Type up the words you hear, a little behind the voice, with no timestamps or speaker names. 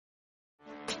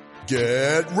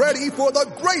Get ready for the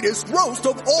greatest roast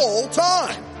of all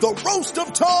time. The Roast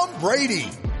of Tom Brady.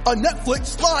 A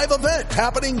Netflix live event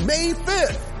happening May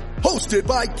 5th. Hosted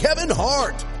by Kevin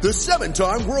Hart. The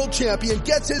 7-time world champion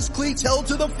gets his cleats held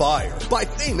to the fire by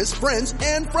famous friends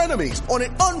and frenemies on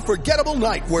an unforgettable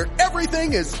night where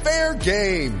everything is fair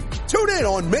game. Tune in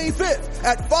on May 5th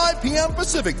at 5 p.m.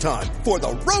 Pacific time for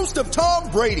the Roast of Tom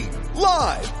Brady.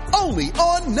 Live only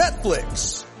on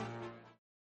Netflix.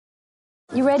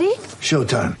 You ready?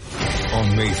 Showtime.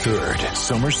 On May 3rd,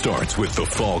 summer starts with The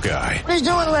Fall Guy. What are you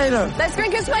doing later? Let's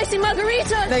drink a spicy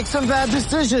margarita. Make some bad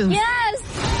decisions.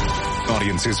 Yes.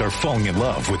 Audiences are falling in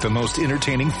love with the most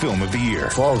entertaining film of the year.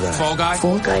 Fall Guy. Fall Guy?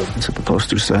 Fall guy. That's what the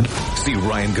poster said. See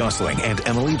Ryan Gosling and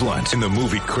Emily Blunt in the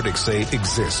movie critics say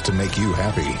exists to make you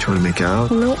happy. Trying to make it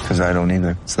out? Nope. Because I don't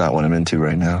either. It's not what I'm into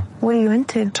right now. What are you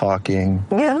into? Talking.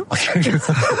 Yeah.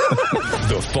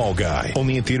 The Fall Guy.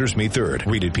 Only in theaters May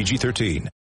 3rd. Rated PG-13.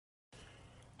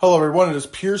 Hello everyone, it is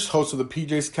Pierce, host of the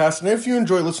PJ's Cast, and if you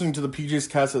enjoy listening to the PJ's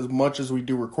Cast as much as we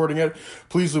do recording it,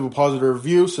 please leave a positive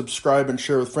review, subscribe, and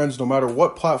share with friends no matter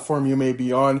what platform you may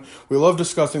be on. We love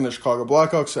discussing the Chicago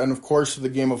Blackhawks and of course the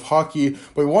game of hockey,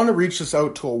 but we want to reach this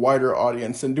out to a wider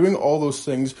audience, and doing all those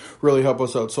things really help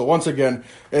us out. So once again,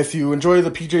 if you enjoy the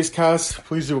PJ's Cast,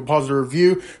 please leave a positive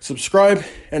review, subscribe,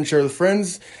 and share with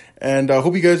friends, and I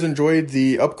hope you guys enjoyed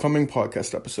the upcoming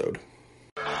podcast episode.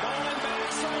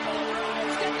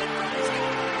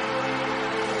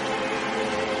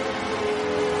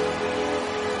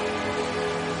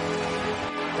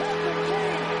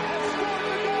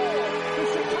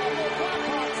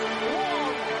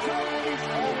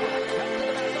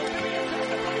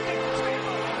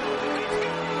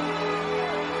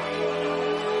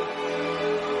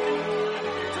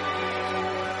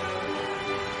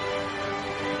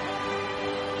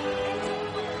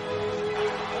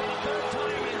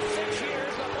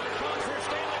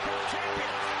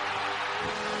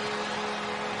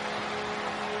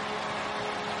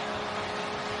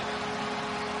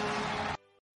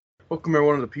 Welcome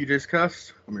everyone to the PJ's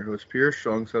Cast. I'm your host Pierce,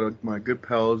 alongside my good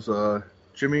pals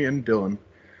Jimmy and Dylan.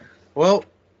 Well,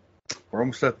 we're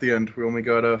almost at the end. We only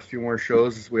got a few more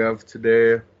shows. We have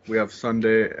today, we have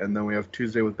Sunday, and then we have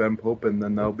Tuesday with Ben Pope, and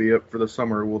then that'll be it for the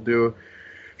summer. We'll do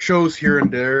shows here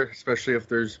and there, especially if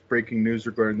there's breaking news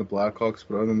regarding the Blackhawks.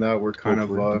 But other than that,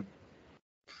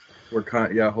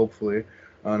 hopefully,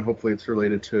 and hopefully it's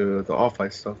related to the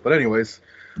off-ice stuff. But anyways,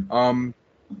 I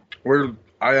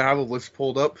have a list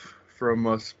pulled up from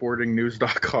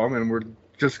sportingnews.com, and we're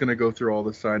just going to go through all the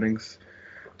signings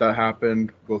that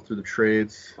happened, go through the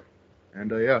trades, and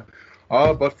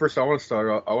but first I want to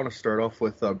start off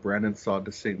with Brandon Saad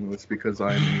to St. Louis because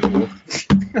I'm evil.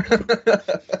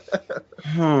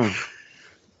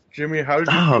 Jimmy, how did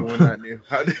you feel when that news?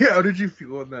 How did you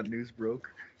feel when that news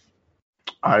broke?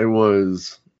 I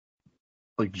was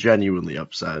genuinely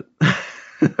upset.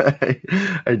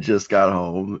 I just got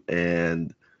home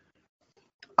and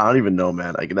I don't even know,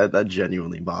 man. That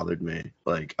genuinely bothered me.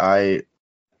 It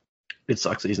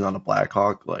sucks that he's not a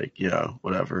Blackhawk.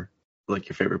 Whatever. Your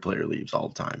favorite player leaves all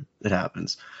the time. It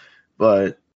happens.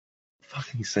 But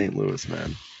fucking St. Louis,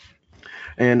 man.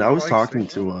 And I was talking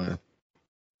to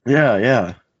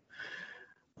yeah.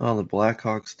 Well, the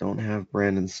Blackhawks don't have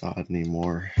Brandon Saad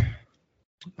anymore.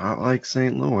 Not like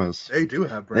St. Louis. They do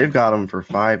have Brandon. They've got him for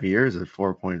 5 years at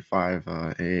 4.5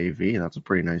 AAV. That's a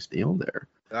pretty nice deal there.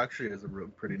 It actually is a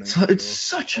pretty nice deal. It's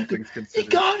such a good... They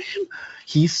got him.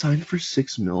 He signed for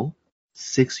 $6 million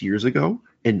 6 years ago,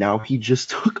 and now he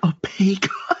just took a pay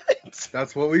cut.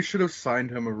 That's what we should have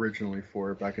signed him originally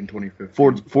for back in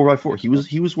 2015. 4x4.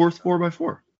 He was worth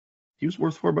 4x4. He was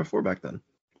worth 4x4 back then.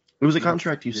 It was a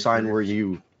contract you sign where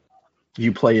you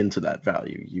play into that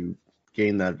value. You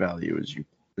gain that value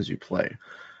as you play.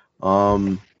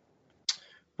 That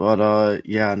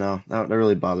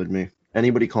really bothered me.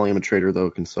 Anybody calling him a traitor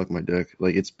though can suck my dick.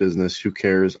 It's business. Who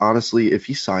cares? Honestly, if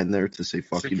he signed there to say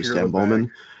fuck you to Stan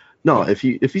Bowman, no. If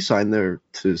he signed there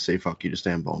to say fuck you to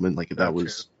Stan Bowman, if that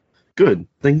was good,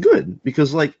 then good.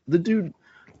 Because the dude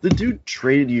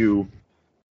traded you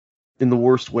in the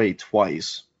worst way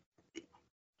twice.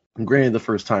 And granted, the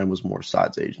first time was more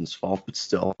Saad's agent's fault, but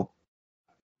still,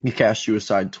 he cast you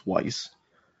aside twice.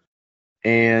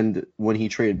 And when he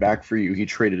traded back for you, he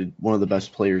traded one of the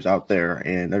best players out there,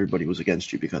 and everybody was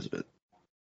against you because of it.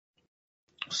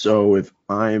 So if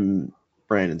I'm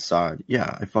Brandon Saad,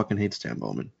 yeah, I fucking hate Stan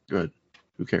Bowman. Good.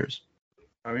 Who cares?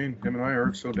 I mean, him and I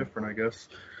are so different, I guess.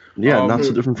 Yeah, not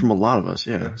so different from a lot of us,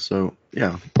 yeah. So,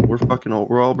 yeah,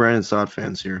 we're all Brandon Saad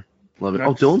fans here. Love it.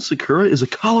 Oh, Dylan Sakura is a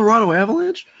Colorado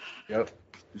Avalanche? Yep.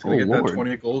 He's gonna get Lord. that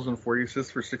 20 goals and 40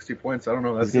 assists for 60 points. I don't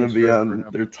know. He's gonna be on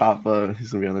their top.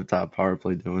 He's gonna be on their top power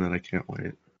play doing it. I can't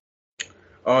wait.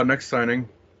 Next signing,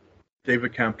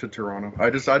 David Camp to Toronto. I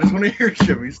just want to hear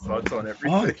Jimmy's thoughts on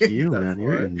everything. Fuck you, man.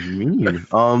 You're mean.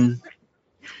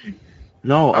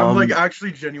 No. I'm like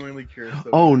actually genuinely curious.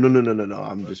 Oh no.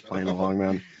 I'm just playing along,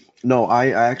 man. No,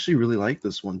 I actually really like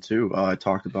this one too. I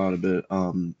talked about it a bit.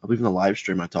 I believe in the live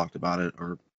stream I talked about it,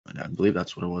 or I believe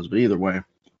that's what it was. But either way,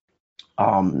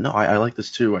 no, I like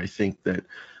this too. I think that,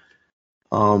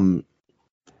 I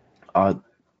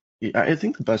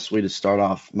think the best way to start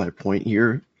off my point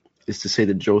here is to say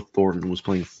that Joe Thornton was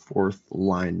playing fourth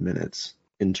line minutes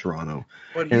in Toronto,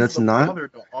 and that's not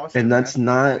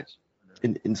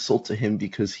an insult to him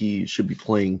because he should be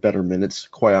playing better minutes.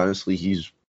 Quite honestly,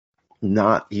 he's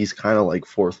not. He's kind of like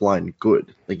fourth line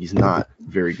good. Like he's not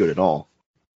very good at all,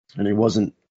 and he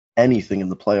wasn't anything in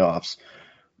the playoffs.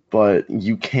 But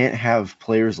you can't have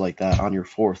players like that on your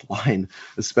fourth line,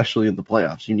 especially in the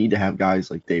playoffs. You need to have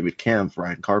guys like David Kampf,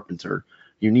 Ryan Carpenter.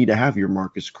 You need to have your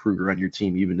Marcus Kruger on your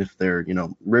team, even if they're,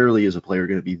 rarely is a player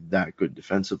going to be that good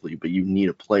defensively, but you need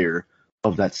a player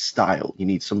of that style. You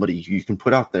need somebody who you can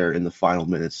put out there in the final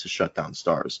minutes to shut down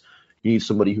Stars. You need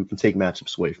somebody who can take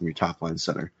matchups away from your top line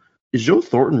center. Is Joe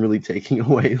Thornton really taking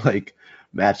away like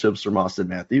matchups from Austin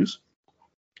Matthews?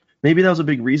 Maybe that was a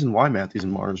big reason why Matthews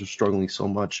and Martins are struggling so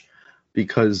much,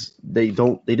 because they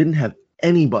didn't have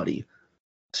anybody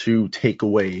to take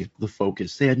away the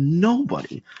focus. They had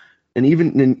nobody. And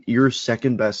even in your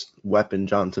second best weapon,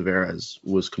 John Tavares,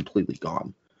 was completely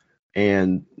gone.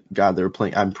 And God, they were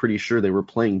playing. I'm pretty sure they were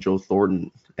playing Joe Thornton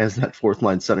as that fourth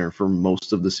line center for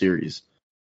most of the series.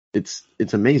 It's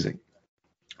amazing.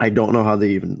 I don't know how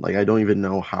they even I don't even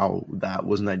know how that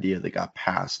was an idea that got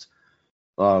past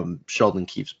Sheldon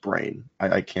Keefe's brain.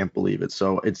 I can't believe it.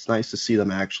 So it's nice to see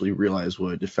them actually realize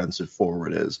what a defensive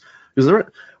forward is.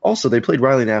 Because they played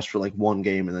Riley Nash for like one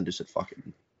game and then just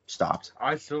fucking stopped.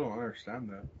 I still don't understand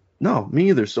that. No, me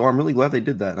either. So I'm really glad they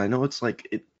did that. And I know it's like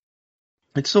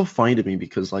it's so funny to me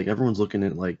because like everyone's looking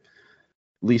at like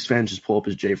Leafs fans just pull up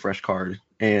his JFresh card,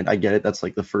 and I get it. That's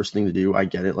like the first thing to do. I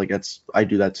get it. Like I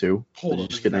do that too.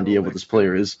 Just get an idea of what this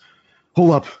player is.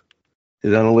 Hold up,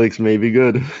 his analytics may be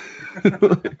good.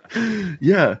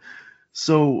 Yeah,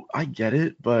 so I get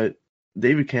it, but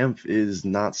David Kampf is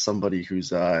not somebody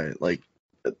who's like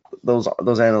those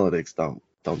analytics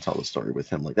don't tell the story with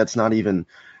him. Like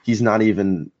he's not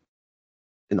even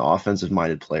an offensive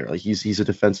minded player. Like he's a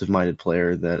defensive minded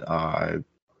player that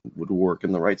would work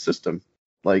in the right system.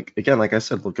 Like again, like I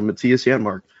said, look at Matthias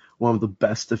Janmark, one of the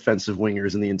best defensive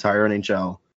wingers in the entire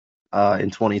NHL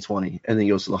in 2020, and then he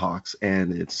goes to the Hawks,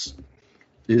 and his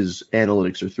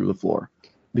analytics are through the floor,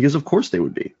 because of course they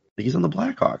would be. Like he's on the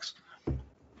Blackhawks.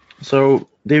 So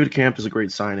David Kampf is a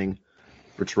great signing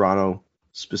for Toronto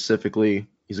specifically.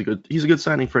 He's a good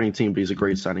signing for any team, but he's a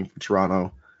great signing for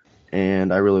Toronto,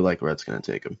 and I really like where that's going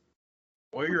to take him.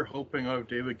 What you're hoping of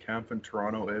David Kampf in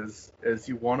Toronto is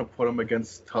you want to put him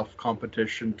against tough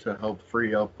competition to help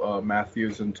free up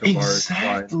Matthews and Tavares.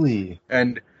 Exactly.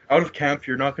 And out of Kampf,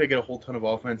 you're not going to get a whole ton of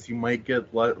offense. You might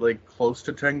get like close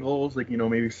to 10 goals, like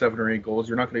maybe 7 or 8 goals.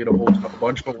 You're not going to get a whole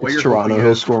bunch. But what you're Toronto,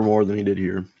 he'll score more than he did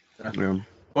here. Exactly. Yeah.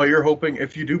 Well, you're hoping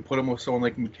if you do put him with someone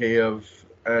like Mikheyev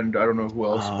and I don't know who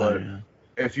else, but yeah.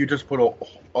 If you just put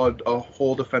a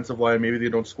whole defensive line, maybe they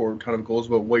don't score a ton of goals,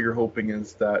 but what you're hoping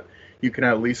is that you can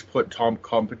at least put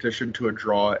competition to a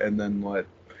draw and then let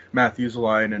Matthews'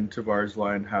 line and Tavares'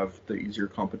 line have the easier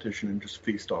competition and just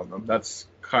feast on them. That's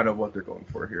kind of what they're going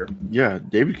for here. Yeah,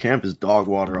 David Kampf is dog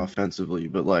water offensively,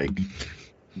 but like,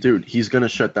 dude, he's going to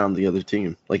shut down the other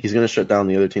team. Like, he's going to shut down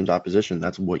the other team's opposition.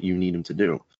 That's what you need him to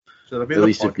do. So at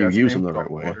least if you use him the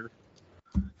right way.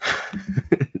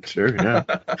 Sure, yeah.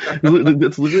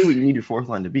 That's literally what you need your fourth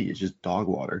line to be. It's just dog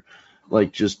water.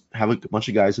 Like, just have a bunch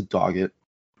of guys that dog it,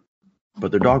 but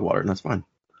they're dog water, and that's fine.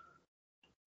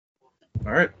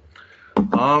 All right.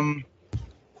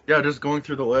 Yeah, just going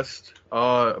through the list.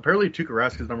 Apparently Tuukka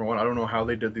Rask is number 1. I don't know how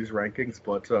they did these rankings,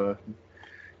 but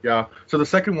yeah. So the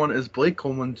second one is Blake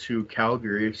Coleman to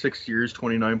Calgary, 6 years,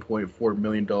 $29.4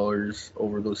 million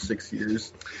over those 6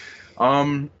 years.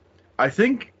 I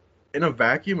think in a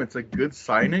vacuum, it's a good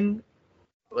signing,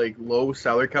 like low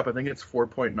salary cap. I think it's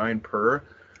 4.9 per.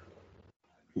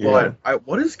 Yeah. But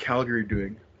what is Calgary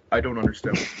doing? I don't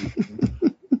understand what they're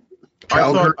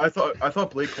doing. I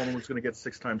thought Blake Coleman was going to get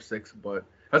 6x6, but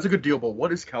that's a good deal. But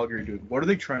what is Calgary doing? What are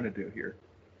they trying to do here?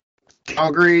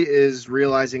 Calgary is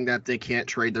realizing that they can't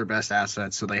trade their best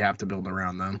assets, so they have to build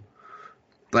around them.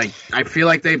 Like, I feel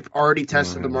like they've already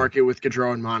tested the market with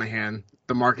Gaudreau and Monahan.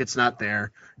 The market's not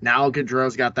there. Now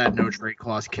Gaudreau's got that no trade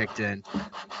clause kicked in.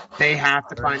 They have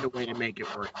to find a way to make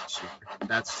it work this year.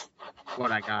 That's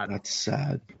what I got. That's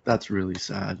sad. That's really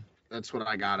sad. That's what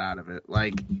I got out of it.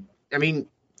 Like, I mean,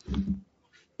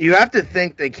 you have to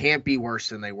think they can't be worse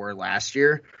than they were last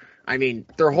year. I mean,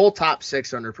 their whole top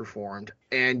six underperformed,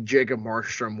 and Jacob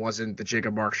Markstrom wasn't the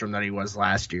Jacob Markstrom that he was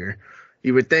last year.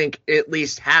 You would think at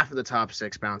least half of the top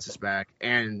six bounces back,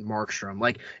 and Markstrom.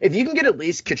 Like, if you can get at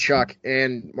least Tkachuk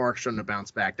and Markstrom to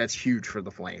bounce back, that's huge for the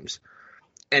Flames.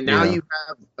 And now you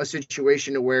have a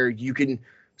situation where you can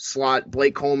slot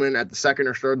Blake Coleman at the second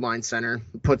or third line center,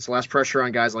 puts less pressure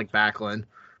on guys like Backlund,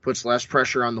 puts less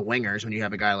pressure on the wingers when you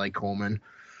have a guy like Coleman.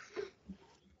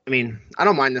 I mean, I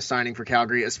don't mind the signing for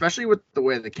Calgary, especially with the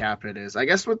way the cap hit is. I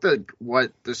guess what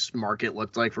this market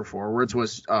looked like for forwards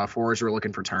was forwards were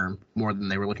looking for term more than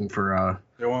they were looking for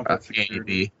they want that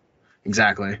AAV.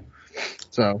 Exactly.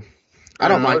 So I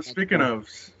don't mind. Speaking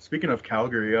of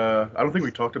Calgary, I don't think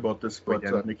we talked about this, but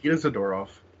Nikita Zadorov.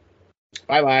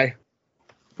 Bye.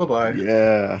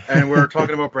 Yeah. And we were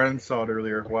talking about Brandon Saad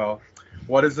earlier. Wow.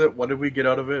 What is it? What did we get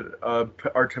out of it?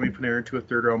 Artemi Panarin to a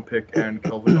third-round pick and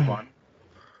Kelvin Devon.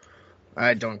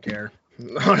 I don't care,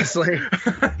 honestly.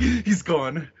 He's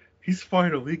gone. He's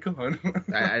finally gone.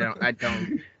 I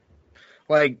don't.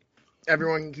 Like,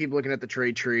 everyone can keep looking at the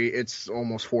trade tree. It's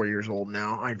almost 4 years old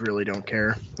now. I really don't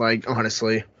care. Like,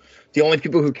 honestly. The only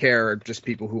people who care are just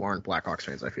people who aren't Blackhawks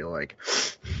fans, I feel like.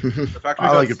 The fact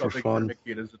I like it for fun.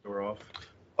 Nikita Zadorov.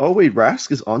 Oh, wait,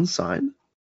 Rask is unsigned?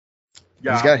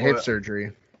 Yeah, he's got hip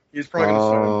surgery. He's probably going to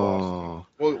sign in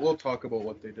Boston. We'll talk about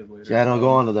what they did later. Yeah, no,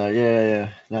 go on to that. Yeah.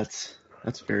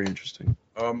 That's very interesting.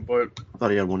 But I thought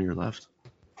he had 1 year left.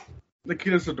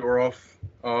 Nikita Zadorov,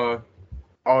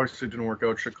 obviously didn't work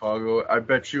out Chicago. I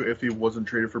bet you if he wasn't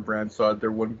traded for Brandon Saad,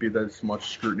 there wouldn't be that much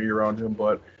scrutiny around him.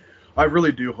 But I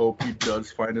really do hope he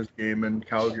does find his game in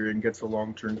Calgary and gets a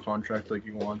long-term contract like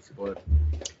he wants. But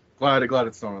glad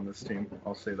it's not on this team.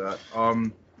 I'll say that.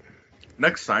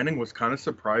 Next signing was kind of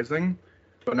surprising,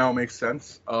 but now it makes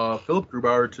sense. Philip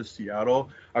Grubauer to Seattle.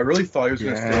 I really thought he was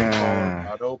going to stay in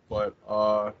Colorado, but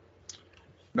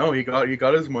no, he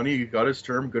got his money. He got his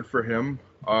term. Good for him.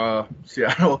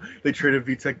 Seattle, they traded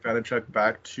Vitek Vanacek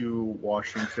back to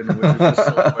Washington, which is just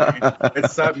so funny.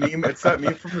 It's that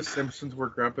meme from The Simpsons where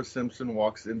Grandpa Simpson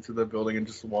walks into the building and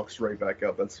just walks right back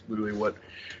out. That's literally what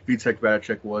Vitek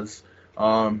Vanacek was.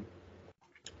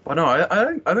 But no,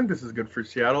 I think this is good for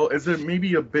Seattle. Is it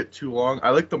maybe a bit too long? I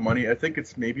like the money. I think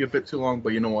it's maybe a bit too long,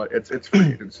 but you know what? It's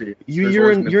free agency.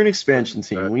 You're an expansion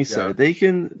team. We said they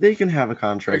can have a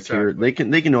contract here. They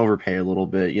can overpay a little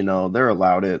bit. You know, they're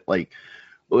allowed it. Like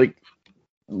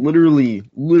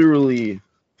literally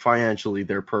financially,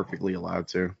 they're perfectly allowed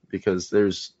to, because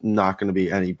there's not going to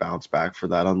be any bounce back for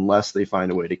that unless they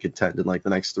find a way to contend in like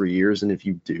the next 3 years. And if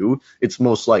you do, it's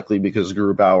most likely because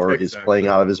Grubauer is playing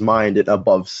out of his mind at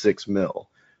above $6 million.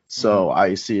 So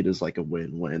I see it as like a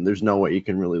win-win. There's no way you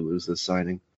can really lose this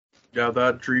signing. Yeah,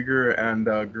 that Drieger and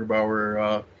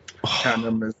Grubauer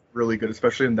tandem is really good,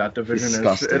 especially in that division.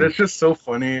 And it's just so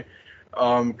funny.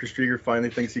 Because Drieger finally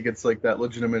thinks he gets like that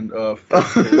legitimate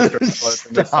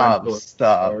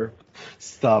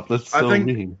Stop. That's so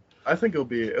mean. I think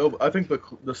I think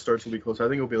the starts will be close. I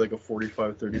think it'll be like a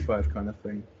 45-35 kind of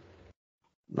thing.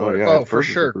 For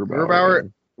sure.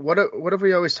 Grubauer. What have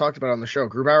we always talked about on the show?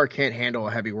 Grubauer can't handle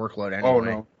a heavy workload anyway. Oh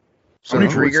no. So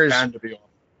Drieger's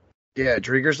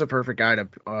the perfect guy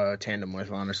to tandem with,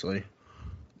 honestly.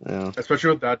 Yeah.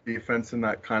 Especially with that defense and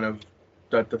that kind of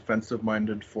that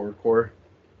defensive-minded forward core.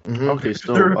 Mm-hmm. Okay,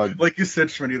 so like you said,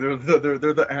 Schmitty,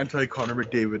 they're the anti-Connor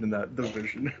McDavid in that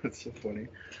division. It's so funny.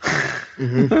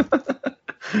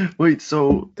 Mm-hmm. Wait,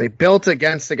 so they built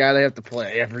against the guy they have to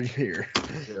play every year.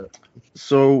 Yeah.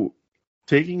 So,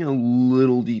 taking a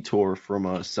little detour from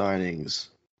signings,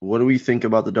 what do we think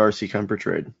about the Darcy Kuemper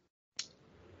trade?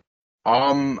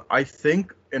 I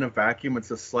think in a vacuum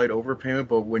it's a slight overpayment,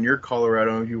 but when you're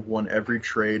Colorado, you've won every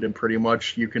trade and pretty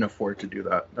much you can afford to do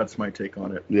that. That's my take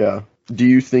on it. Yeah. Do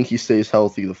you think he stays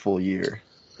healthy the full year?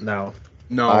 No,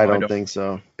 I don't think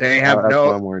so. They have That's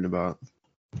what I'm worried about.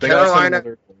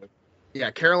 Carolina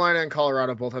and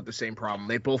Colorado both have the same problem.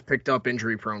 They both picked up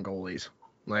injury-prone goalies.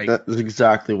 Like, that's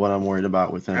exactly what I'm worried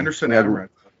about with him. Anderson and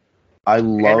I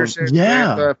love Anderson,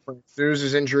 Zeus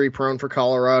is injury-prone for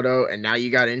Colorado, and now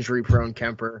you got injury-prone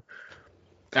Kemper.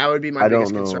 That would be my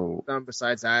biggest concern with them.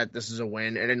 Besides that, this is a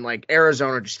win. And then, like,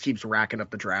 Arizona just keeps racking up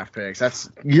the draft picks. That's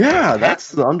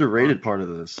the underrated part of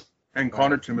this. And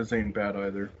Connor Timmins ain't bad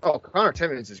either. Oh, Connor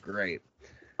Timmins is great.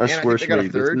 I swear,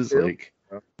 Schmitty, this is like...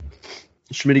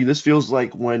 Schmitty, this feels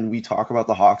like when we talk about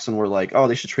the Hawks and we're like, oh,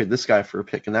 they should trade this guy for a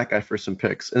pick and that guy for some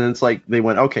picks. And it's like they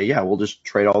went, okay, yeah, we'll just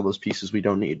trade all those pieces we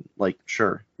don't need. Like,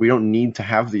 sure, we don't need to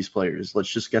have these players. Let's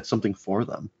just get something for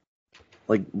them.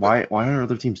 Like, why aren't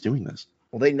other teams doing this?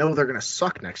 Well, they know they're going to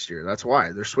suck next year. That's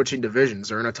why. They're switching divisions.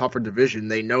 They're in a tougher division.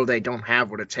 They know they don't have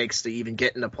what it takes to even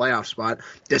get in a playoff spot.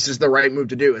 This is the right move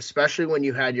to do, especially when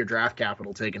you had your draft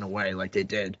capital taken away like they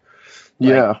did.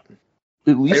 Yeah.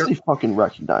 At least they fucking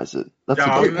recognize it. That's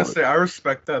I was going to say, I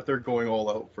respect that they're going all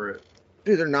out for it.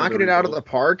 Dude, they're knocking it out of the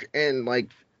park, and,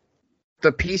 like,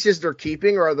 the pieces they're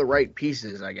keeping are the right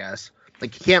pieces, I guess.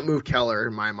 Like, you can't move Keller,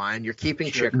 in my mind. You're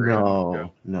keeping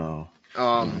Chikrin. No.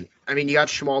 I mean, you got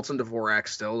Schmaltz and Dvorak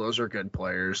still. Those are good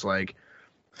players. Like,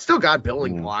 still got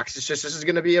building blocks. It's just this is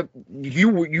going to be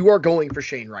you are going for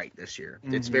Shane Wright this year.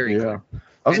 It's very clear.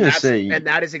 I was going to say, and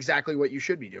that is exactly what you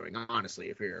should be doing, honestly,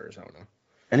 if you're Arizona.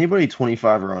 Anybody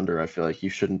 25 or under, I feel like you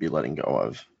shouldn't be letting go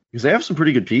of. Because they have some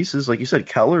pretty good pieces. Like you said,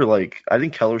 Keller, I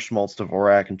think Keller, Schmaltz,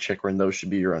 Dvorak, and Chikrin, those should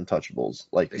be your untouchables.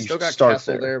 Like, they you still got start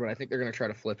Kessel there, but I think they're going to try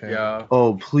to flip him. Yeah.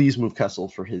 Oh, please move Kessel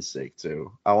for his sake,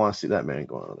 too. I want to see that man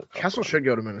go on another cup Kessel run. should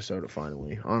go to Minnesota,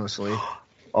 finally, honestly.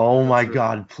 Oh, my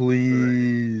God,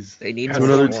 please. They need to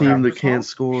another team that can't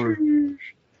score.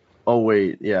 Oh,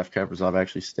 wait. Yeah, if Kaprizov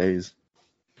actually stays.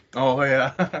 Oh,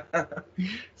 yeah.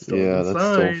 Yeah, that's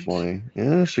so funny.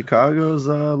 Yeah, Chicago's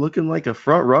looking like a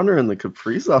front runner in the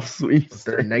Kaprizov sweeps.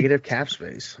 They're negative cap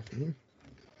space.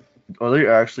 Oh,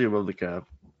 they're actually above the cap.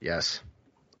 Yes.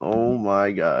 Oh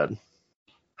my God.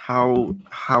 How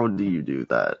do you do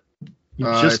that?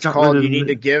 It's called you need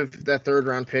to give that third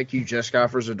round pick you just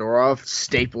got for Zadorov,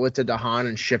 staple it to Dahan,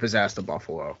 and ship his ass to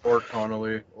Buffalo. Or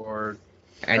Connolly, or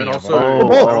any of them.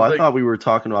 I thought we were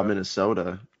talking about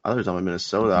Minnesota. I thought we were talking about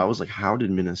Minnesota. I was like, how did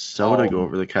Minnesota go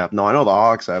over the cap? No, I know the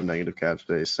Hawks have negative cap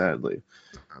space, sadly.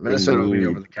 Minnesota will be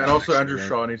over the cap. And also Andrew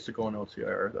Shaw needs to go on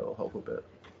LTIR. That'll help a bit.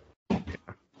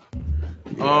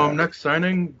 Yeah. Next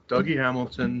signing, Dougie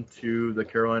Hamilton to the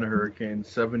Carolina Hurricanes,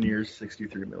 7 years,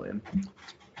 $63 million.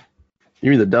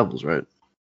 You mean the Devils, right?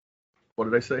 What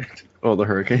did I say? Oh, the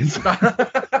Hurricanes.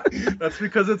 That's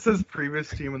because it says previous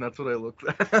team, and that's what I looked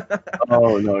at.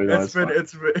 Oh no, it's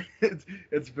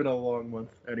been a long month.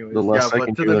 Anyways, the less I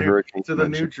can do the Hurricanes to the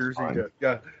New Jersey,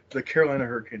 the Carolina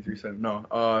Hurricanes. You said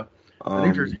no. The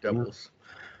New Jersey Devils.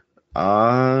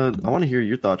 I want to hear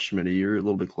your thoughts, Schmitty. You're a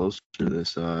little bit closer to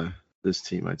this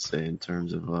team, I'd say, in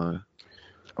terms of.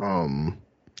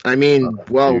 I mean,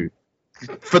 well,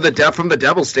 from the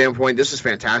Devils' standpoint, this is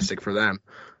fantastic for them.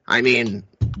 I mean,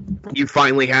 you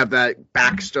finally have that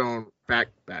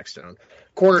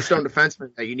cornerstone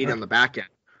defenseman that you need on the back end,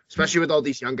 especially with all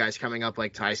these young guys coming up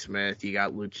like Ty Smith. You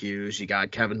got Luke Hughes, you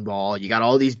got Kevin Ball, you got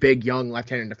all these big young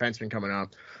left-handed defensemen coming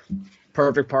up.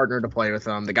 Perfect partner to play with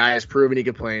them. The guy has proven he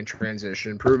can play in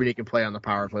transition, proven he can play on the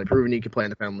power play, proven he can play in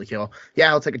the penalty kill.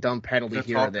 Yeah, he'll take a dumb penalty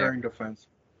here or there. Defense.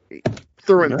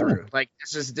 Through and through. Like,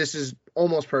 this is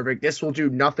almost perfect. This will do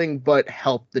nothing but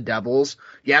help the Devils.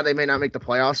 Yeah, they may not make the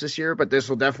playoffs this year, but this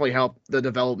will definitely help the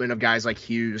development of guys like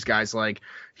Hughes, guys like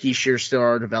Hischier still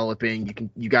are developing.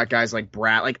 You got guys like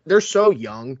Bratt. Like, they're so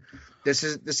young. This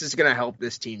is going to help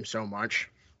this team so much.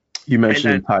 You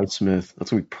mentioned Ty Smith.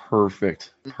 That's going to be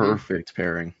perfect. Perfect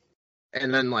pairing.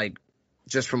 And then, like,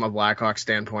 just from a Blackhawks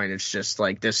standpoint, it's just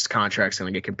like this contract's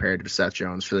going to get compared to Seth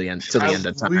Jones for the end of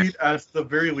time. At the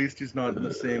very least, he's not in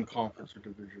the same conference or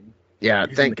division. Yeah,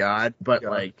 thank God. But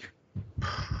like,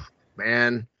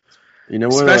 man, you know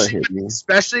what?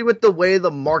 Especially with the way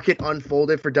the market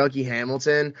unfolded for Dougie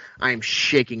Hamilton, I am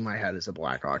shaking my head as a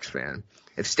Blackhawks fan.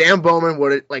 If Stan Bowman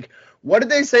what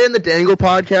did they say in the Dangle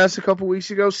podcast a couple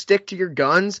weeks ago? Stick to your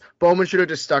guns. Bowman should have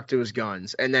just stuck to his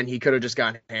guns, and then he could have just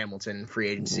gotten Hamilton in free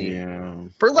agency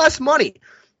for less money.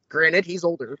 Granted, he's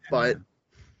older, but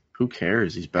who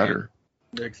cares? He's better.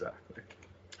 Exactly.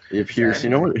 You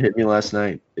know what hit me last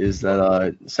night is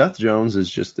that Seth Jones is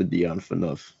just the Dion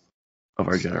Phaneuf of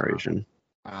our generation.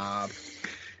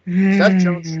 Seth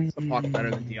Jones is the fuck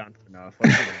better than Dion Phaneuf.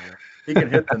 He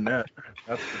can hit the net.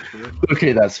 That's for sure.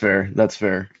 Okay, that's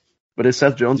fair. But is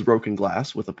Seth Jones broken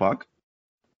glass with a puck?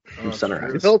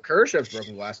 Center ice? Phil Kershaw's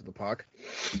broken glass with the puck.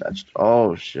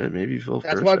 Shit. Maybe Phil.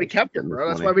 That's why we kept him, bro.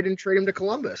 That's why we didn't trade him to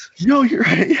Columbus. Yo, you're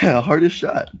right. Yeah, hardest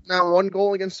shot. Now 1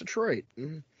 goal against Detroit.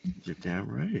 You're damn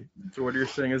right. So what you're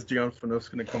saying is Dion Phaneuf's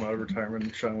going to come out of retirement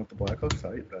and shine with the Blackhawks?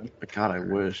 Right, then. God, I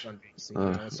wish.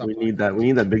 We need that. We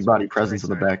need that big body presence in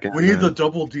the back end. We need the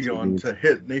double Dion to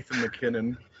hit Nathan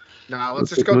McKinnon. Nah, let's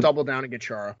just go double down and get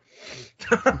Chara.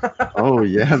 Oh,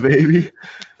 yeah, baby.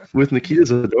 With Nikita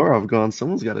Zadorov gone,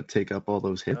 someone's got to take up all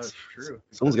those hits. That's true.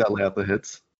 Someone's got to lay out the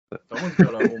hits. Someone's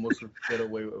got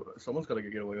to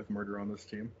get away with murder on this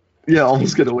team. Yeah,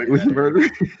 almost get away with murder.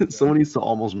 Someone needs to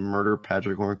almost murder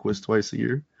Patrick Hornquist twice a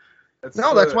year.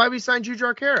 That's why we signed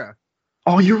Jujhar Khaira.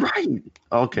 Oh, you're right.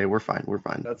 Okay, we're fine.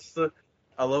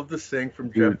 I love the saying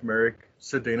from Jeff Merrick,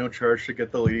 Sedano charged to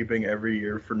get the Lady Bing every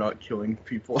year for not killing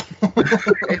people.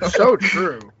 It's so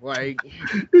true. Like,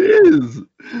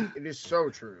 it is so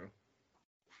true.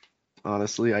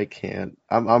 Honestly, I can't.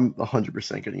 I'm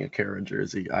 100% getting a Khaira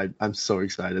jersey. I'm so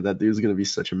excited. That dude's going to be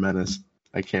such a menace.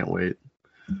 I can't wait.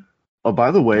 Oh,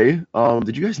 by the way,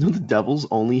 did you guys know the Devils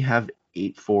only have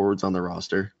 8 forwards on the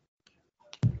roster?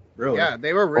 Really? Yeah,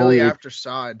 they were really after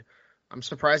Saad. I'm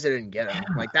surprised they didn't get him.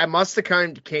 Like, that must have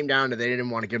came down to they didn't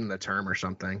want to give him the term or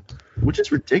something. Which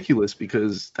is ridiculous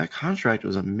because that contract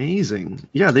was amazing.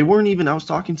 Yeah, they weren't even. I was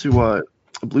talking to a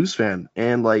Blues fan,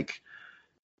 and like,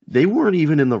 they weren't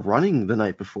even in the running the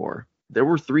night before. There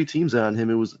were 3 teams on him.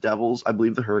 It was the Devils, I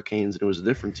believe the Hurricanes, and it was a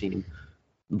different team.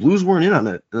 The Blues weren't in on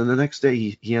it. And then the next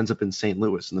day, he ends up in St.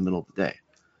 Louis in the middle of the day.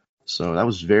 So that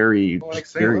was very, like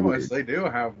St. very Louis, weird. they do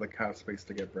have the cap space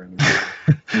to get Brandon.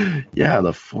 Yeah,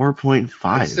 the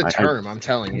 4.5. It's the term, I'm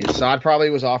telling you. Saad probably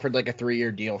was offered like a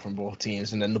 3-year deal from both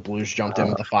teams, and then the Blues jumped in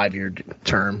with a 5-year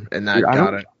term, and that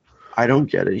got it. I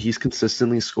don't get it. He's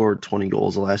consistently scored 20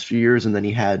 goals the last few years, and then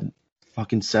he had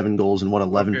fucking 7 goals in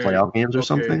 11 playoff games or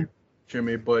something?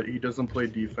 Jimmy, but he doesn't play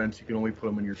defense. You can only put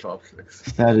him in your top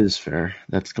 6. That is fair.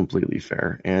 That's completely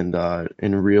fair. And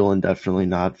real and definitely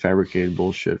not fabricated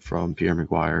bullshit from Pierre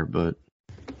McGuire, but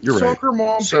you're right. Soccer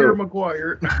mom, Pierre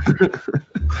McGuire.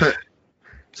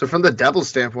 So from the Devils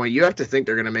standpoint, you have to think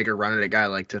they're going to make a run at a guy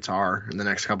like Tatar in the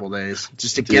next couple of days,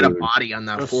 just to get a body on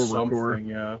that forward core.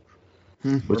 Yeah.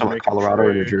 We're talking about Colorado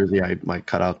or New Jersey. I might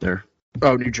cut out there.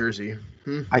 Oh, New Jersey.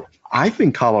 I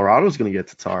think Colorado's going to get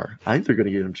Tatar. I think they're going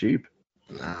to get him cheap.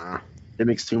 Nah. It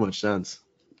makes too much sense.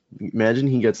 Imagine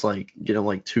he gets get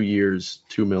him 2 years,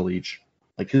 $2 million each.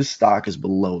 Like, his stock is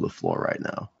below the floor right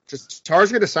now.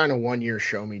 Tatar's going to sign a 1-year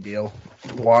show me deal.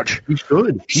 Watch. He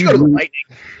should. He should go to the Lightning.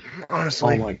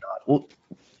 Honestly. Oh my God. Well,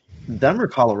 Denver,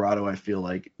 Colorado, I feel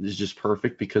like is just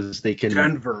perfect because they can.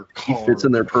 Denver, Colorado. He fits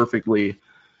in there perfectly,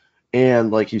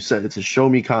 and like you said, it's a show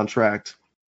me contract.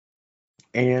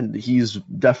 And he's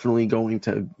definitely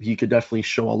he could definitely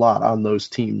show a lot on those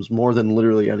teams, more than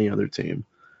literally any other team.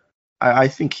 I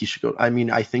think he should go. I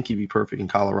mean, I think he'd be perfect in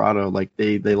Colorado. Like,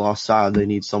 they lost Saad. They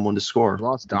need someone to score. They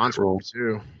lost Donskoy,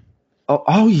 too.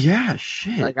 Oh, yeah,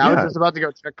 shit. I was just about to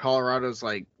go check Colorado's,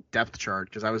 depth chart,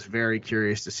 because I was very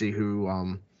curious to see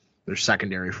who their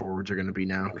secondary forwards are going to be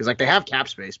now. Because, they have cap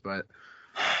space, but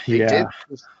they did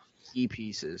key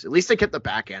pieces. At least they kept the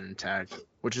back end intact,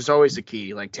 which is always the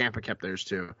key. Like, Tampa kept theirs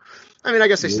too. I mean, I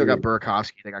guess they still got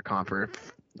Burakovsky. They got Comfort.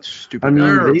 Stupid. I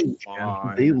mean,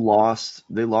 they lost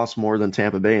more than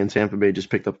Tampa Bay, and Tampa Bay just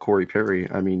picked up Corey Perry.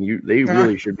 I mean, they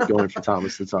really should be going for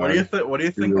Thomas Tatar. What do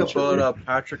you think about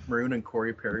Patrick Maroon and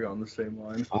Corey Perry on the same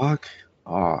line? Fuck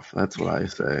off. That's what I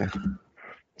say.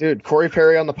 Dude, Corey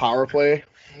Perry on the power play.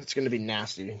 It's going to be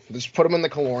nasty. Just put him in the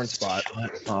Killorn spot.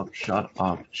 Shut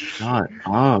up.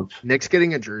 Nick's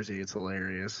getting a jersey. It's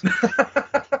hilarious.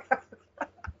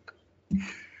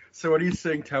 So what are you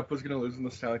saying? Tampa's going to lose in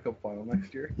the Stanley Cup final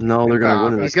next year? No, they're going to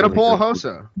win. He's going to pull a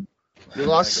Hossa. He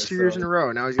lost 2 years in a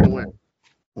row. Now he's going to win.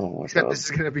 Oh my God. This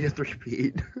is going to be a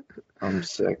 3-peat. I'm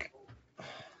sick.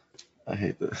 I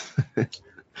hate this.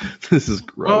 This is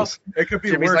gross. Well, it could be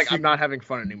Jimmy's worse. I'm not having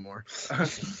fun anymore.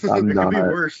 It could be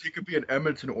worse. You could be an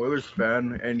Edmonton Oilers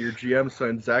fan, and your GM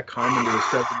signed Zach Hyman to a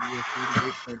 7-year,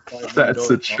 $38.5 million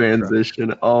That's a transition.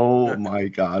 Contract. Oh my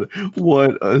God.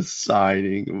 What a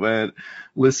signing, man.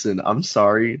 Listen, I'm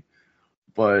sorry,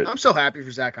 but I'm so happy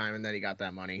for Zach Hyman that he got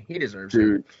that money. He deserves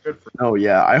dude. it. Oh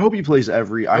yeah, I hope he plays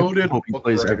every. I Noted hope he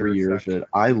plays every year of it.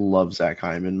 I love Zach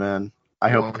Hyman, man. I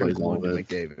hope he plays all of it.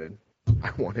 McDavid.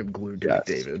 I want him glued to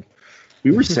McDavid.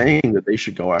 We were saying that they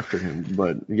should go after him,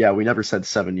 but yeah, we never said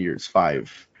 7 years.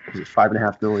 5. Was it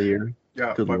 $5.5 million a year?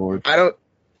 Yeah. Good Lord. I don't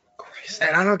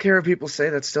care if people say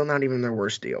that's still not even their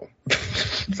worst deal.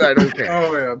 So I don't care.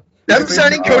 Oh yeah. Them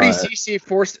signing Cody Ceci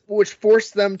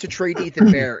forced them to trade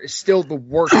Ethan Bear is still the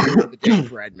worst deal of the day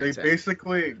for Edmonton. They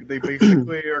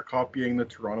basically are copying the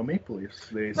Toronto Maple Leafs.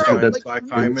 They signed Zach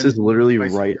Hyman. This is literally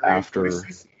right after.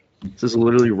 This is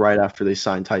literally right after they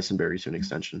signed Tyson Barrie to an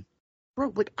extension.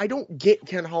 Bro, I don't get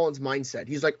Ken Holland's mindset.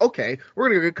 He's like, okay, we're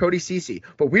going to get Cody Ceci,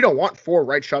 but we don't want 4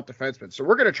 right-shot defensemen, so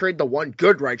we're going to trade the one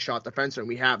good right-shot defenseman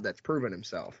we have that's proven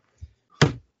himself.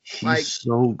 He's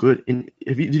so good. And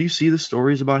did you see the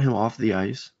stories about him off the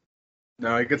ice?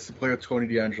 Now he gets to play with Tony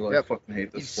DeAngelo. Yep. I fucking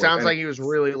hate this. He sport. sounds And- like he was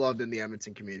really loved in the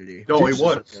Edmonton community. No, he It's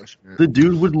was. just unfortunate. The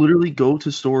dude would literally go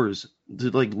to stores, to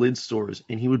like lid stores,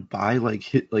 and he would buy like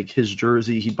his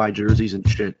jersey. He'd buy jerseys and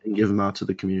shit and give them out to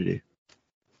the community.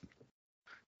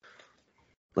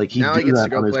 Like he Now he do gets that to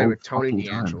go on his play own with Tony fucking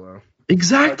time. DeAngelo.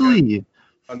 Exactly.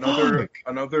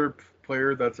 Another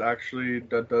player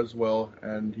that does well,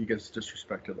 and he gets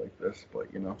disrespected like this.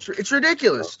 But you know, It's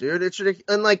ridiculous, dude. It's ridiculous.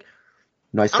 And like,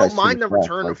 Nice. I guys don't mind to the back,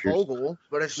 return of Lakers. Vogel,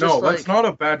 but it's just no, like that's not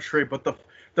a bad trade. But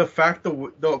the fact the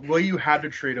way you had to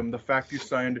trade him, the fact you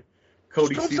signed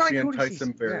Cody Don't Ceci sign and Cody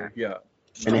Tyson Ceci, Berry, yeah.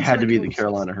 And it Don't had to sign be the Cody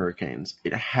Carolina Hurricanes.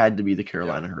 It had to be the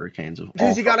Carolina Hurricanes. Of all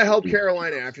Because you got to help fucking-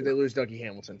 Carolina after they lose Dougie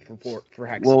Hamilton for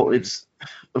heck's Well, sake. it's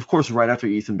of course right after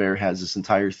Ethan Bear has this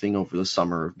entire thing over the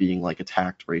summer of being like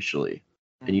attacked racially,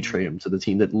 and you trade him to the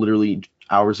team that literally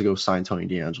hours ago signed Tony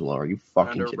DeAngelo. Are you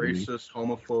fucking And a kidding me? racist,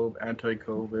 homophobe,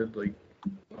 anti-COVID, like,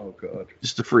 oh god.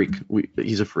 Just a freak.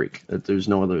 He's a freak. There's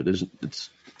no other. Just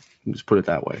put it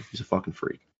that way. He's a fucking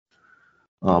freak.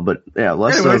 But yeah,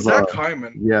 let's. Anyways, Zach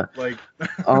Hyman. Yeah. Like,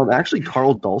 Actually,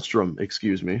 Carl Dahlstrom.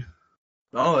 Excuse me.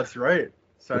 oh, that's right.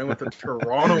 Signing with the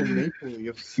Toronto Maple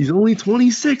Leafs. He's only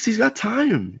 26. He's got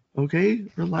time. Okay, I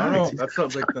don't relax. know. He's That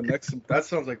sounds like the next. That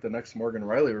sounds like the next Morgan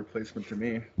Riley replacement to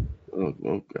me.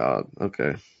 Oh God.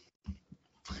 Okay.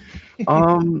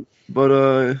 But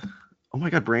oh my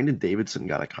God, Brandon Davidson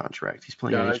got a contract. He's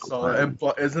playing. Yeah, I NHL saw that. time.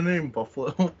 And isn't it in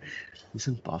Buffalo? He's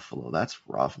in Buffalo. That's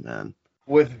rough, man.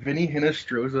 With Vinny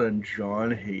Hinostroza and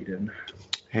John Hayden.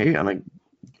 Hey, on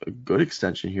a good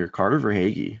extension here, Carter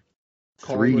Verhaeghe.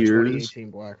 Calling 3 the years.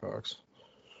 2018 Blackhawks.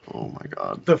 Oh my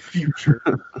God. The future.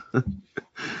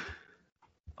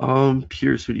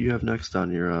 Pierce, who do you have next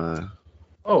on your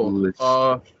list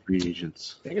Oh, of free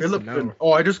agents? I think it's Philip. no.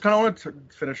 Oh, I just kind of want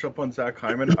to finish up on Zach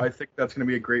Hyman. I think that's going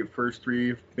to be a great first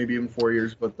 3, maybe even 4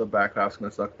 years, but the back half's going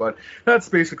to suck. But that's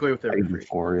basically with every free.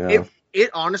 4, yeah. It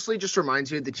honestly just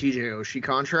reminds me of the TJ Oshie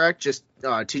contract. Just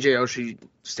TJ Oshie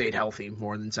stayed healthy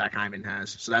more than Zach Hyman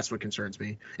has, so that's what concerns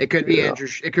me. It could be Andrew.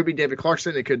 It could be David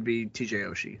Clarkson. It could be TJ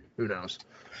Oshie. Who knows?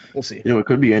 We'll see. It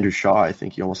could be Andrew Shaw. I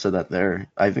think you almost said that there.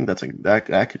 I think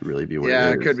that could really be what Yeah,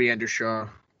 it it is. could be Andrew Shaw.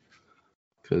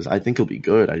 Because I think he'll be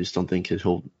good. I just don't think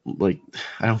he'll like.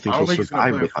 I don't think I don't he'll think he's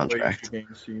going survive to the play contract.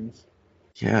 game scenes.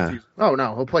 Yeah. Oh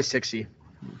no, he'll play 60.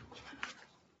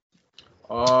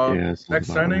 It's Next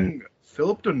not signing,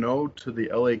 Philip Deneau to the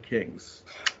LA Kings.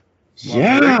 Well,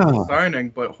 Yeah. great signing,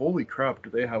 but holy crap, do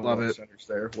they have Love a lot of it. centers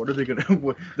there? What are they gonna?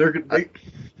 They're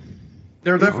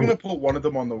definitely gonna put one of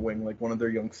them on the wing, like one of their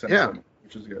young centers, Yeah.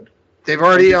 which is good. They've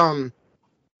already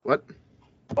what?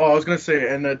 Oh, I was gonna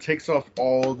say, and that takes off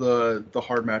all the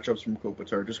hard matchups from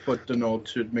Kopitar. Just put Deneau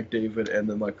to McDavid, and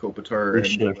then let Kopitar Oh,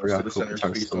 shit, I and forgot to the centers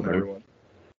Kopitar's feast still on there. everyone.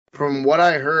 From what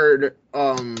I heard,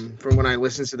 from when I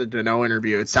listened to the Deneau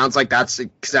interview, it sounds like that's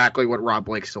exactly what Rob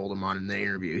Blake told him on in the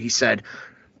interview. He said,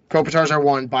 Kopitar's our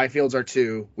 1, Byfield's our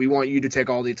 2. We want you to take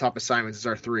all the top assignments as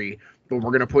our 3, but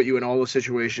we're going to put you in all those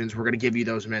situations. We're going to give you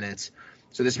those minutes.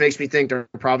 So this makes me think they're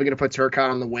probably going to put Turcotte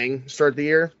on the wing to start the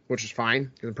year, which is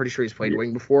fine, because I'm pretty sure he's played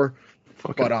wing before.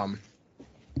 But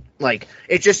like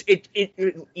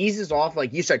it eases off,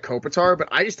 like you said, Kopitar, but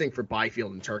I just think for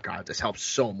Byfield and Turcotte, this helps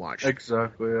so much.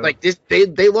 Exactly. Yeah. Like this, they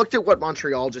looked at what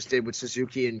Montreal just did with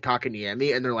Suzuki and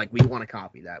Kakaniemi, and they're like, we want to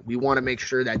copy that. We want to make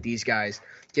sure that these guys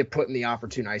get put in the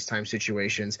opportune ice time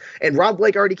situations. And Rob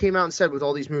Blake already came out and said with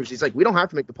all these moves, he's like, we don't have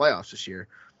to make the playoffs this year.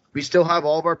 We still have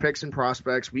all of our picks and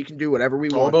prospects. We can do whatever we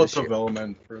it's want. all about this year.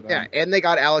 development for them. Yeah, and they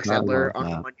got Alex I Edler love on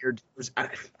a that. 1 year.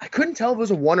 I couldn't tell if it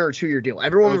was a 1 or a 2 year deal.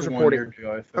 Everyone It was was a reporting. 1 year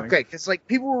deal, I think. Okay, because like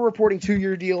people were reporting 2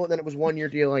 year deal and then it was 1 year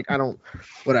deal. Like I don't,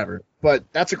 whatever. But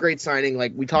that's a great signing.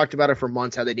 Like we talked about it for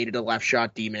months how they needed a left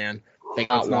shot D man. They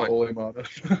got That's not one. Ole Mata.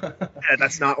 Yeah,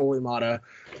 that's not Ole Mata.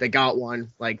 They got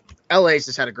one. Like LA's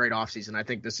just had a great offseason. I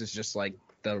think this is just like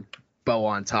the bow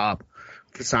on top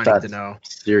for signing That's Deneau.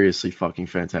 seriously fucking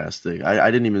fantastic. I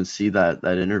didn't even see that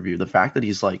interview. The fact that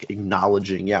he's like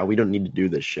acknowledging, yeah, we don't need to do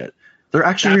this shit. They're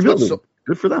actually That's what's rebuilding.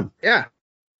 Good for them. Yeah.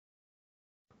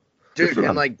 Good Dude, for them.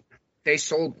 and like they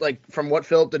sold, like from what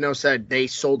Philip Deneau said, they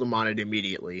sold him on it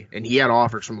immediately. And he had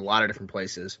offers from a lot of different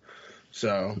places.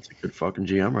 So That's a good fucking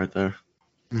GM right there.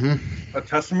 A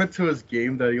testament to his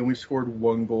game that he only scored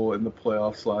 1 goal in the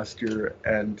playoffs last year,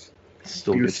 and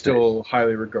Still he was gets still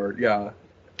highly regarded. Yeah,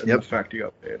 and Yep. the fact he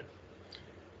got paid.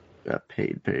 got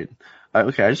paid.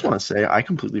 Okay, I just want to say I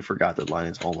completely forgot that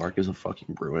Linus Hallmark is a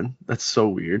fucking Bruin. That's so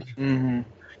weird. Mm-hmm.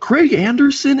 Craig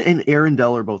Anderson and Aaron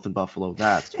Dell are both in Buffalo.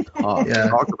 That's tough. Yeah.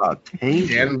 Talk about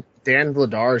tanking. Dan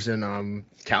Vladar's in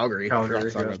Calgary.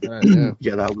 Calgary, Forgot to talk about that, yeah.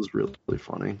 Yeah, that was really, really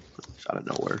funny. Out of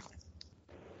nowhere.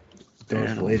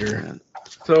 later. Man.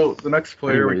 So the next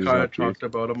player, we Anyways, kind of up to you. talked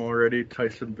about him already.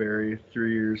 Tyson Berry,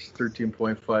 3 years,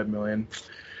 $13.5 million.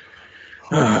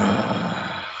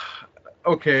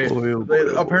 Okay,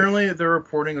 apparently they're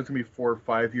reporting it's going to be 4 or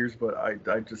 5 years, but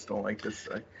I just don't like this.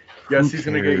 Yes, he's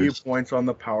going to get you points on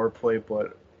the power play,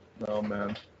 but no,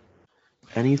 man.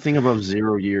 Anything above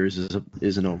 0 years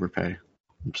is an overpay.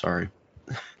 I'm sorry.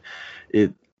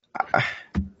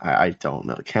 I don't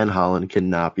know. Ken Holland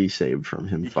cannot be saved from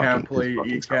him.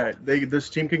 This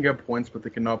team can get points, but they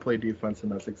cannot play defense,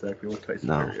 and that's exactly what Tyson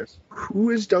Berry is.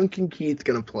 Who is Duncan Keith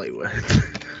going to play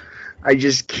with? I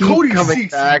just keep Cody coming Ceci,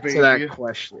 back baby. to that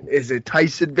question. Is it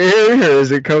Tyson Berry or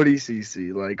is it Cody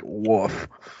Ceci? Like, woof.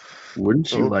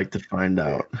 Wouldn't you like to find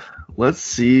out? Let's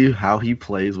see how he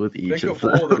plays with each Think of of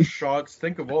them. all the shots.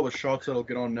 Think of all the shots that'll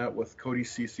get on net with Cody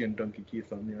Ceci and Duncan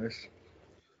Keith on the ice.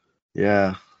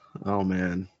 Yeah. Oh,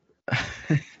 man.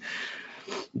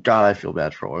 God, I feel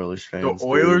bad for Oilers fans. The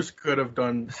Oilers could have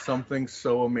done something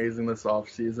so amazing this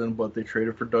offseason, but they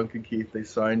traded for Duncan Keith. They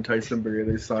signed Tyson Berry.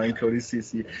 They signed Cody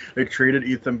Ceci. They traded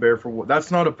Ethan Bear for –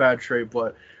 that's not a bad trade,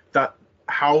 but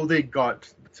how they got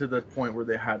to the point where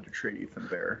they had to trade Ethan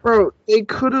Bear. Bro, they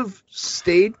could have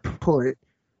stayed put.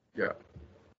 Yeah.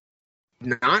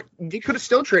 They could have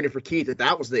still traded for Keith if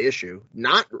that was the issue.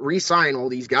 Not re-sign all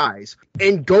these guys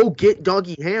and go get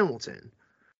Dougie Hamilton.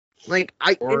 Like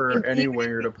any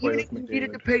winger to play with McDavid. McDavid. You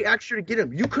needed to pay extra to get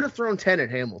him. You could have thrown 10 at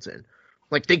Hamilton.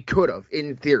 Like, they could have,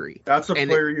 in theory. That's a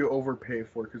player you overpay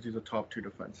for because he's a top 2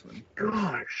 defenseman.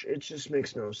 Gosh, it just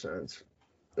makes no sense.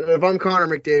 If I'm Connor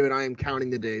McDavid, I am counting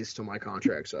the days till my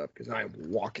contract's up because I am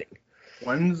walking.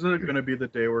 When's it going to be the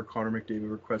day where Connor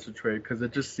McDavid requests a trade? Because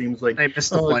it just seems like they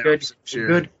missed the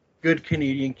playoffs. Good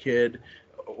Canadian kid.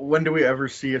 When do we ever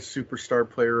see a superstar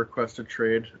player request a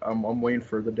trade? I'm waiting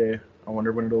for the day. I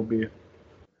wonder when it'll be.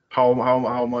 How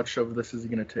much of this is he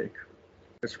going to take?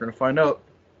 Guess we're going to find out.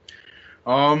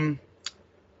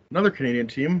 Another Canadian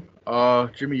team.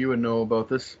 Jimmy, you would know about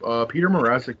this. Peter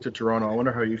Mrazek to Toronto. I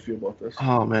wonder how you feel about this.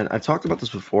 Oh, man. I've talked about this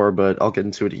before, but I'll get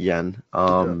into it again.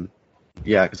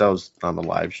 Yeah, because I was on the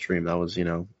live stream. That was,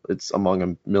 it's among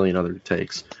a million other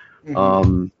takes.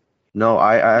 Mm-hmm. No,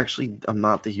 I'm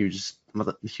not the hugest. I'm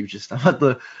not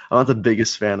the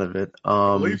biggest fan of it.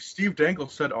 I believe Steve Dangle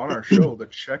said on our show the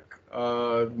Czech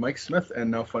Mike Smith,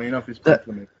 and now funny enough, he's playing for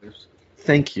the Maple Leafs.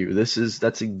 Thank you.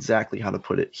 That's exactly how to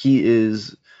put it.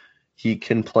 He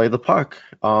can play the puck.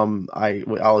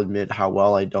 I'll admit how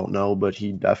well I don't know, but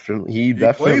he definitely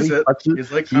plays it. Touches,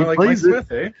 he's like kind of like Mike Smith,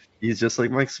 eh? He's just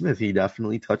like Mike Smith. He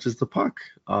definitely touches the puck.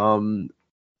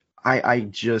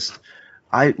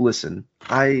 Listen.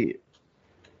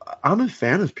 I'm a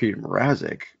fan of Peter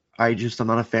Mrazek. I'm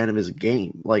not a fan of his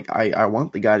game. Like, I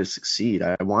want the guy to succeed.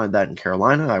 I wanted that in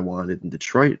Carolina. I wanted it in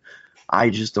Detroit. I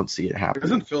just don't see it happening.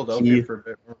 He was in Philadelphia for a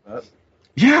bit. Remember that?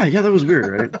 Yeah, that was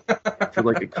weird, right? For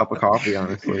like a cup of coffee,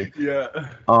 honestly. Yeah.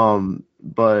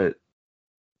 But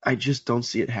I just don't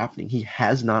see it happening. He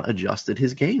has not adjusted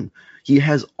his game. He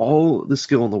has all the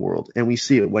skill in the world, and we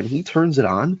see it. When he turns it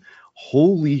on,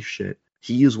 holy shit.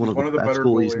 He is one of the best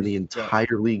goalies in the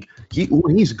entire league.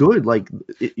 When he's good,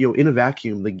 in a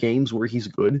vacuum, the games where he's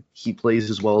good, he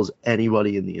plays as well as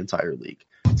anybody in the entire league.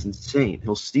 It's insane.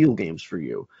 He'll steal games for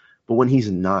you. But when he's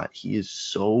not, he is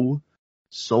so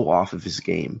off of his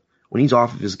game. When he's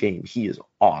off of his game, he is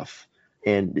off.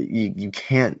 And you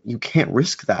can't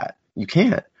risk that. You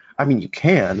can't. I mean, you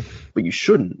can, but you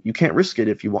shouldn't. You can't risk it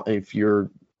if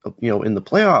you're in the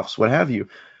playoffs, what have you.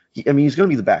 He's going to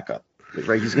be the backup.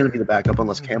 Right, he's going to be the backup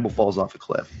unless Campbell falls off a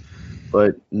cliff.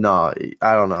 But no,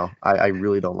 I don't know. I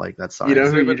really don't like that sign. You know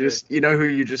who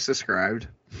you just described?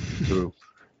 Who?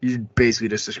 You basically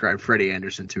just described Freddie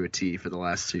Anderson to a T for the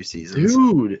last 2 seasons.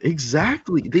 Dude,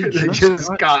 exactly. They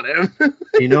just got him.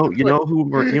 You know what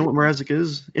Mrazek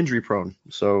is? Injury prone.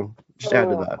 So just add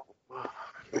to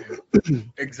that.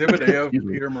 Exhibit A of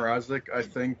Peter Mrazek, I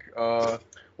think.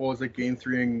 What was it, Game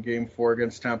 3 and Game 4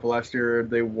 against Tampa last year?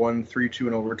 They won 3-2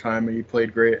 in overtime, and he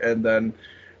played great. And then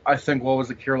I think,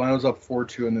 Carolina was up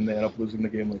 4-2, and then they ended up losing the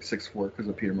game 6-4 because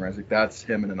of Peter Mrazek. That's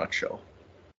him in a nutshell.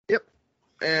 Yep.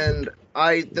 And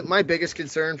my biggest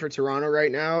concern for Toronto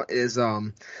right now is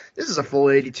this is a full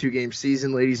 82-game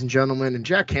season, ladies and gentlemen, and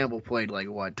Jack Campbell played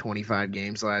 25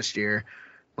 games last year.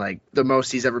 The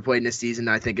most he's ever played in a season,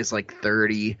 I think, is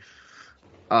 30.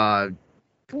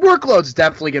 Workload's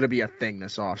definitely going to be a thing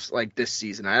this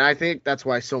season, and I think that's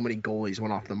why so many goalies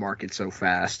went off the market so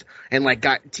fast. And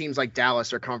teams like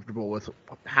Dallas are comfortable with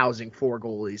housing 4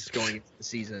 goalies going into the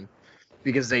season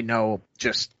because they know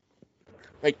just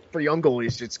for young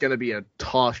goalies, it's going to be a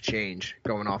tough change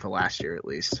going off of last year at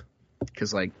least.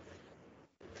 Because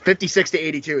 56 to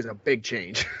 82 is a big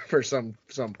change for some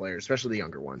players, especially the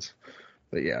younger ones.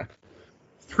 But yeah.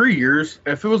 3 years.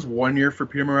 If it was 1 year for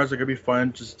Peter Mrazek, I'd be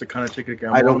fine just to kind of take a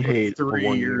gamble. I don't hate 3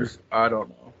 1 years. I don't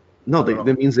know. No,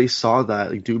 that means they saw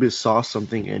that. Like, Dubas saw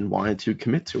something and wanted to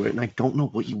commit to it, and I don't know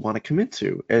what you want to commit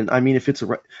to. And I mean, if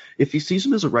he sees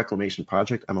him as a reclamation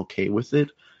project, I'm okay with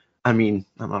it. I mean,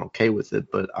 I'm not okay with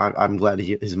it, but I'm glad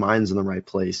his mind's in the right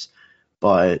place.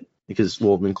 But because,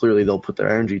 well, I mean, clearly they'll put their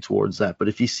energy towards that. But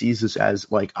if he sees this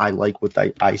as like, I like what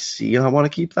I see and I want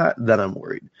to keep that, then I'm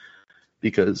worried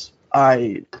because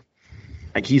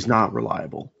he's not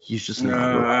reliable. He's just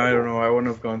not reliable. I don't know. I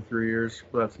wouldn't have gone 3 years.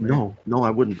 But that's me. No,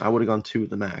 I wouldn't. I would have gone 2 at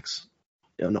the max.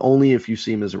 And only if you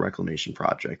see him as a reclamation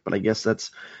project. But I guess that's,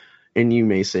 and you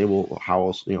may say, well, how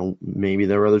else, maybe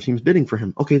there are other teams bidding for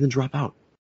him. Okay, then drop out.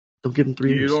 Don't give him 3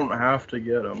 years. You don't have to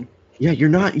get him. Yeah, you're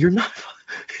not.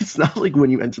 It's not like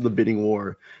when you enter the bidding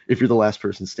war, if you're the last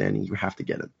person standing, you have to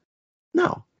get him.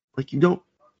 No, like you don't.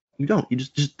 You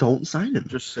just don't sign him.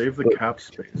 Just save the cap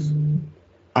space.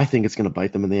 I think it's going to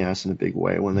bite them in the ass in a big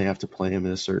way when they have to play him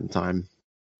at a certain time.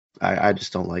 I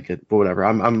just don't like it. But whatever.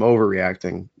 I'm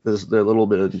overreacting. There's a little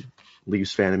bit of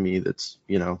Leafs fan in me that's,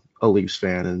 a Leafs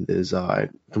fan and is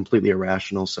completely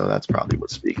irrational. So that's probably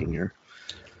what's speaking here.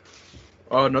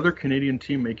 Another Canadian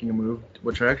team making a move,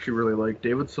 which I actually really like.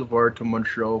 David Savard to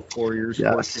Montreal, 4 years,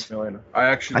 yes. $14 million.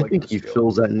 I think he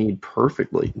fills that need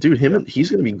perfectly. Dude, he's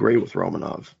going to be great with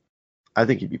Romanov. I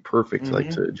think he'd be perfect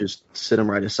to just sit him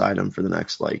right beside him for the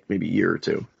next maybe year or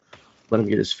two. Let him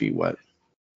get his feet wet.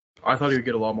 I thought he would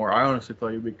get a lot more. I honestly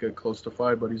thought he would get close to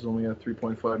 5, but he's only at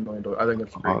 $3.5 million. I think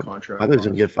that's a great contract. I thought he was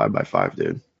going to get 5 by 5,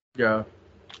 dude. Yeah.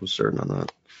 I'm certain on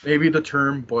that. Maybe the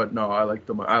term, but no, I like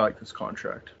this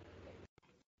contract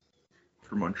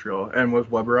for Montreal. And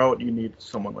with Weber out, you need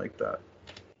someone like that.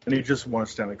 And he just won a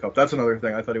Stanley Cup. That's another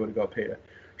thing. I thought he would have got paid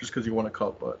just because he won a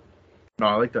cup, but no,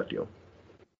 I like that deal.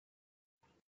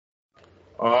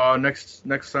 Next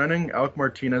signing, Alec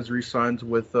Martinez re-signs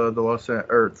with the Los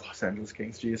Angeles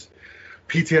Kings. Jeez,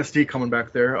 PTSD coming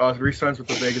back there. Re-signs with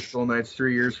the Vegas Golden Knights,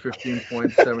 3 years,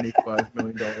 $15.75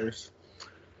 million.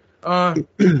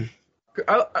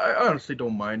 I honestly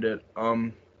don't mind it.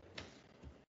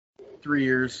 3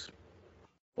 years,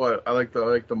 but I like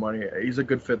the money. He's a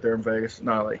good fit there in Vegas.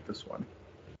 No, I like this one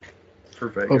for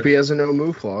Vegas. Hope he has a no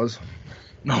move clause.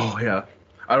 No, yeah,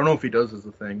 I don't know if he does is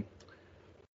the thing.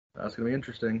 That's going to be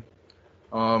interesting.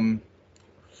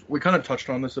 We kind of touched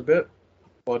on this a bit,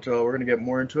 but we're going to get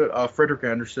more into it. Frederik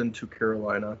Andersen to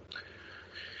Carolina.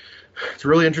 It's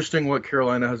really interesting what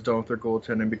Carolina has done with their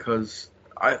goaltending because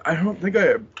I don't think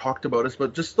I talked about this,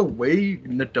 but just the way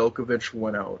Nedeljkovic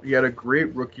went out. He had a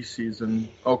great rookie season.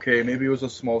 Okay, maybe it was a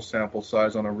small sample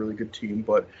size on a really good team,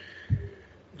 but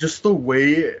just the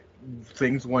way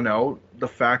things went out, the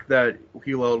fact that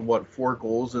he allowed 4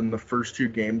 goals in the first 2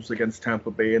 games against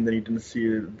Tampa Bay, and then he didn't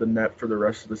see the net for the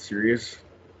rest of the series,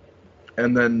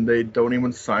 and then they don't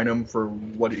even sign him for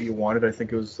what he wanted. I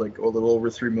think it was a little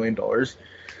over $3 million.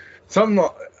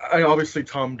 Obviously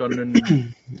Tom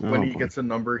Dundon, when he gets a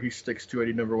number, he sticks to it.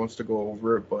 He never wants to go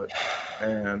over it, but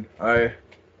Tom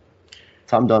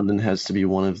Dundon has to be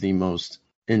one of the most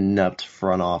inept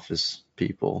front office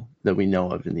people that we know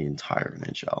of in the entire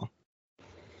NHL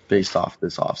based off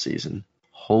this offseason.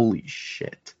 Holy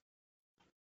shit.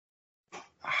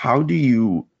 How do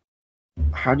you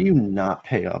not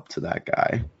pay up to that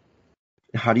guy?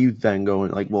 How do you then go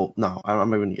and no, I'm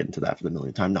not going to get into that for the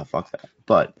millionth time. No, fuck that.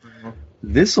 But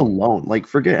this alone,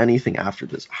 forget anything after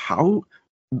this. How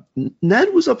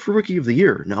Ned was up for Rookie of the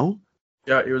Year, no?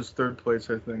 Yeah, he was 3rd place,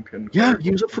 I think. Yeah,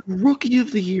 he was up for Rookie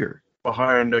of the Year.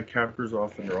 Behind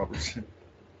Kaprizov and Robertson.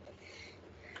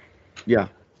 Yeah.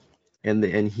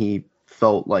 And he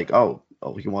felt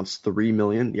he wants $3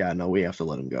 million? Yeah, no, we have to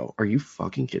let him go. Are you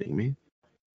fucking kidding me?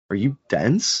 Are you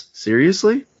dense?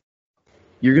 Seriously?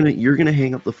 You're gonna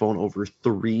hang up the phone over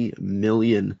 $3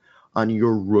 million on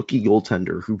your rookie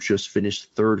goaltender who just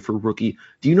finished 3rd for rookie.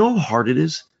 Do you know how hard it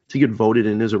is to get voted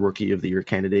in as a Rookie of the Year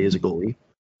candidate as a goalie?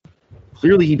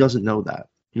 Clearly he doesn't know that.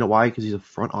 You know why? Because he's a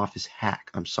front office hack.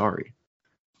 I'm sorry.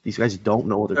 These guys don't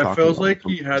know what they're talking about. It feels like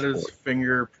he had his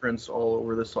fingerprints all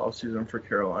over this offseason for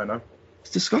Carolina. It's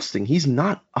disgusting. He's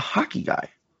not a hockey guy.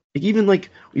 Even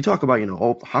we talk about,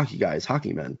 all hockey guys,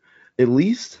 hockey men. At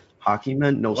least hockey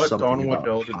men know something about hockey. Let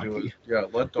Don Waddell do it. Yeah,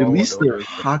 let Don At least they're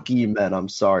hockey men. I'm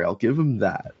sorry. I'll give him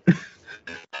that.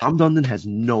 Tom Dundon has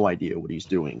no idea what he's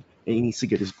doing, and he needs to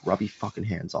get his grubby fucking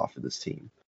hands off of this team.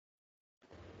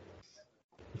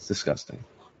 It's disgusting.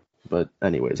 But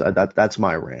anyways, that's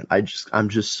my rant. I'm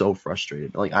just so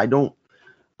frustrated. I'm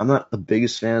not the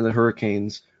biggest fan of the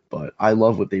Hurricanes, but I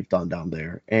love what they've done down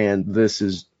there. And this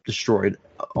is destroyed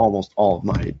almost all of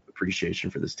my appreciation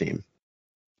for this team.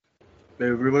 They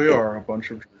really are a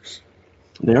bunch of jerks.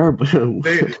 They are.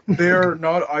 They are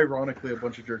not ironically a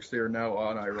bunch of jerks. They are now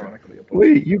unironically a bunch.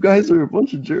 Wait, you guys are a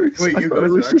bunch of jerks. Wait, I you thought guys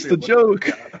it was are just a actually joke.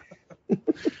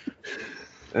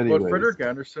 But Frederik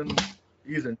Andersen,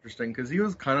 he's interesting because he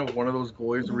was kind of one of those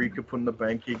goalies where you could put in the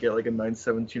bank, you get like a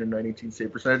 917 or 918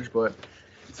 save percentage, but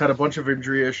he's had a bunch of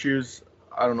injury issues.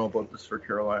 I don't know about this for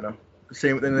Carolina.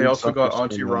 Same, and they also got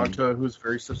Antti Ranta, who's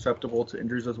very susceptible to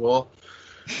injuries as well.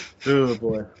 Oh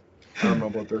boy, I don't know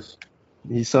about this.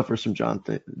 He suffers from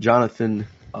Jonathan.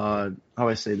 How do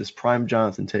I say this? Prime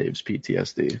Jonathan Taves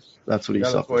PTSD. That's what he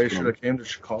suffers. That's why he from. should have came to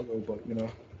Chicago, but you know.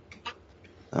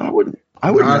 I would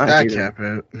Not not that hate him. cap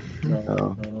it.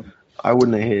 No. I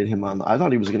wouldn't have hated him on. I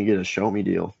thought he was going to get a show me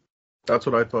deal That's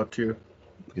what I thought too.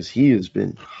 because he has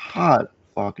been hot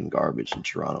fucking garbage in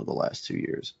Toronto the last 2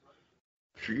 years.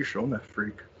 Sheesh, shown that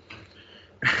freak.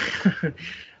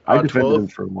 I defended 12th, him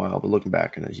for a while, but looking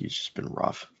back on it, he's just been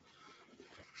rough.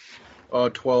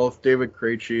 12th, David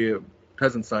Krejci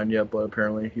hasn't signed yet, but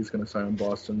apparently he's going to sign in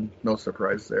Boston. No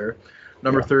surprise there.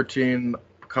 Number 13,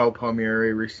 Kyle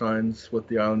Palmieri resigns with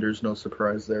the Islanders. No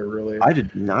surprise there, really. I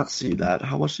did not see that.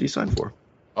 How much did he sign for?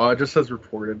 It just says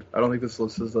reported. I don't think this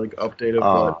list is like updated,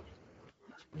 but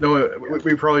no,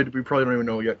 we probably don't even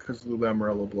know yet because Lou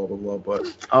Lamoriello, blah blah blah.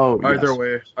 But either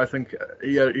way, I think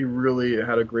he really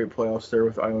had a great playoffs there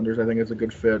with Islanders. I think it's a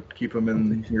good fit. Keep him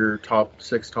in your top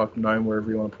 6, top 9, wherever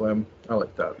you want to play him. I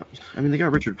like that. I mean, they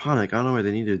got Richard Panik. I don't know why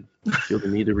they feel the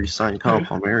need to re-sign Kyle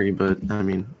Palmieri, but I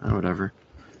mean, whatever.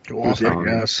 Well, I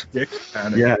guess. Dick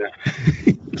Panic. Yeah.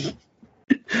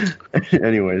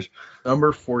 Anyways.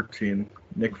 Number 14,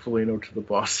 Nick Foligno to the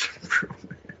Boston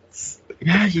Bruins.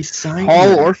 Yeah, he signed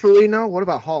Hall or Foligno? What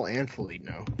about Hall and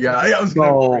Foligno? Yeah, I was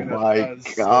gonna bring that.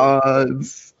 My God.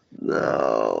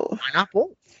 No. Why not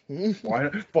both? Why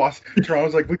not? Boston?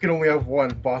 Toronto's like, we can only have one.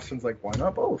 Boston's like, why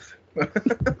not both?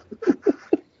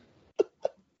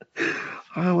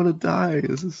 I want to die.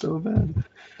 This is so bad.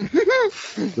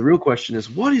 The real question is,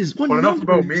 what enough number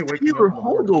about me is waking Taylor up in the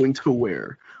Hall morning. going to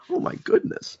wear? Oh my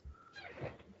goodness.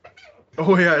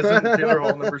 Oh yeah, it's in Taylor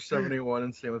Hall number 71,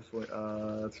 and same with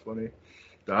that's funny.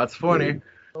 That's funny.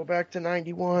 Go back to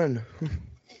 91.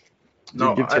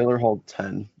 No, Give Taylor Hall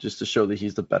 10 just to show that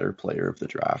he's the better player of the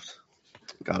draft.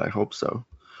 God, I hope so.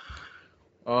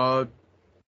 No,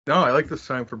 I like this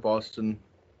sign for Boston.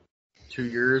 2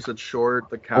 years, it's short.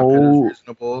 The cap hit is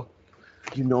reasonable.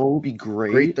 You know, it would be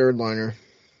Great third liner.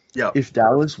 Yeah. if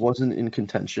Dallas wasn't in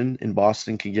contention and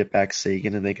Boston could get back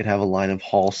Sagan and they could have a line of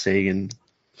Hall, Sagan,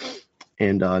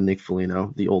 and Nick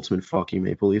Foligno, the ultimate fucking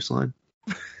Maple Leafs line.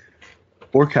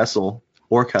 Or Kessel.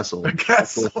 Kessel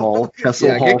Hall. Kessel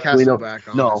Yeah, Hall. get Kessel Foligno.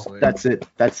 back, No, honestly.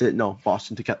 that's it. No,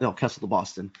 Boston to Kessel to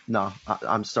Boston. No,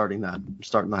 I'm starting that. I'm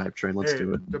starting the hype train. Let's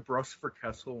do it. DeBrusque for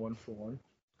Kessel, 1-for-1.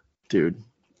 Dude.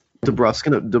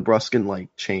 DeBrusque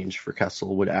like change for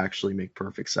Kessel would actually make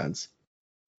perfect sense.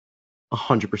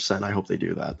 100%. I hope they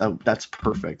do that. That's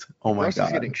perfect. Oh my Russ god.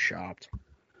 is getting shopped.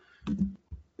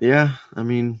 Yeah, I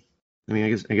mean, I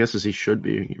guess as he should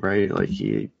be, right? Like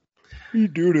he's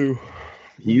the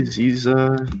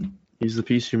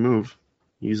piece you move.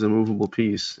 He's a movable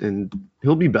piece, and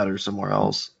he'll be better somewhere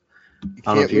else. You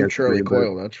I don't know if can't you move guys Charlie agree, but-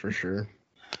 Coyle, that's for sure.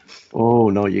 Oh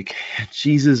no, you can't.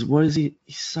 Jesus, what is he?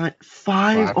 He signed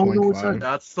 5. Oh no, it's 5.5. not.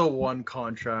 That's the one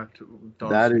contract.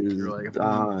 That is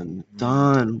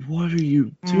Don. What are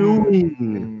you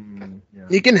doing? Yeah.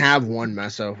 He can have one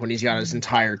mess up when he's got his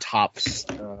entire top.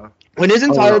 When his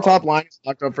entire top line is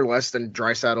locked up for less than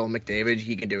Draisaitl and McDavid,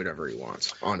 he can do whatever he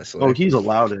wants. Honestly. Oh, he's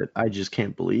allowed it. I just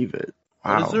can't believe it.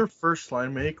 What Wow. does their first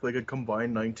line make? Like a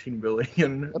combined 19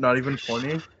 billion, not even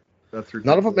 20. That's ridiculous.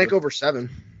 None of them make over 7.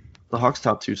 The Hawks'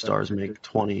 top 2 stars make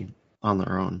 20 on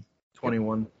their own.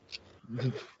 21.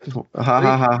 Ha ha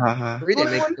ha ha ha. 3 they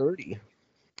make 30.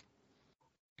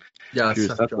 Yeah,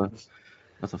 Cheers, Seth Jones.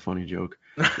 That's a funny joke.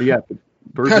 But yeah,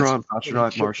 Bergeron,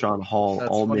 Pastrnak, Marchand, Hall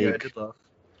That's all funny. I make did laugh.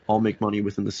 money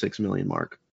within the 6 million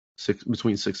mark.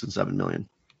 Between 6 and 7 million.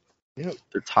 Yep.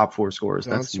 They're top 4 scorers.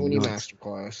 John That's Sweeney nuts.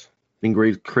 masterclass.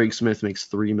 And Craig Smith makes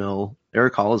 3 mil.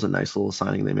 Eric Hall is a nice little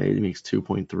signing they made. He makes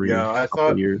 2.3. Yeah, I couple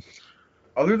thought- years.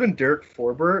 Other than Derek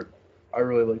Forbert, I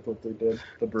really liked what they did.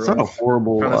 The It's Bruins. not a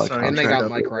horrible Kinda signed- contract. And they got up.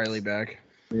 Mike Riley back.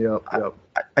 Yep.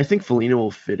 I think Foligno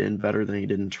will fit in better than he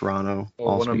did in Toronto. Oh,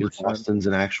 also because 100%. Boston's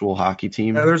an actual hockey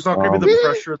team. And there's not going to be Um, the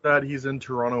pressure that he's in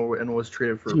Toronto and was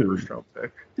traded for a Dude. first round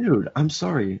pick. Dude, I'm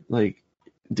sorry. Like,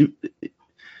 dude,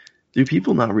 Do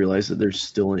people not realize that there's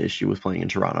still an issue with playing in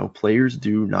Toronto? Players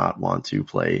do not want to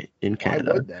play in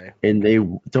Canada. Why would they? And they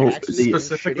don't. Actually,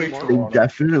 Specifically shitty They Toronto.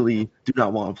 definitely do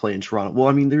not want to play in Toronto. Well,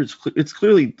 I mean, it's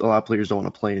clearly a lot of players don't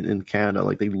want to play in Canada.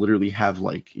 Like, they literally have,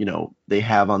 like, you know, they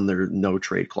have on their no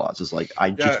trade clauses. Like,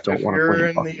 I just don't want to play in If you're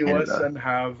in fucking the US Canada. and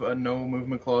have a no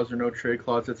movement clause or no trade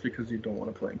clause, it's because you don't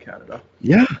want to play in Canada.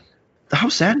 Yeah. How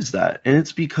sad is that? And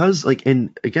it's because, like,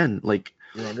 and again, like,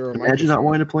 You're under a imagine not microscope.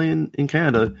 wanting to play in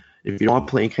Canada. If you don't want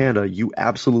to play in Canada, you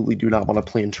absolutely do not want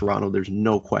to play in Toronto. There's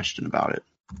no question about it.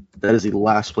 That is the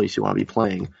last place you want to be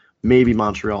playing. Maybe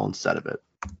Montreal instead of it.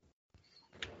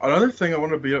 Another thing I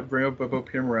want to bring up about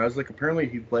Pierre Mrazek, apparently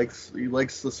he likes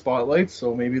the spotlight,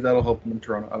 so maybe that'll help him in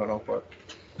Toronto. I don't know, but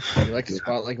You like the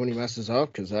spotlight when he messes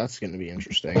up? Because that's going to be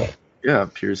interesting. Yeah,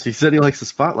 Pierce. He said he likes the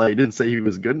spotlight. He didn't say he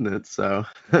was good in it, so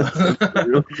that's the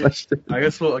real question. I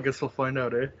guess we'll find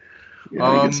out, eh? Yeah,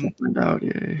 I guess we'll find out.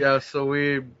 Yeah. Yeah, so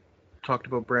we talked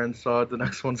about Brand Saad. The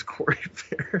next one's Corey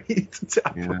Perry to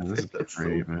Tampa Yeah, this Bay. is That's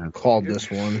great, man. Called this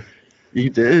one.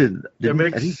 You did. It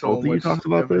makes Eddie so told you much- talked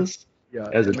about it makes- this? Yeah,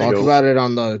 As a it Talked joke. about it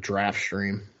on the draft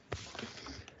stream.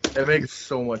 makes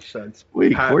so much sense.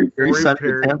 Wait, Corey Perry signed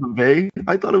Perry, to Tampa Bay?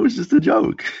 I thought it was just a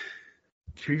joke.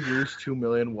 2 years, $2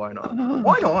 million. Why not?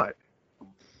 Why not?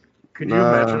 Can you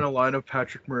Nah. imagine a line of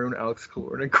Patrick Maroon, Alex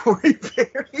Killorn, and Corey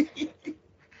Perry?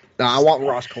 Nah, I want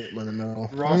Ross Colton in the middle.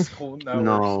 Ross Colton. That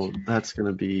No, works. that's going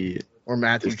to be Or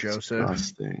Matthew Joseph.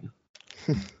 disgusting.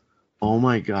 Oh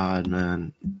my god,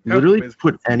 man. How Literally amazing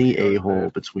put is any that? a-hole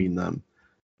between them.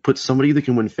 Put somebody that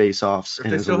can win face-offs. If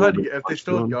and they is a still little had bit if they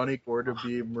still had touchdown. Yanni Gordon, it'd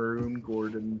be Maroon,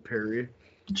 Gordon, Perry.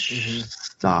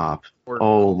 Stop. Or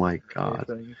Oh my god.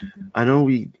 anything. I know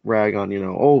we rag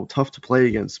on, tough to play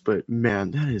against, but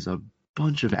man, that is a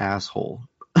bunch of asshole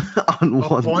on A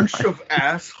one bunch line. of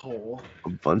asshole. A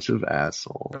bunch of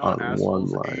asshole Not on one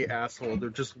assholes, line. a asshole. They're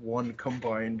just one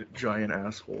combined giant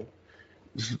asshole.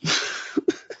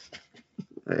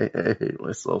 I hate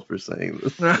myself for saying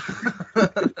this.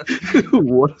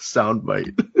 What a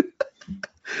soundbite.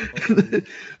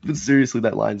 But seriously,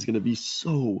 that line's going to be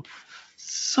so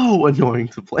annoying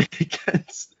to play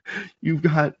against. You've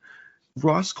got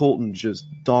Ross Colton just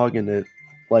dogging it.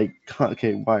 Like,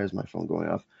 okay, why is my phone going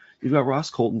off? You've got Ross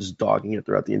Colton just dogging it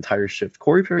throughout the entire shift.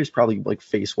 Corey Perry's probably like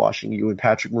face washing you, and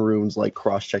Patrick Maroon's like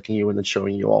cross checking you and then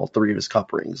showing you all three of his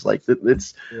cup rings. Like,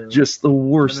 it's Yeah. just the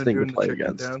worst And then thing doing to the play chicken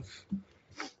against. dance.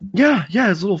 Yeah,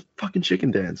 his little fucking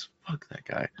chicken dance. Fuck that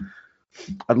guy.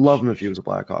 I'd love him if he was a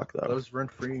Blackhawk, though. That was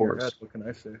rent free in Of your course. head. What can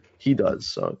I say? He does,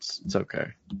 so it's okay.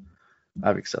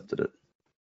 I've accepted it.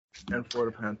 And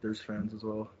Florida Panthers fans as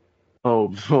well.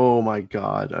 Oh my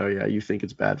god. Oh yeah, you think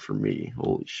it's bad for me?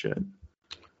 Holy shit.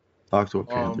 Talk to a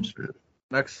Panthers fan.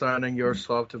 Next signing,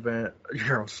 Yaroslav Halak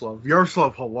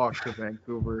to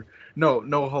Vancouver. No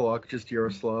Halak, just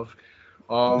Yaroslav.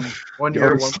 1 year,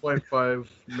 Yaroslav. 1.5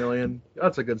 million.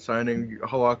 That's a good signing.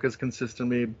 Halak is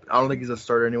consistent. I don't think he's a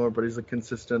starter anymore, but he's a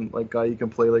consistent guy. You can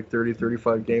play 30,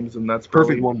 35 games, and that's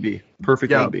Perfect probably, 1B.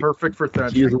 Perfect Yeah, 1B. perfect for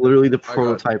Thatcher. He is literally the I got-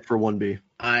 prototype for 1B.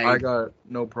 I got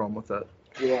no problem with that.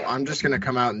 Well, I'm just gonna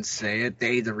come out and say it.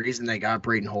 The reason they got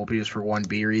Brayden Holtby was for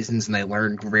 1B reasons, and they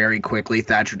learned very quickly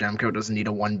Thatcher Demko doesn't need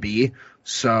a 1B.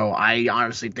 So I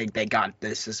honestly think they got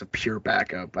this as a pure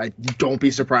backup. I don't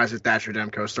be surprised if Thatcher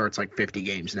Demko starts 50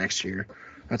 games next year.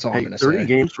 That's all I'm Hey, gonna 30 say.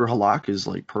 games for Halak is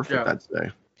perfect, Yeah. I'd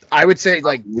say. I would say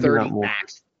Maybe 30 not more.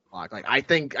 max. I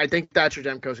think Thatcher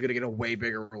Demko is gonna get a way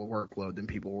bigger workload than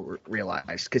people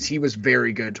realize because he was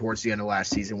very good towards the end of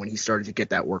last season when he started to get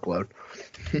that workload.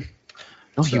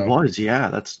 No, he So- was, yeah,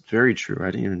 that's very true.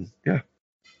 I didn't even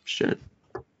shit.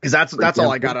 Because that's all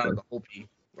Yeah, I got out okay. of the Holtby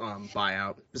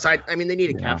buyout. Besides, I mean, they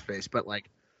needed cap space, but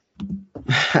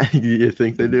You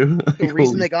think they do? the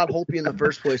reason they got Holtby in the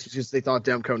first place was just they thought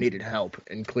Demko needed help,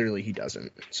 and clearly he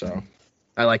doesn't. So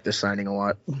I like this signing a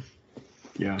lot.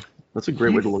 Yeah. That's a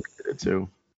great way to look at it too.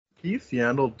 Keith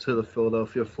Yandel to the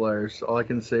Philadelphia Flyers. All I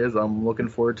can say is I'm looking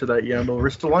forward to that Yandel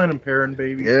Ristolainen pairing,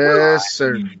 baby. Yes,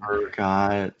 sir.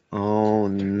 Forgot. Oh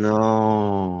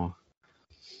no.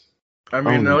 I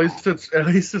mean, Oh, at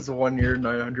least it's 1 year,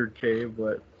 $900K,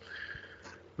 but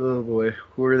oh boy,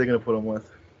 who are they going to put him with?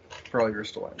 Probably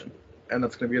Ristolainen, and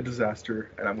that's going to be a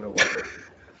disaster, and I'm going to love it.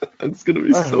 It's gonna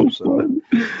be I so hope so. fun.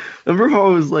 Remember how I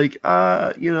was like,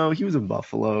 he was in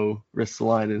Buffalo,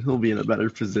 Ristolainen, he'll be in a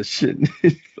better position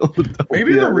in Philadelphia.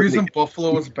 Maybe the reason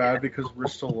Buffalo was bad because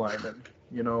Ristolainen,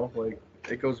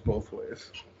 it goes both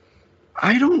ways.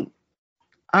 I don't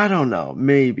know.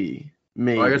 Maybe.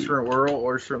 Well, I guess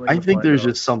we're certainly. I gonna think find there's out.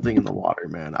 just something in the water,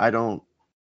 man. I don't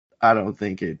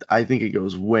think it. I think it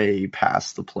goes way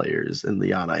past the players and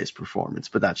the on ice performance,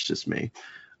 but that's just me.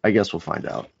 I guess we'll find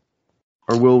out.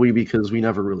 Or will we? Because we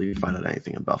never really find out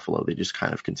anything in Buffalo. They just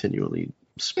kind of continually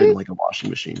spin like a washing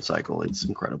machine cycle. It's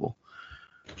incredible.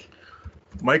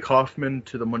 Mike Hoffman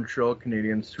to the Montreal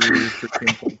Canadiens,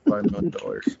 $13.5 million.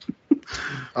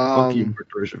 Fuck you, Marc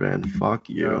Bergevin. Fuck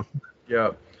you.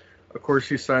 Yeah. Of course,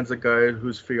 he signs a guy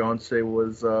whose fiance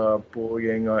was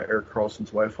bullying Erik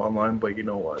Karlsson's wife online, but you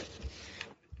know what?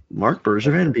 Marc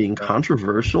Bergevin being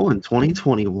controversial in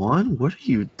 2021? What are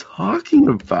you talking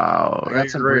about? I got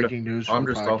some breaking news from I'm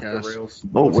the just off the podcast. rails.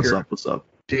 Oh, Let's what's hear up? What's up?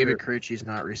 David Krejci's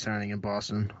not resigning in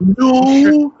Boston.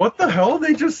 No. What the hell?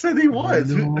 They just said he was.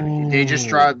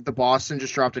 The Boston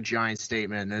just dropped a giant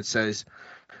statement, and it says,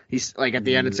 he's like at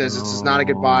the end it says, "This is not a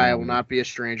goodbye. I will not be a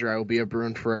stranger. I will be a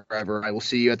Bruin forever. I will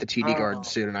see you at the TD Garden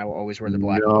soon, and I will always wear the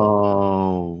black."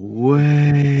 No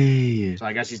way. So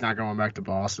I guess he's not going back to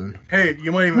Boston. Hey,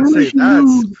 you might even say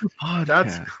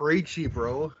that's Krejci,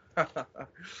 bro.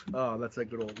 Oh, that's a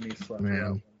good old knee slap.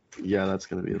 Man. Yeah, that's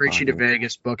gonna be Krejci to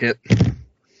Vegas, book it.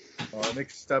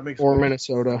 That makes Or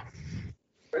Minnesota.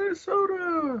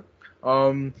 Minnesota.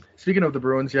 Speaking of the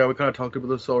Bruins, we kind of talked about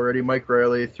this already. Mike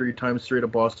Riley, 3 times 3 to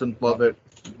Boston. Love it.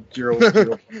 0 with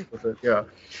it. Yeah.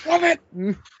 Love it.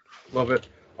 Love it.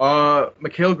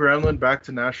 Mikhail Granlund back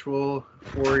to Nashville,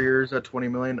 4 years at $20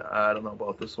 million. I don't know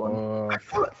about this one.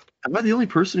 Am I the only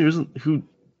person who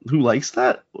likes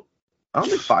that? I don't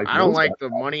think 5 years. I don't like the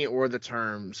money or the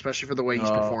term, especially for the way he's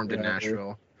performed in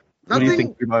Nashville. What do you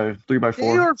think? 3 by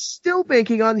 4? They are still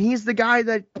banking on he's the guy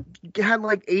that had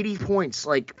like 80 points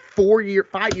like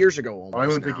 5 years ago. Almost I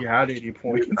don't think he had 80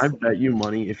 points. I bet you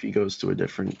money if he goes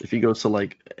to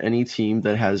like any team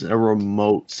that has a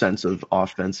remote sense of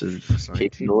offensive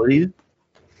capability,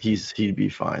 he'd be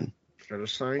fine.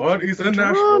 But he's in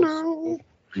Nashville.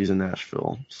 He's in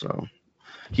Nashville, so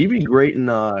he'd be great in.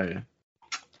 Well,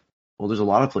 there's a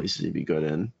lot of places he'd be good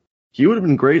in. He would have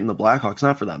been great in the Blackhawks,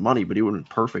 not for that money, but he would have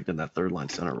been perfect in that third line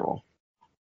center role.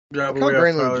 Yeah, but we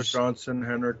have Tyler Johnson,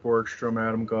 Henrik Borgstrom,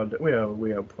 Adam God. We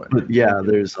have plenty. But yeah,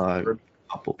 there's a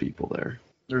couple people there.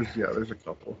 There's a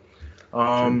couple.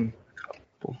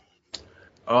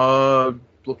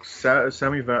 Look,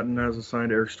 Sammy Vatanen has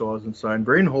signed. Eric Staal hasn't signed.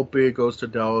 Braden Holtby goes to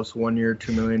Dallas, 1 year,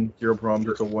 $2 million, 0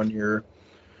 problems. It's a 1 year.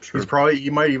 Sure. He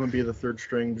might even be the third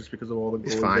string just because of all the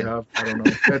goals they have. I don't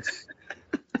know.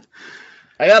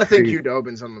 I gotta think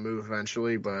Hudobin's on the move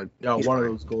eventually, but one of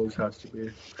those goals has to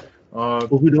be. Well,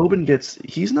 Hudobin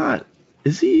he's not.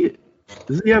 Does he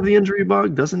have the injury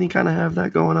bug? Doesn't he kind of have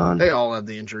that going on? They all have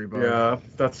the injury bug. Yeah,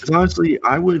 that's honestly,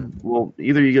 either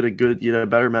you get a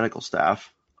better medical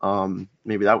staff.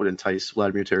 Maybe that would entice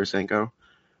Vladimir Tarasenko.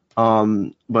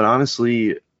 But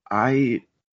honestly, I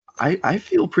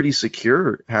feel pretty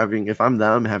secure if I'm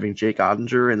them, having Jake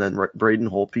Ottinger and then Braden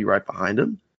Holtby right behind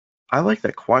him. I like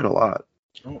that quite a lot.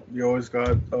 Oh, you always got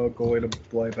a goalie to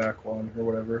lie back on or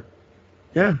whatever.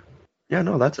 Yeah,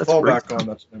 no, that's fall great. Back on.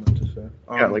 That's what I meant to say.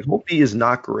 Like Holtby is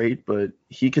not great, but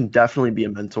he can definitely be a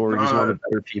mentor. He's one of the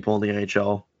better people in the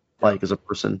NHL, like as a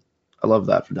person. I love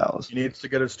that for Dallas. He needs to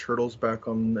get his turtles back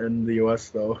in the U.S.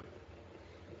 though.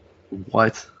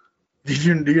 What? Do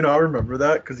you not remember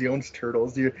that? Because he owns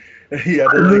turtles. He had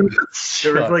there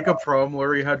was like a problem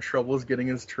where he had troubles getting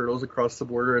his turtles across the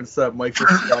border, and it's that Michael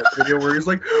Scott video where he's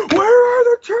like, "Where are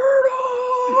the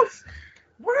turtles?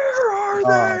 Where are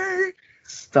they?"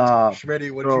 Stop. Schmitty,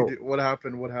 what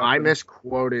happened? I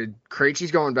misquoted.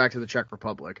 Krejci's going back to the Czech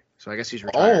Republic, so I guess he's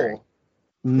retiring. Oh.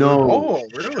 No. Oh,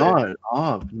 really? Shut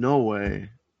up. No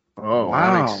way. Oh,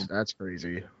 wow. That's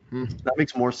crazy. That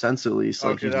makes more sense at least.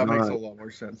 Okay, that makes a lot more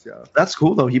sense, yeah. That's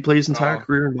cool, though. He played his entire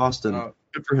career in Boston.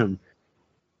 Good for him.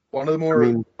 One of the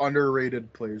more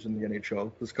underrated players in the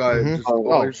NHL. This guy is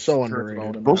so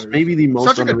underrated. Maybe the most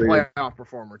such a good underrated playoff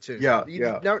performer, too. Yeah.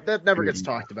 That never gets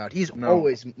talked about. He's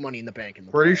always money in the bank in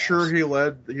the Pretty playoffs. sure he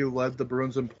led the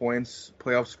Bruins in points,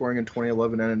 playoff scoring in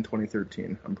 2011 and in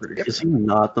 2013. I'm pretty sure. Is he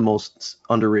not the most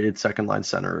underrated second-line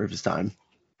center of his time?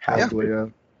 Yeah.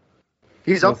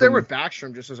 He's up there with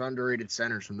Backstrom, just as underrated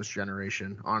centers from this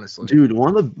generation, honestly. Dude, one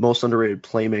of the most underrated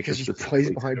playmakers. Because he plays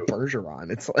behind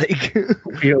Bergeron. It's like...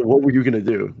 what were you going to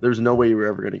do? There's no way you were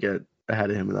ever going to get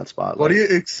ahead of him in that spot. But he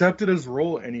accepted his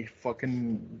role, and he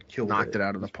fucking knocked it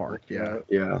out of the park, yeah.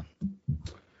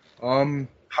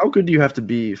 How good do you have to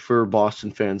be for Boston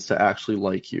fans to actually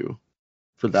like you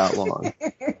for that long?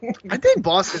 I think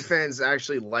Boston fans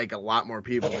actually like a lot more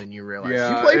people than you realize.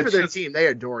 Yeah, you play for their team, they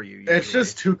adore you. Usually. It's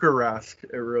just Tuukka Rask.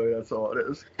 That's all it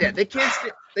is. Yeah, they can't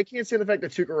stand the fact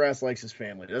that Tuukka Rask likes his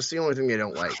family. That's the only thing they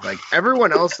don't like. Like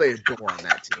everyone else, they adore on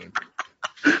that team.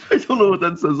 I don't know what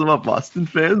that says about Boston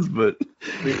fans, but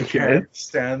they can't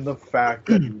stand the fact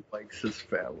that he likes his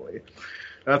family.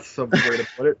 That's some way to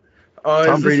put it.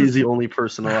 Tom Brady's the only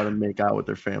person allowed to make out with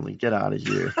their family. Get out of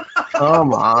here.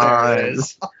 Come on.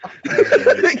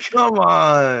 Come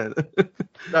on.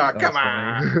 Oh, come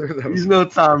on. He's no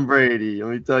Tom Brady.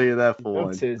 Let me tell you that for No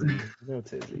one. tizzy. No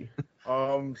tizzy.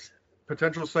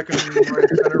 Potential second right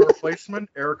center replacement,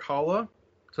 Eric Holla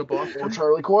to Or Boston.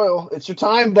 Charlie Coyle. It's your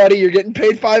time, buddy. You're getting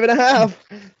paid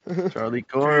 $5.5. Charlie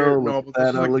Coyle. No, Look but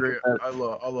at this is that. a Look great. at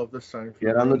that. I love this signing.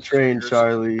 Get on the train,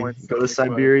 Charlie. Go to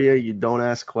Siberia. You don't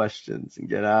ask questions and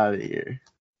get out of here.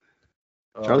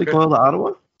 Charlie Coyle to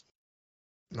Ottawa?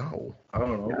 No. I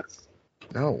don't know. Yes.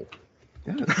 No.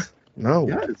 Yes. No.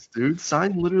 Yes, dude.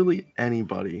 Sign literally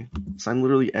anybody. Sign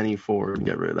literally any forward and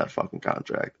get rid of that fucking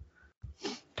contract.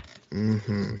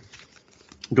 Mm-hmm.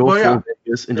 Go Well, full yeah.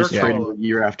 Vegas and just Eric trade him Holla. a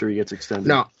year after he gets extended.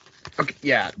 No. Okay.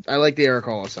 Yeah, I like the Eric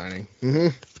Holla signing. Mm-hmm.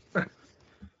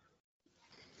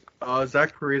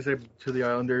 Zach Parise to the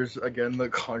Islanders. Again, the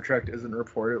contract isn't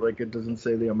reported. Like, it doesn't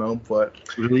say the amount, but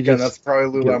Really again, just that's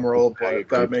probably Lou get Lamoriello. paid,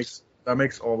 But like, that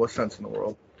makes all the sense in the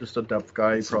world. Just a depth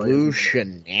guy. He probably Blue isn't-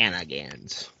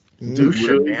 shenanigans. Dude,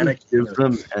 literally shenanigans. give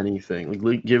them anything.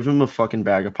 Like, give him a fucking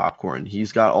bag of popcorn.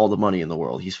 He's got all the money in the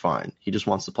world. He's fine. He just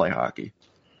wants to play hockey.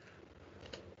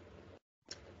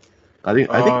 I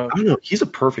think I don't know. He's a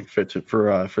perfect fit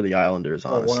for the Islanders.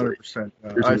 Oh, Honestly, 100%.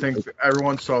 There's I no- think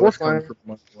everyone saw We're this coming fine. from a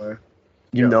month away.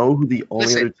 you yeah. know who the only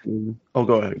Listen. other team. Oh,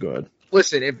 go ahead.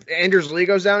 Listen, if Anders Lee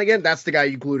goes down again, that's the guy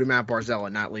you glue to Matt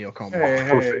Barzella, not Leo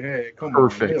Komarov. Hey, come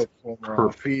Perfect. on. Leo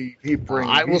Komarov. He brings.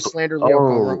 I will slander Leo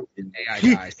Komarov. AI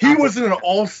guys. He was in an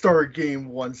All-Star game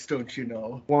once, don't you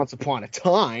know? Once upon a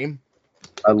time.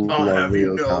 I love have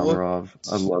you Leo know. Komarov.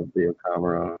 I love Leo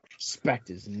Komarov. Respect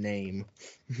his name.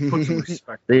 Put some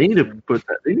respect. They need on to him.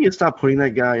 They need to stop putting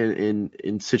that guy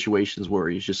in situations where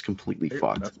he's just completely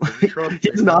fucked. That's what we trust.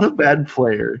 He's not a bad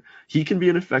player. He can be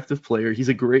an effective player. He's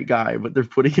a great guy, but they're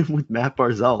putting him with Matt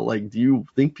Barzell. Like, do you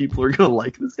think people are gonna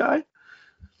like this guy?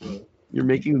 You're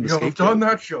making the You have mistake. done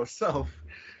that yourself.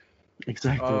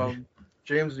 Exactly.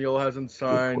 James Neal hasn't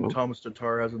signed. quote. Thomas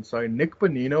Tatar hasn't signed. Nick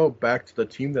Bonino back to the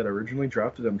team that originally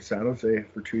drafted him, San Jose,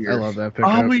 for 2 years. I love that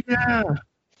pickup. Oh yeah.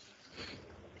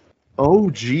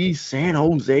 OG San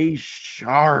Jose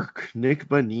Shark, Nick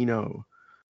Bonino.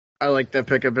 I like that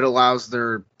pickup. It allows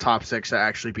their top six to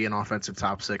actually be an offensive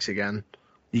top six again.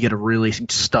 You get a really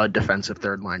stud defensive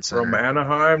third line center. From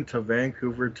Anaheim to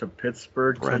Vancouver to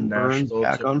Pittsburgh Brent to Burns Nashville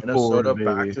back to on Minnesota forward,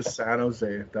 back baby. to San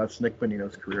Jose. That's Nick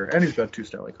Bonino's career, and he's got 2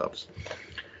 Stanley Cups.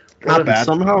 Not bad.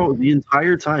 Somehow, the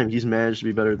entire time, he's managed to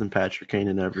be better than Patrick Kane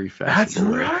in every facet. That's of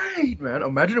the way. right, man.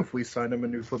 Imagine if we signed him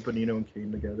and knew put Bonino and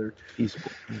Kane together. He's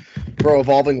Bro,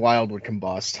 Evolving Wild would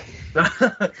combust.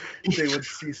 They would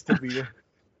cease to be.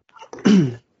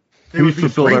 We They would be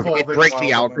fulfilled our- devolving break the wild, am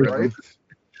I algorithm. right?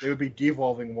 They would be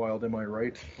devolving wild, am I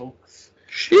right, folks?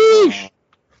 Sheesh.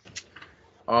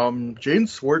 Jaden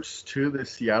Swartz to the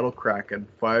Seattle Kraken.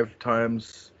 5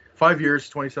 years,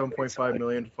 $27.5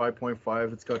 million,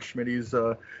 5.5. It's got Schmidt's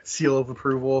seal of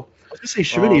approval. I was gonna say,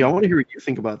 Schmitty, I want to hear what you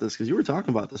think about this because you were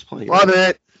talking about this plenty. Love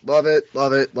it. Love it.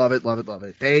 Love it. Love it. Love it. Love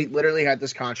it. They literally had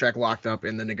this contract locked up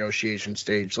in the negotiation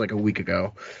stage like a week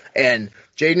ago. And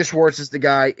Jaden Schwartz is the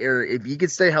guy, if he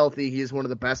could stay healthy, he is one of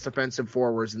the best defensive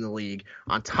forwards in the league.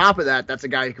 On top of that, that's a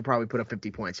guy who could probably put up 50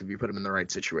 points if you put him in the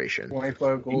right situation.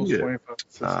 25 goals, Yeah. 25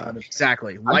 assists.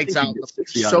 Exactly. Lights think he out. gets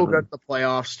 60 out So of good him. at the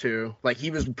playoffs, too. Like,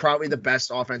 he was probably the best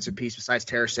offensive piece besides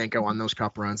Tarasenko on those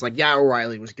cup runs. Like, yeah,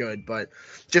 O'Reilly was good, but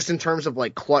just in terms of,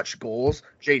 like, clutch goals,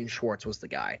 Jaden Schwartz was the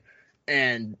guy.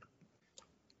 And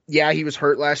yeah, he was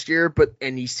hurt last year,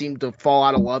 and he seemed to fall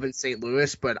out of love in St.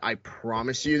 Louis, but I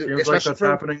promise you, Seems like especially that's for,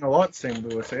 happening a lot in St.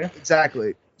 Louis, eh?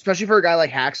 exactly, especially for a guy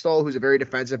like Hackstall, who's a very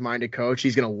defensive-minded coach,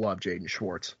 he's going to love Jaden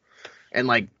Schwartz. And,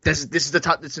 like, this is the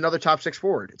top, it's another top six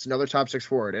forward. It's another top six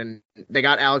forward. And they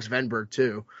got Alex Venberg,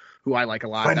 too, who I like a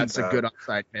lot. That's a good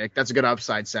upside pick. That's a good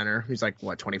upside center. He's like,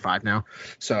 25 now?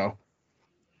 So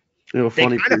You know, they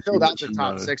funny. kind of Pierce, you filled out the mentioned,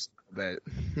 top six a little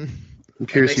bit.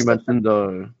 Pierce, they you still- mentioned.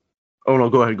 Oh no,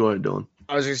 go ahead, Dylan.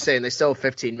 I was just saying, they still have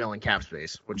 $15 million cap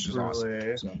space, which is awesome.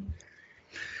 Really? So.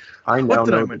 I What now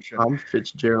did I know that mention? Tom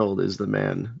Fitzgerald is the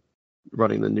man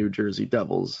running the New Jersey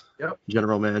Devils Yep.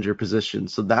 general manager position.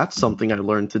 So that's something I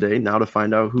learned today. Now to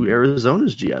find out who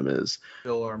Arizona's GM is.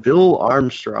 Bill Armstrong. Bill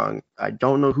Armstrong. I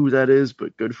don't know who that is,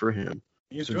 but good for him.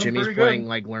 He's So doing Jimmy's pretty playing, good.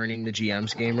 like, learning the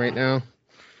GM's game right now.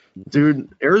 Dude,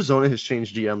 Arizona has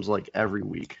changed GMs like every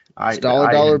week. It's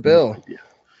dollar bill.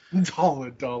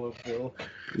 Dollar bill.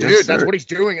 Dude, Yes, that's sir. what he's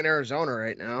doing in Arizona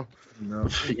right now.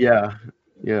 Yeah.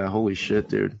 Yeah, holy shit,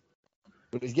 dude.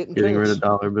 But he's getting Getting things. rid of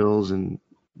dollar bills and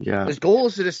Yeah, His goal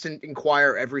is to just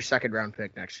inquire every second round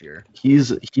pick next year. he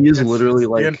is literally the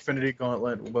like, Infinity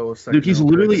Gauntlet. dude, he's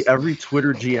literally every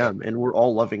Twitter GM, and we're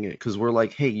all loving it because we're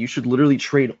like, hey, you should literally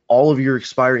trade all of your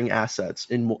expiring assets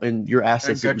and your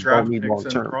assets that you don't need long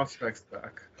term. Prospects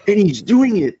back. And he's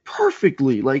doing it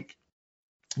perfectly. Like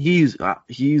he's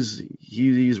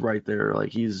right there. Like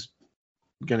he's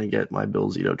gonna get my Bill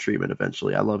Zito treatment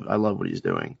eventually. I love what he's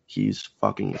doing. He's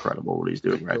fucking incredible what he's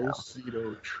doing right now.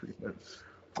 Zito treatments.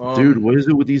 Dude, what is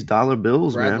it with these dollar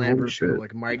bills, Brad man? Lambert's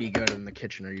like mighty good in the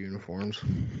Kitchener uniforms.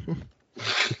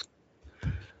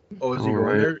 Oh, is he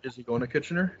going there? Is he going to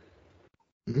Kitchener?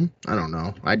 I don't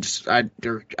know. I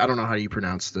don't know how you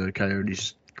pronounce the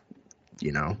Coyotes,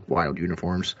 wild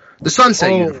uniforms. The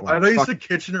Sunset uniforms. I thought you said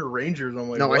Kitchener Rangers. I'm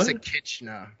like, no, what? I said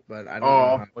Kitchener, but I don't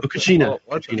know. Kitchener.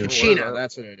 Kitchener,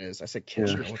 that's what it is. I said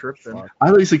Kitchener. I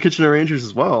thought you said Kitchener Rangers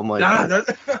as well. I'm like,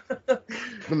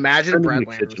 imagine Brad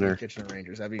Lambert with Kitchener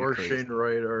Rangers. That'd be or crazy. Shane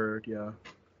Wright, or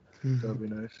that'd be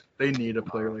nice. They need a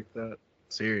player like that.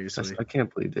 Seriously, I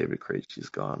can't believe David Krejci's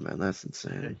gone, man. That's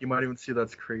insane. Yeah, you might even see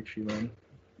that's Krejci, man.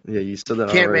 Yeah, you said that.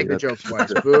 Can't already. make the joke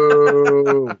twice.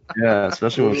 Boo! Yeah,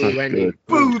 especially when it's not good.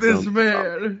 Boo this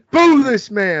man! Boo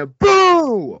this man!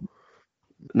 Boo!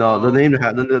 No, the name of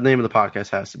the podcast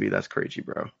has to be That's Krejci,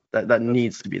 bro. That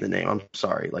needs to be the name. I'm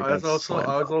sorry. Like I was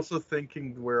also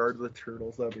thinking, Where Are the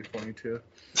Turtles? That'd be funny too.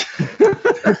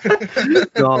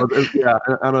 No, yeah,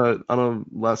 on a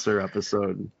lesser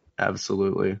episode,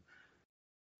 absolutely.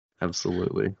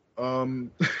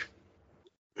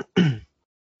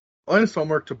 Linus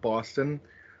Ullmark to Boston.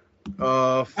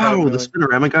 The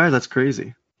Spinorama guy? That's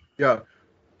crazy. Yeah.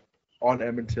 On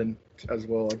Edmonton as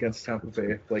well against Tampa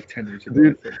Bay like 10 years ago.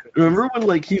 Dude, remember when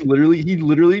like he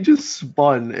literally just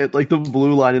spun at like the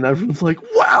blue line and everyone's like,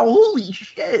 wow, holy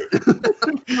shit.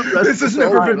 This has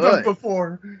never been done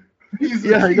before. He's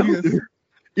I know, dude.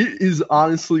 It is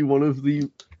honestly one of the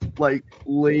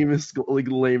lamest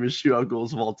shootout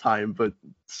goals of all time, but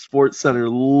SportsCenter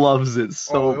loves it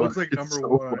so much. It was like number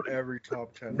one on every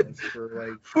top 10 list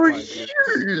for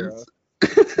years.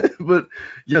 But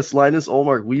yes, Linus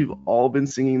Ullmark, we've all been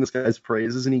singing this guy's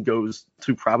praises, and he goes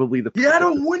to probably the. He had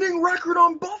a winning record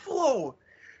on Buffalo.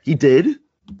 He did.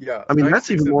 Yeah, I mean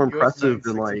that's even more impressive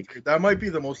than like. That might be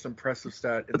the most impressive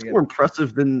stat. It's more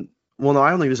impressive than. Well, no,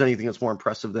 I don't think there's anything that's more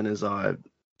impressive than his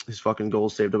fucking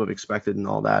goals saved above expected and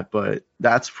all that, but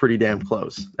that's pretty damn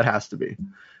close. That has to be.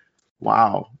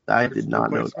 Wow, I did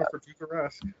not know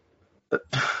that.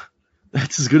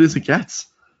 That's as good as it gets.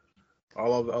 I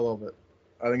love it.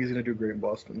 I think he's gonna do great in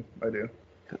Boston. I do.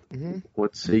 Mm-hmm.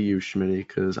 What say you, Schmitty?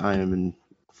 Because I am in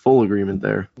full agreement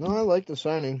there. No, I like the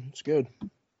signing. It's good.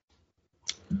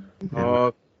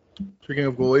 Speaking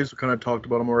of goalies, we kind of talked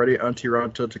about him already. Antti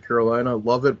Raanta to Carolina.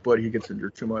 Love it, but he gets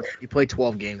injured too much. He played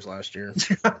 12 games last year.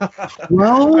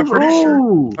 Well, I'm pretty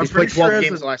sure. He's played 12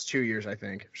 games the last 2 years, I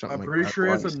think. I'm pretty sure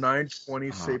he has a 920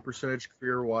 save percentage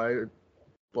career-wide,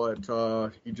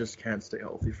 but he just can't stay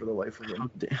healthy for the life of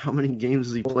him. How many games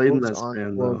has he played in that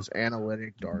span, though?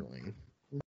 Analytic darling.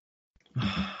 And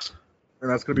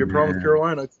that's going to be a problem with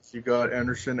Carolina. You got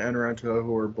Anderson and Raanta,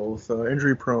 who are both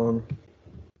injury-prone.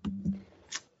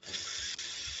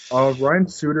 Ryan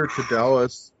Suter to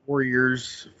Dallas, 4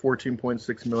 years,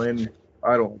 $14.6 million.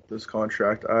 I don't like this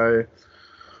contract. If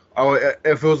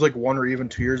it was like 1 or even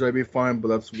 2 years, I'd be fine, but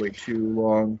that's way too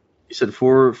long. You said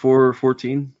 4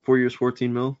 years,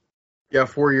 14 mil? Yeah,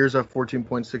 4 years at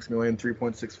 $14.6 million,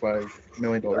 $3.65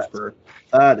 million per.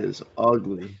 That is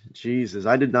ugly. Jesus,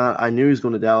 I knew he was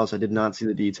going to Dallas. I did not see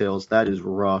the details. That is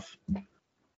rough.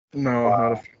 No,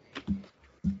 not a.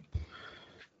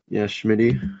 Yeah,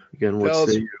 Schmitty. Again,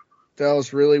 what's say?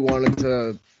 Dallas really wanted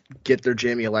to get their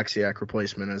Jamie Alexiak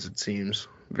replacement, as it seems.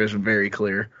 It's very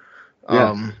clear.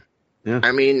 Yeah.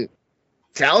 I mean,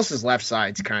 Dallas's left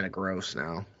side's kind of gross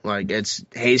now. Like, it's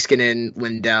Heiskanen,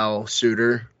 Lindell,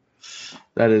 Suter.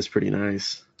 That is pretty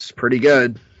nice. It's pretty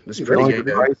good. It's pretty good.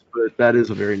 Price, but that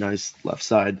is a very nice left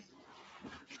side.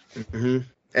 Mm-hmm.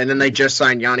 And then they just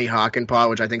signed Yanni Hakanpää,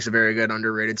 which I think is a very good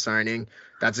underrated signing.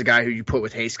 That's a guy who you put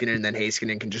with Heiskanen, and then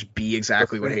Heiskanen can just be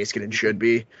exactly what Heiskanen should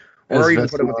be. Or even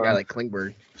put him with a guy like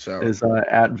Klingberg. So, as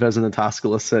at Vezina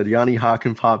Toskala said, Yanni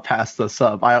Hakanpää passed us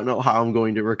up. I don't know how I'm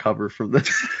going to recover from this.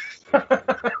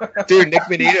 Dude, Nick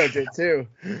Bonito did too.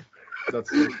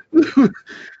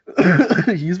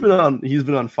 He's been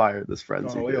on fire this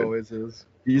frenzy. Oh, he always is.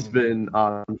 He's been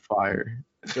on fire.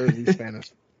 Sir Leafs fan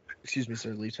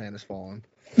has fallen.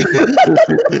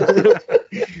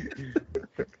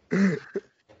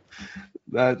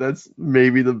 That's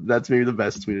maybe the best tweet of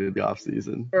the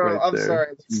offseason. Bro, right I'm there. sorry.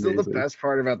 It's still amazing. the best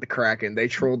part about the Kraken. They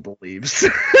trolled the Leafs.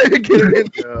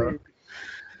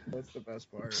 That's the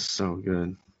best part. So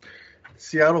good.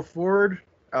 Seattle forward,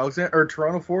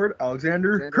 Toronto forward,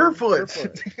 Alexander Kerfoot.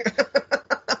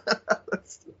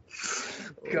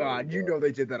 God, you know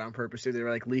they did that on purpose. Too. They were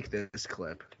like, leak this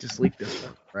clip. Just leak this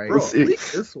one, right? Bro, leak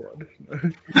this one.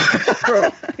 Bro,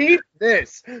 peep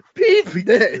this. Peep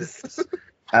this.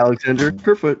 Alexander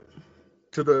Kerfoot.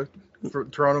 To the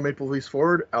Toronto Maple Leafs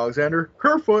forward, Alexander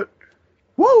Kerfoot.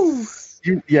 Woo!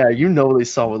 You know they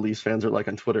saw what Leafs fans are like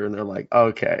on Twitter, and they're like,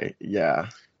 okay, yeah,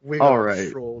 We all gotta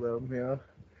right, troll them, yeah.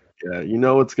 yeah. You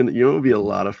know it'll be a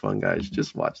lot of fun, guys.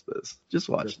 Just watch this. Just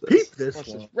watch this. Peep this Watch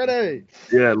one. this. Ready.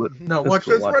 Yeah. Now let's watch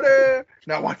go this, ready.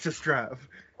 Now watch this drive.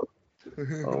 my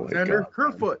Alexander God,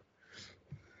 Kerfoot.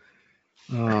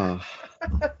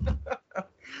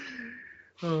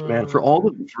 Man, for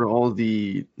all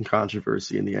the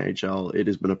controversy in the NHL, it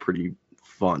has been a pretty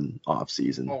fun off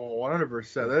season. Oh,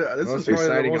 100%. This Most is probably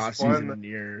exciting the most off season fun. in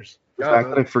years. The Yeah, fact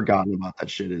that I've forgotten about that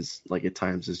shit is like at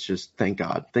times it's just thank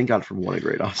God for what a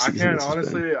great off season.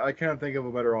 I can't think of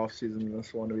a better off season than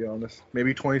this one, to be honest.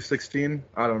 Maybe 2016.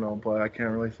 I don't know, but I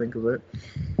can't really think of it.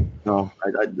 No,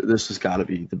 this has got to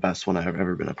be the best one I've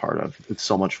ever been a part of. It's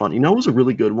so much fun. You know, it was a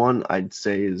really good one. I'd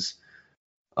say is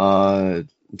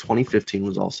 2015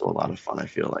 was also a lot of fun. I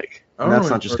feel like, and that's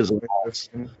not just because of the loss.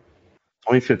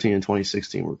 2015 and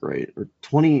 2016 were great. Or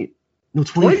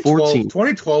 2014.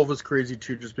 2012 was crazy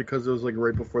too, just because it was like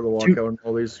right before the lockout and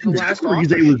all these. Zach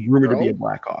Parise was rumored to be a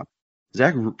Blackhawk.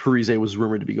 Zach Parise was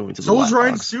rumored to be going to the So was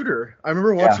Ryan Blackhawks. Suter. I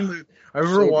remember watching I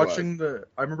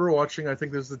remember watching. I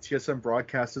think this is the TSN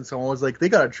broadcast, and someone was like, "They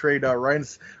got to trade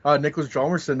Nicholas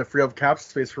Hjalmarsson to free up cap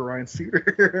space for Ryan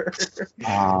Suter."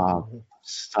 Stop.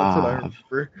 That's what I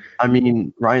remember. I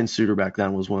mean, Ryan Suter back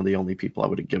then was one of the only people I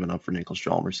would have given up for Nicholas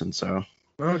Hjalmarsson. So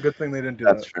Well, good thing they didn't do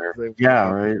that's that. fair. They-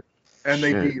 Right. And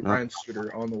they Shit, beat Ryan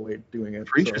Suter on the way doing it.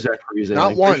 Pretty sure Zach Parise.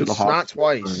 Not like, pretty sure once, the Hawks- not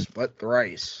twice, but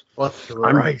thrice. What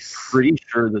I'm thrice? pretty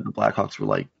sure that the Blackhawks were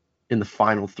like in the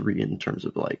final three in terms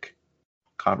of like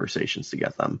conversations to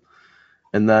get them.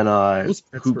 And then was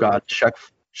who Pittsburgh. got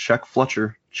Czech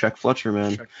Fletcher,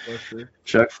 man. Check Fletcher.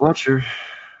 Czech Fletcher.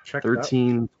 Check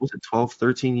 13, was it 12,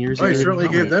 13 years that. Oh, he ago? certainly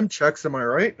gave them checks. Am I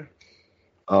right?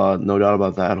 No doubt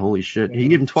about that. Holy shit. He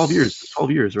gave him 12 years. 12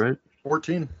 years, right?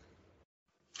 14.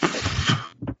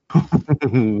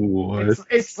 What?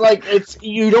 It's like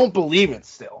you don't believe it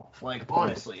still. Like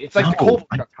honestly, it's like the No.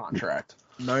 Kovalchuk contract.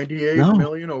 $98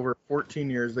 million over 14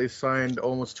 years. They signed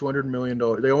almost $200 million.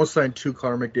 They almost signed two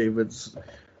Connor McDavids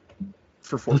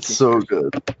for 14. That's so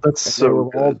good. That's They so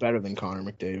were all good. better than Connor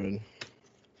McDavid.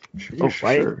 Oh,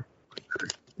 right? sure.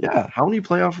 Yeah. How many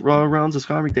playoff rounds has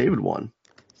Connor McDavid won?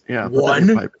 Yeah. put that One? in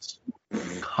your pipes.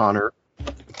 Connor.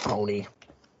 Tony.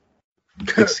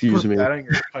 Excuse Put me. that in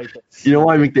your pipe. You know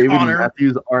why McDavid Connor. and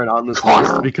Matthews aren't on this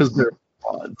Connor. list? Because they're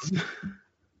frauds.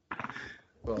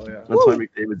 Well, yeah. That's why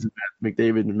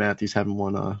McDavid and Matthews haven't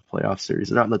won a playoff series.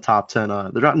 They're not in the top 10.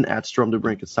 They're not in Atstrom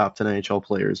DeBrink's top 10 NHL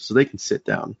players, so they can sit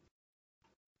down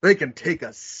They can take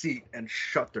a seat and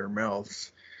shut their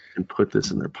mouths. and put this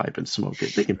in their pipe and smoke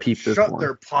it. They can peep this Shut one.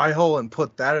 their pie hole and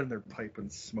put that in their pipe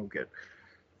and smoke it.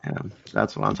 Yeah,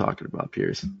 that's what I'm talking about,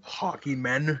 Pierce. Hockey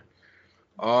men.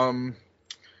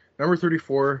 Number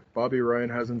 34, Bobby Ryan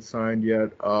hasn't signed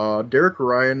yet. Derek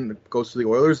Ryan goes to the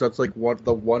Oilers. That's like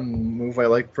the one move I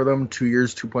like for them. 2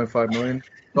 years, $2.5 million.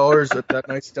 That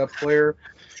nice depth player.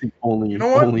 Only, You know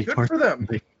what? only Good part- for them.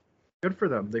 Good for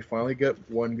them. They finally get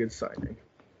one good signing.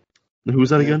 Who's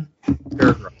that again?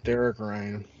 Derek Ryan. Derek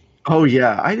Ryan. Oh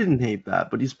yeah, I didn't hate that,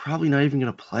 but he's probably not even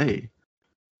gonna play.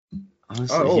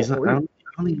 Honestly, he's not. I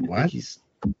don't even What? think he's.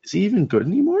 Is he even good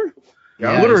anymore?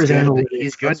 Yeah, what are he's his good. analytics?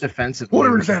 He's good defensively. What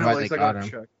are which his is why they analytics? I got got to him.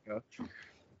 check. Yeah.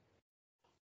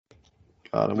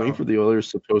 God, I'm waiting for the Oilers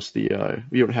to post the.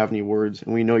 We don't have any words,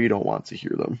 and we know you don't want to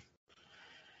hear them.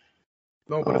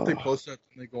 No, but if they post that,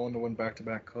 then they go on to win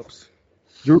back-to-back cups.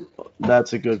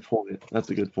 That's a good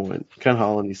point. Ken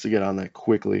Holland needs to get on that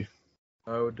quickly.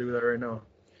 I would do that right now.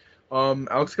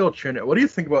 Alex Galchenyuk. What do you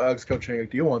think about Alex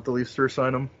Galchenyuk? Do you want the Leafs to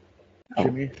sign him,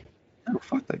 Jimmy? Oh,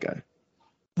 fuck that guy.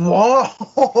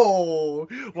 Whoa!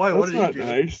 Why? What That's did he not do?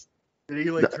 nice. Did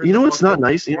he like? You know what's not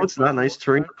nice? You know what's not nice?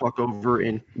 Turning the puck over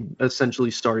and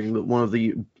essentially starting one of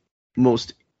the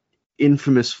most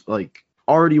infamous,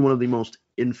 already one of the most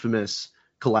infamous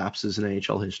collapses in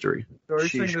AHL history. So are you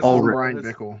saying Sheesh. this Oh, is- Brian this-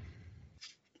 Bickle.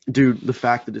 Dude, the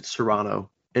fact that it's Toronto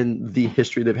and the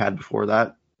history they've had before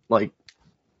that,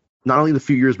 not only the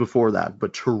few years before that,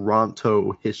 but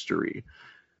Toronto history.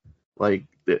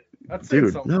 That's saying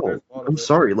Dude, something. There's no, a lot of I'm it.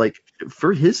 sorry.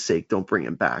 For his sake, don't bring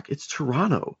him back. It's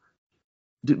Toronto.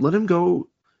 Dude, let him go.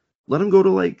 Let him go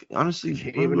to honestly. Can't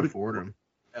let him even go to afford him.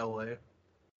 LA.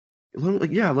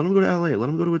 Let him go to LA. Let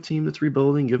him go to a team that's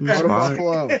rebuilding. Give him a Go to spot.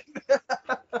 Buffalo.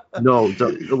 No,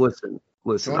 listen.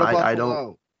 Go to I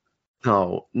don't.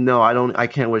 Buffalo. No, I don't. I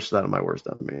can't wish that on my worst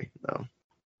enemy. No.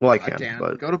 Well, I can,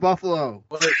 but Go to Buffalo.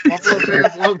 Buffalo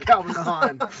fans love Calvin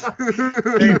DeHaan.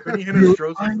 Hey, Vinny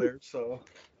Hinostroza's there, so.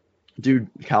 dude,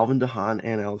 Calvin DeHaan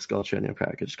and Alex Galchenyuk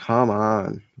package. Come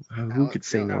on, who could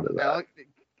say no to that?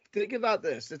 Think about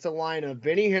this. It's a line of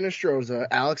Vinny Hinostroza,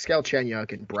 Alex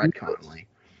Galchenyuk, and Brett Connolly.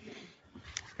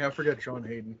 Can't forget John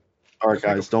Hayden. All right,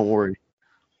 guys, don't worry.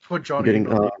 Put John Getting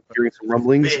Hayden. hearing some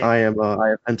rumblings. I have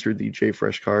entered the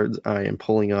JFresh cards. I am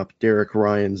pulling up Derek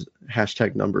Ryan's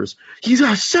hashtag numbers. He's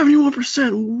got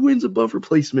 71% wins above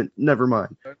replacement. Never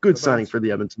mind. Good signing for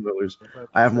the Edmonton Oilers.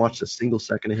 I haven't watched a single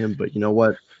second of him, but you know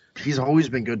what? He's always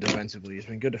been good defensively. He's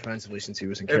been good defensively since he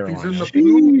was in Carolina. If he's in the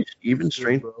blue, even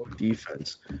strength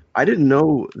defense. I didn't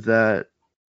know that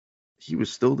he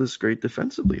was still this great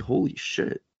defensively. Holy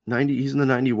shit. 90. He's in the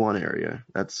 91 area.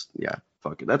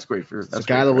 Fuck it. That's great for. That's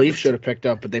the guy the Leafs should have picked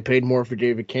up, but they paid more for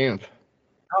David Camp.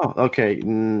 Oh, okay.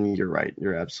 You're right.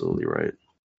 You're absolutely right.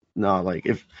 No,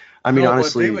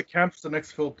 honestly, David Camp's the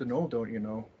next Philip Deneau, don't you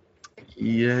know?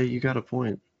 Yeah, you got a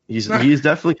point. He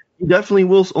definitely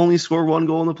will only score one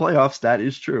goal in the playoffs. That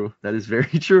is true. That is very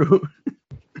true.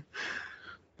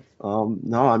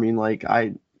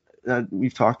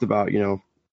 We've talked about,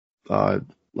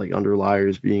 under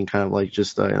Lyers being kind of like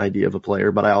just an idea of a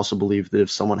player, but I also believe that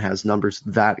if someone has numbers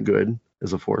that good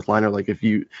as a fourth liner, like if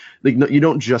you you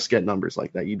don't just get numbers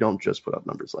like that, you don't just put up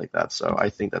numbers like that. So I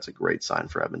think that's a great sign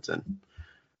for Edmonton.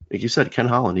 Like you said, Ken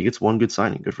Holland, he gets one good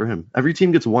signing. Good for him. Every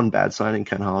team gets one bad signing.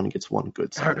 Ken Holland gets one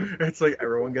good signing. It's like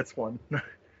everyone gets one.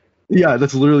 Yeah,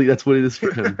 that's what it is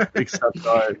for him. Except,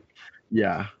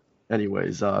 yeah.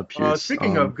 Anyways, Pierce.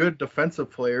 Speaking of good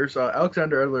defensive players,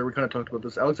 Alexander Edler, we kind of talked about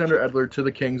this. Alexander Edler to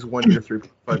the Kings, 1 year,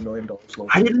 $3.5 million.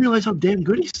 I didn't realize how damn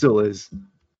good he still is.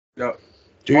 Yeah.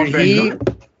 Dude,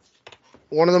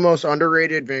 one of the most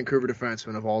underrated Vancouver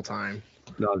defensemen of all time.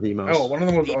 No, the most. Oh, one of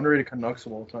the most underrated Canucks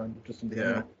of all time. Just in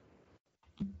yeah.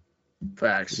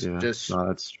 Facts. Yeah, no,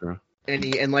 that's true.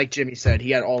 And like Jimmy said, he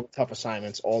had all the tough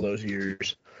assignments all those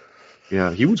years.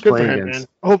 Yeah, he was good playing for him, against.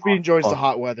 Man. Hope he enjoys the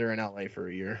hot weather in LA for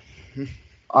a year.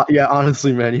 Yeah,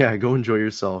 honestly, man. Yeah, go enjoy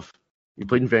yourself. You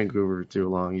played in Vancouver too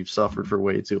long. You've suffered for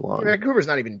way too long. Vancouver's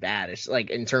not even bad. It's like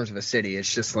in terms of a city,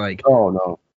 it's just like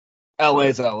no,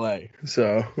 LA's LA.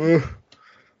 So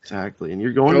exactly, and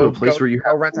you're going to a place where you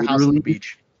have rent a house on the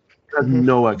beach. Have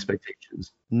no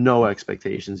expectations. No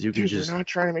expectations. You can just. They're not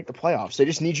trying to make the playoffs. They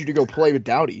just need you to go play with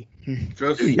Doughty.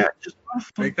 Just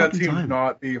make that team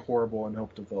not be horrible and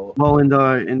help develop. Well, and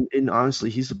honestly,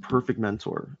 he's a perfect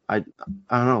mentor. I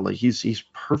don't know, like he's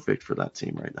perfect for that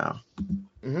team right now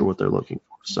for what they're looking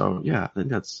for. So yeah, I think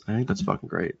that's fucking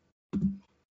great.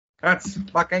 That's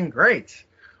fucking great.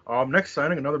 Next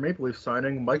signing, another Maple Leaf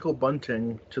signing, Michael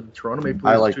Bunting to the Toronto Maple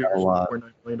Leafs. I like that a lot. $9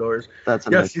 million.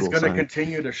 That's he's going to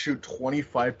continue to shoot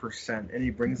 25%, and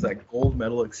he brings that gold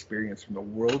medal experience from the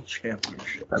World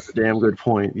Championship. That's a damn good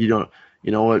point. You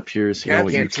know what, Pierce? You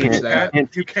can't teach that.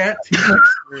 You can't teach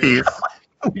experience.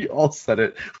 We all said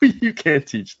it. You can't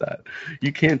teach that.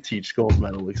 You can't teach gold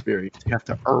medal experience. You have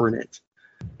to earn it.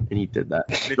 And he did that.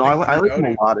 No, I like him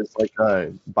a lot as like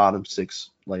a bottom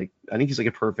six. Like I think he's like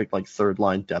a perfect like third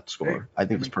line depth scorer. I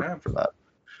think he's perfect for that.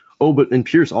 Oh, but and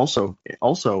Pierce also,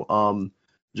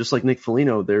 just like Nick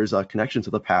Foligno, there's a connection to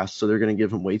the past, so they're going to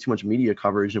give him way too much media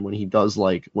coverage. And when he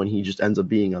just ends up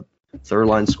being a third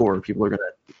line scorer, people are going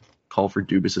to call for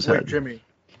Dubas's head. Jimmy,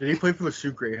 did he play for the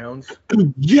Sioux Greyhounds?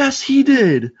 Yes, he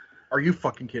did. Are you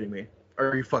fucking kidding me?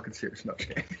 Are you fucking serious? No,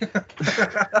 just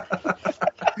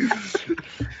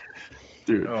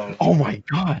Dude, oh my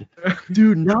god.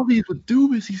 Dude, now that he's with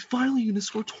Dubas, he's finally going to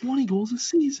score 20 goals a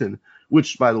season.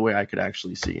 Which, by the way, I could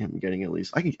actually see him getting at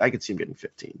least, I could see him getting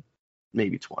 15,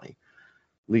 maybe 20.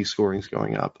 League scoring's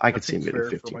going up. I could see him getting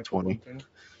 15, 20.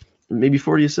 Maybe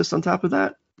 40 assists on top of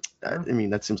that. I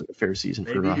mean, that seems like a fair season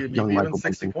for young Michael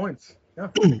 60 Bunting. points. Yeah,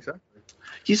 exactly.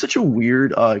 He's such a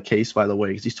weird case, by the way,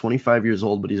 because he's 25 years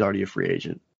old, but he's already a free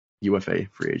agent. UFA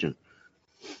free agent.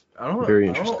 I don't know. Very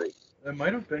interesting. It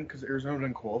might have been because Arizona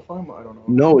didn't qualify him. I don't know.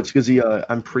 No, it's because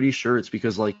I'm pretty sure it's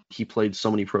because like he played so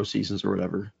many pro seasons or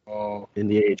whatever in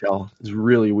the AHL. It's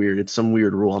really weird. It's some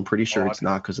weird rule. I'm pretty sure it's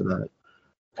not because of that.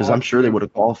 Because I'm sure they would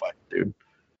have qualified, dude.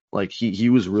 Like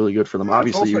he was really good for them.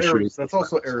 Obviously, that's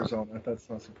also Arizona. That's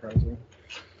not surprising.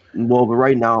 Well, but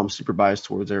right now I'm super biased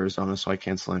towards Arizona, so I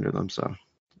can't slander them. So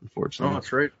unfortunately. Oh,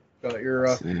 that's right.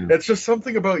 It's just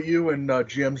something about you and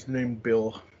GM's named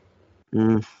Bill.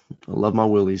 I love my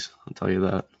Willies. I'll tell you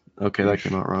that. Okay, that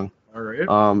came out wrong. All right.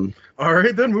 All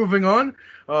right, then moving on.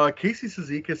 Casey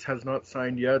Cizikas has not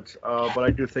signed yet, but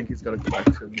I do think he's going to go back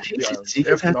to the Islanders.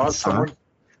 If not,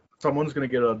 someone's going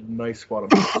to get a nice spot on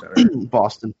the center.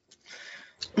 Boston.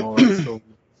 Oh, that's so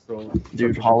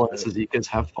Dude, Hall and Cizikas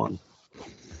have fun.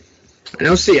 I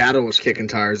know Seattle was kicking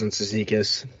tires on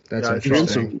Cizikas. That's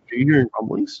interesting. Are you hearing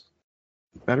rumblings?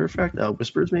 Matter of fact,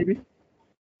 whispers maybe?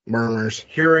 Murmurs.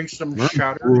 Hearing some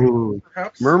chatter,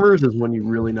 perhaps? Murmurs is when you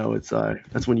really know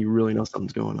that's when you really know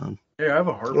something's going on. Yeah, I have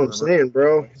a heart I'm saying,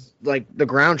 bro. Like, the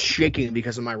ground's shaking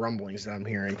because of my rumblings that I'm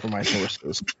hearing from my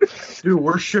sources. Dude,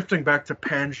 we're shifting back to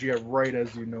Pangea right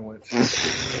as you know it.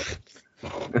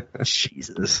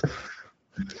 Jesus.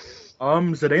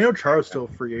 Zdeno Chara's still a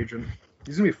free agent.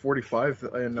 He's going to be 45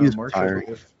 in March.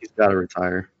 He's got to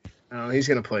retire. Oh, he's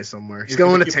going to play somewhere. He's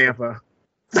going to Tampa.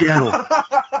 Seattle.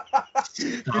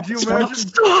 Could you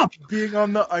imagine being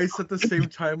on the ice at the same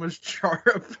time as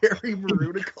Chara, Barry,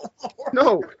 Maroon,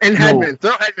 No, and Hedman.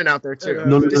 Throw Hedman out there too.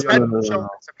 No.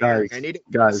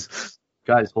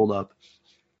 Guys, hold up.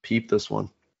 Peep this one.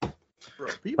 Bro,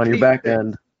 on your back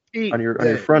end, on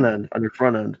your front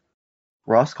end,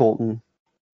 Ross Colton,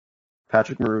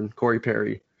 Patrick Maroon, Corey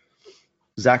Perry,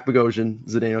 Zach Bogosian,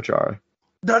 Zdeno Chara.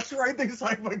 That's right, they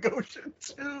signed Bogosian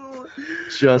too.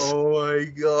 Oh my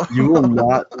god. You will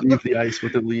not leave the ice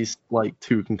with at least like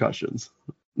 2 concussions.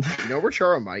 You know where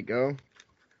Chara might go?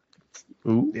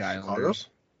 Ooh. The Islanders.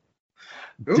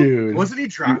 Dude. Wasn't he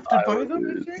drafted by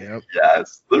them? Yep.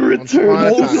 Yes, the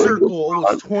return. Full circle.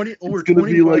 It's 20 over 25 years later. It's going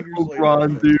to be like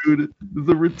LeBron, dude.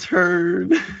 The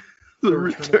return. The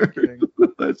return.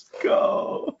 Let's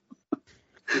go.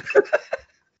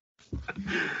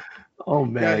 Oh,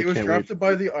 man. Yeah, he was drafted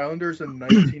by the Islanders in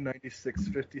 1996,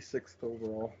 56th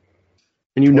overall.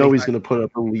 And you know he's going to put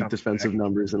up elite defensive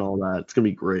numbers and all that. It's going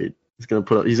to be great. He's going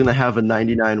to have a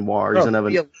 99 WAR. He's going to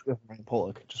have a Ryan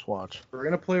Pollock. Just watch. We're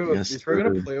going to play with he's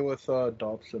going to play with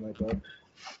Dobson, I bet.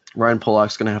 Ryan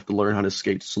Pollock's going to have to learn how to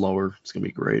skate slower. It's going to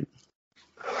be great.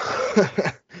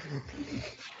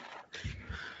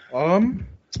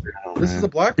 This is a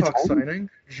Blackhawks signing.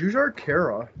 Jujhar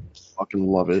Khaira. Fucking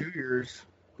love it. 2 years,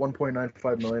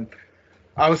 $1.95 million.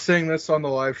 I was saying this on the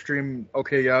live stream.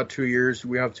 Okay, yeah, 2 years.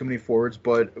 We have too many forwards,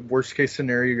 but worst case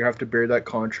scenario, you have to bear that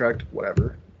contract.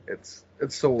 Whatever. It's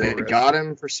so low They risk. got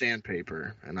him for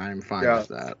sandpaper, and I'm fine with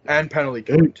that. And penalty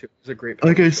kill too. It's a great.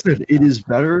 Like I said, it is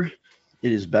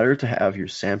better to have your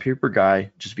sandpaper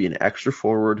guy just be an extra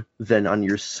forward than on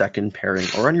your second pairing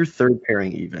or on your third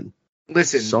pairing even.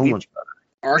 Listen, so much better.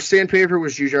 Our sandpaper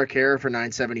was Jujhar Khaira for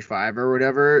 $975 or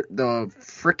whatever. The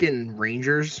frickin'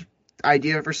 Rangers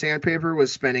idea for sandpaper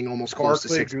was spending almost close to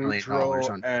 $6 million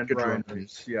on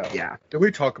Gaudreau. Yeah.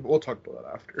 We'll talk about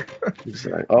that after.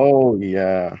 Exactly. Oh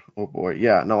yeah. Oh boy.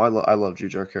 Yeah. No, I love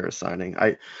Jujhar Khaira signing.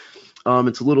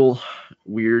 It's a little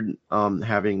weird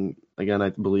having, again, I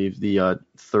believe the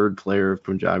third player of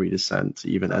Punjabi descent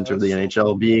to even enter the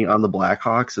NHL. Being on the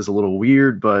Blackhawks is a little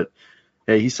weird, but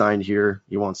hey, he signed here.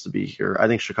 He wants to be here. I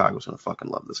think Chicago's gonna fucking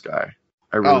love this guy.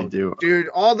 I really do. Dude,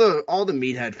 all the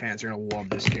Meathead fans are gonna love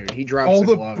this dude. He drops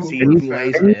the gloves. He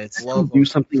plays hits. Do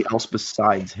something else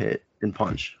besides hit and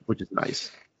punch, which is nice.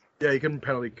 Yeah, you can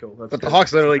penalty kill. But the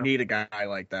Hawks literally need a guy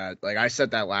like that. Like I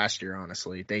said that last year,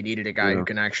 honestly. They needed a guy who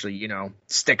can actually,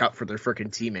 stick up for their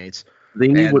freaking teammates. They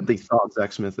need what they thought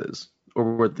Zach Smith is.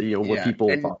 Or what people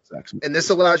thought Zach Smith. And this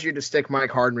allows you to stick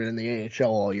Mike Hardman in the AHL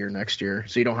all year next year.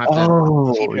 So you don't have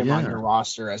to keep him on your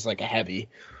roster as like a heavy.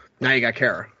 Now you got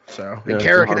Khaira. So and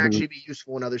Khaira can actually be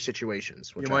useful in other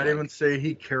situations. You might even say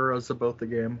he cares about the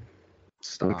game.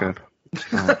 Stop. Okay.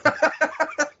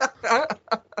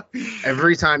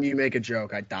 Every time you make a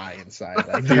joke, I die inside.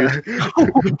 Like,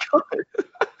 oh my god!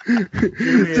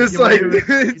 Just like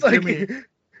it's like.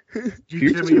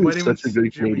 Jimmy, you might even such a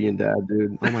good Canadian dad,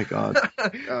 dude. Oh my god.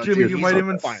 Jimmy, you might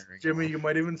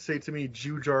even say to me,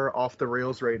 Jujhar off the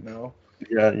rails right now.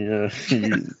 Yeah.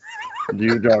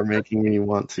 Jujhar making me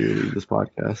want to leave this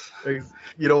podcast.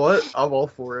 You know what? I'm all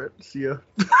for it. See ya.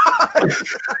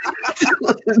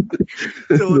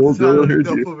 Dylan's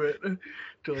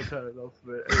had enough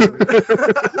of it.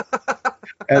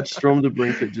 At Strom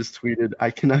DeBrinket just tweeted, I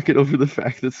cannot get over the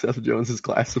fact that Seth Jones is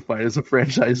classified as a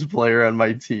franchise player on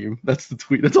my team. That's the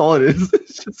tweet. That's all it is.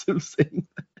 It's just him saying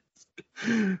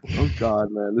that. Oh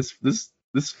god, man.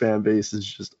 This fan base is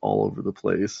just all over the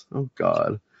place. Oh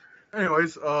god.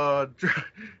 Anyways,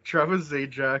 Travis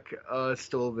Zajac is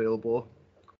still available.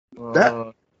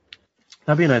 That'd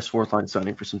be a nice fourth line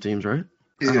signing for some teams, right?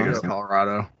 He's gonna go to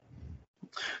Colorado.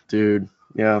 Dude,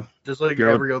 yeah. Just like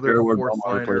every other fourth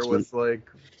liner with like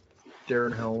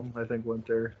Darren Helm, I think went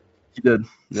there. He did.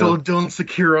 Yeah. So Dylan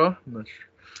Sakura. I'm not sure.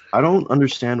 I don't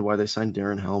understand why they signed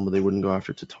Darren Helm, but they wouldn't go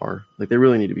after Tatar. Like, they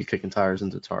really need to be kicking tires in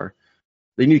Tatar.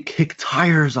 They need to kick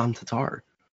tires on Tatar.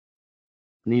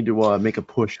 They need to make a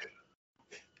push.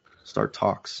 Start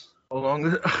talks.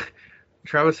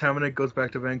 Travis Hamonic goes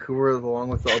back to Vancouver along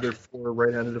with the other 4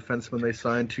 right-handed defensemen they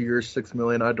signed. 2 years, $6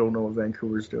 million. I don't know what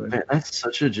Vancouver's doing. Man, that's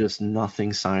such a just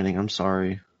nothing signing. I'm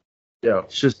sorry. Yeah.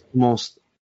 It's just most,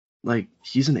 like,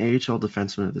 he's an AHL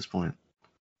defenseman at this point.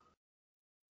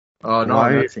 No, Why-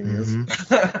 I'm not seeing this.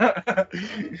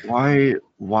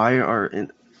 Why are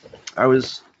I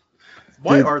was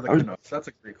Why are the Canucks? That's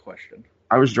a great question.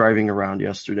 I was driving around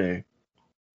yesterday,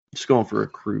 just going for a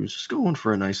cruise, just going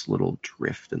for a nice little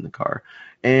drift in the car,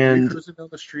 Are you and cruising down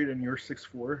the street and you're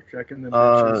 6'4", checking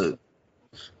them?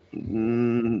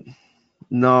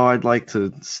 no, I'd like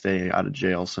to stay out of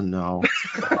jail, so no.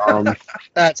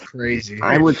 That's crazy.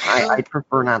 I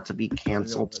prefer not to be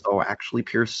canceled. So actually,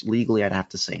 Pierce, legally, I'd have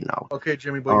to say no. Okay,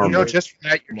 Jimmy, but just for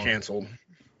that, you're canceled.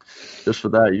 Just for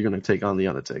that, you're gonna take on the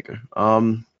Undertaker.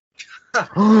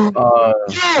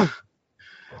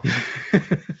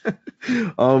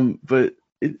 But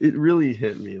it really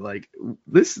hit me. Like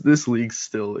this league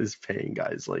still is paying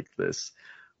guys like this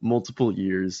multiple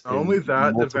years. Not only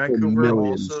that,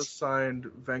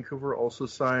 Vancouver also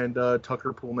signed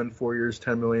Tucker Pullman 4 years,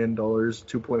 $10 million,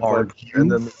 2.5. Are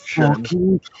and then you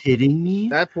fucking kidding me?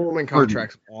 That Pullman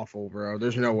contract's awful, bro.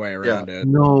 There's no way around it.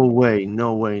 No way.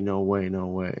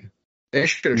 They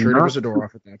should have traded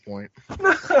Zadorov at that point.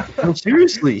 No,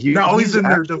 seriously. He's in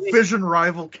their division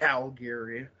rival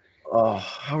Calgary. Oh,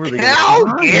 how are they?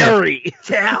 Calgary!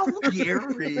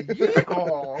 Calgary!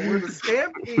 Yeehaw! Where the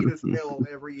Stampede is held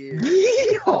every year.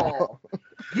 Yeehaw!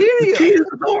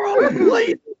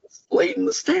 Leading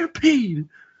the Stampede.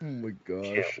 Oh my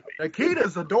gosh. Nikita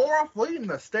Zadorov leading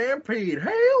the Stampede.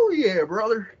 Hell yeah,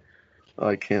 brother.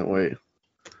 I can't wait.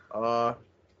 Joe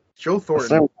Thornton.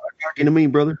 Sound talking to me,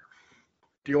 brother.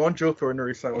 Do you want Joe Thornton to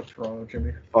resign with Toronto,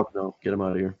 Jimmy? Fuck no. Get him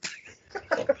out of here.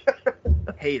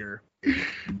 Hater.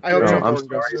 I hope No, Joe I'm Thornton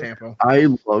goes to Tampa.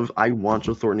 I want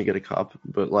Joe Thornton to get a cup,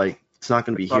 but like it's not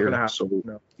going to be It's not here. gonna happen, So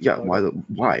no. yeah,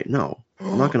 why? No,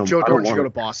 I'm not going to. Joe Thornton should go to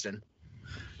Boston.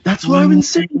 That's what I've been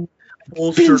saying.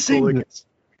 Full Been circle. saying this.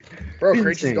 Bro, Been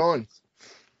Krejci's saying- gone.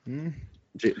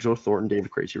 Joe Thornton, David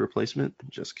Krejci replacement.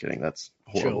 Just kidding. That's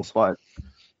horrible. Chills. But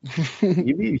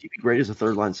he'd be great as a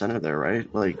third line center there, right?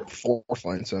 Like Fourth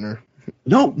line center.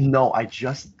 no. I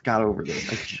just got over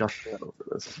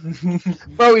this.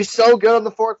 Bro, he's so good on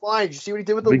the fourth line. Did you see what he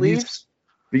did with the But Leafs?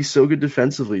 he's so good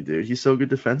defensively, dude. He's so good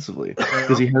defensively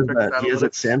because he has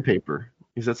that sandpaper.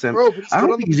 He's that sand. Bro, but he's I good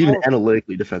don't on think the he's even power.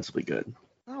 analytically defensively good.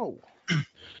 No.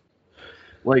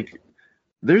 Like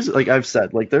there's like I've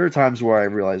said, like there are times where I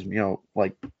realize,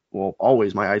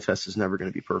 always my eye test is never going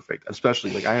to be perfect,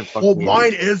 especially like I have fucking. Well,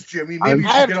 mine is, Jimmy. Maybe you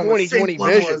I have should get on the same 20/20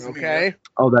 level vision, as me. okay?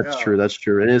 Oh, that's Yeah. true. That's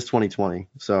true. It is 2020,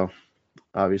 so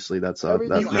obviously that's Everything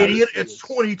that's You I- idiot, it's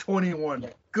 2021.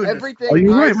 Goodness. Everything Oh,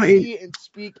 you're I right, see and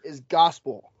speak is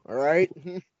gospel, all right?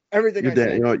 Everything You're I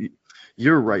dead. say.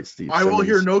 You're right, Steve. I will Simmons.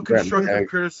 hear no Grab constructive tag.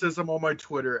 criticism on my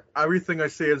Twitter. Everything I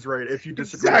say is right. If you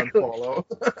disagree, Exactly. unfollow.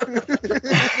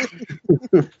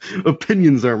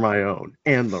 Opinions are my own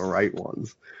and the right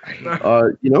ones.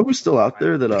 You know who's still out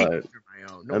there that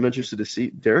I'm interested to see?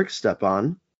 Derek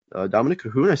Stepan, Dominic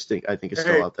Cahoon. I think is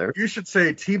still Hey, out there. You should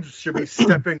say teams should be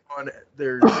stepping on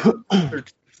their teams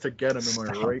to get him. Am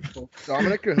I right?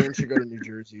 Dominic Cahoon should go to New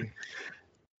Jersey.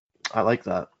 I like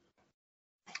that.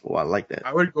 Oh, I like that.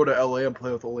 I would go to LA and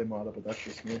play with Ole Mata, but that's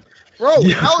just me. Bro,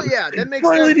 Yeah. hell yeah. That makes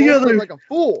Finally sense. together. Like a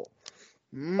fool.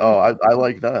 Oh, I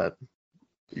like that.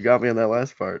 You got me on that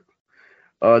last part.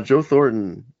 Joe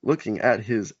Thornton looking at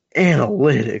his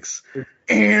analytics.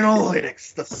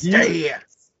 Analytics, the stats.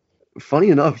 Funny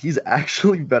enough, he's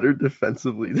actually better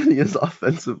defensively than he is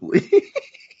offensively.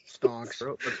 Stonks.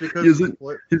 Bro, that's because His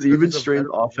because even he's a strength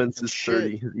veteran. offense is Shit.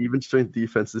 30. His even strength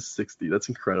defense is 60. That's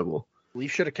incredible.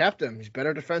 Leafs should have kept him. He's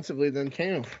better defensively than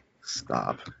Cam.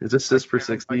 Stop. His assists per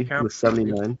 60 can't- with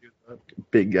 79.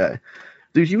 Big guy.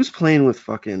 Dude, he was playing with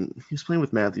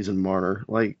Matthews and Marner.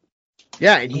 Like,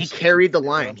 Yeah, and he carried the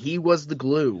line. He was the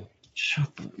glue.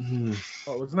 shut the,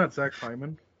 Oh, wasn't that Zach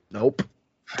Hyman? Nope.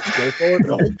 Go forward.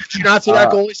 Nope. Did you not see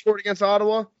that goal he scored against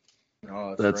Ottawa?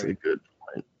 No, that's right. a good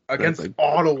point. Against that's a-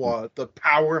 Ottawa, the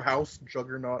powerhouse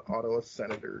juggernaut Ottawa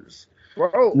Senators.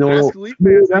 Bro, No, ask Leaf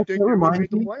man, fans. They that think they're going reminds to make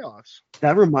the me- playoffs.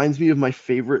 That reminds me of my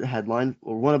favorite headline,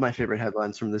 or one of my favorite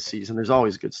headlines from this season. There's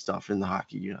always good stuff in the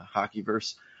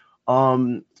hockeyverse.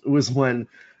 Was when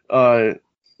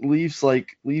Leafs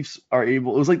are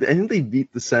able. It was like I think they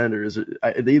beat the Senators.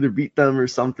 They either beat them or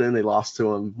something. They lost to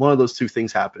them. One of those two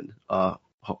things happened,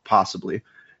 possibly.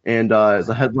 And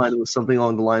the headline was something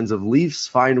along the lines of Leafs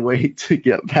find way to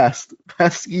get past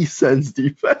pesky Sens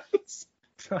defense.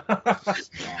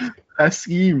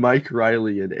 Pesky Mike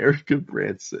Riley and Erica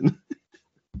Branson.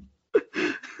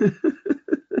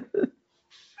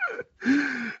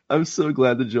 I'm so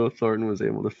glad that Joe Thornton was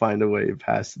able to find a way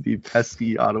past the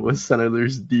pesky Ottawa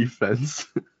Senators defense.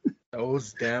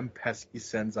 Those damn pesky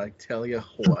Sens, I tell you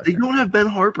what. They don't have Ben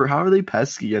Harper. How are they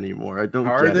pesky anymore? I don't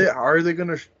get it. How are they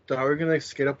gonna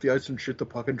skate up the ice and shoot the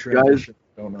puck in transition?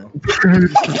 I don't know.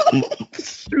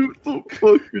 Shoot the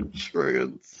fucking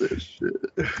transition.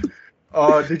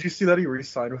 Did you see that he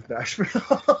re-signed with Nashville?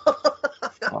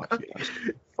 Fuck yes.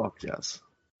 Fuck yes.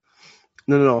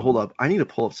 No, hold up. I need to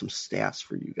pull up some stats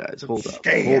for you guys. Hold up.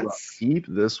 Keep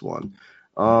this one.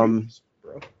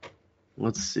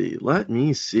 Let's see. Let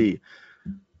me see.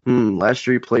 Last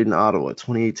year he played in Ottawa,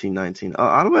 2018-19.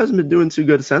 Ottawa hasn't been doing too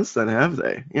good since then, have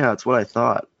they? Yeah, that's what I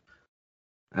thought.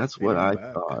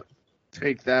 Thought.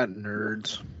 Take that,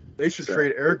 nerds. They should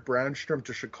trade Eric Brandstrom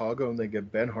to Chicago and they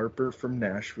get Ben Harper from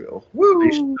Nashville.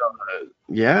 Woo!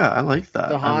 Yeah, I like that.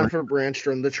 The Han for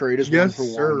Brandstrom, the trade is yes, 1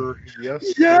 for sir. 1.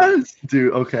 Yes, yes,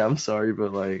 dude. Okay, I'm sorry,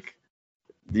 but like,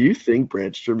 do you think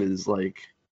Brandstrom is like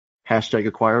hashtag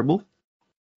acquirable?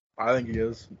 I think he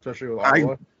is, especially with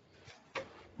Ottawa.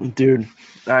 Dude,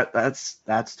 that's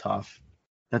tough.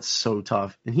 That's so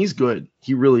tough. And he's good.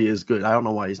 He really is good. I don't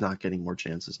know why he's not getting more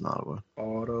chances in Ottawa.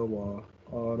 Ottawa.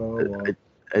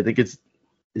 I think is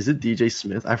it DJ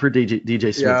Smith? I've heard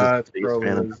DJ Smith is a big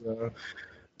fan of.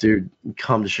 Dude,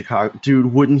 come to Chicago.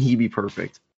 Dude, wouldn't he be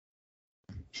perfect?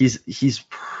 He's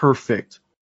perfect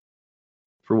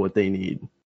for what they need.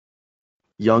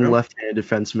 Young left-handed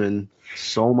defenseman,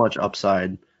 so much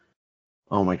upside.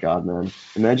 Oh my god, man.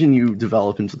 Imagine you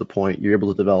develop him to the point you're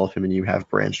able to develop him and you have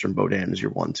Brandstrom Beaudin as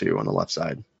your 1-2 on the left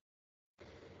side.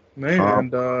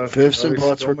 Man, Fifths and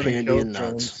butts for Candy and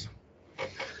Nuts.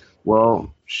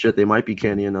 Well, shit, they might be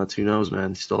Candy and Nuts. Who knows, man?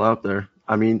 He's still out there.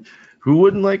 I mean, who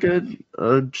wouldn't like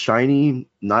a shiny,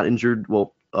 not injured,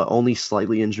 only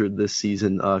slightly injured this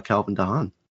season, Calvin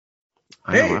DeHaan?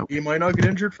 He might not get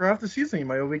injured for half the season. He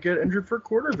might only get injured for a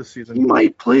quarter of the season. He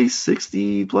might play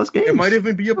 60-plus games. It might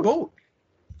even be a boat.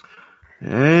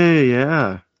 Hey,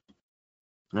 yeah.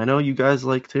 I know you guys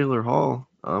like Taylor Hall.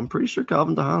 I'm pretty sure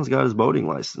Calvin DeHaan's got his boating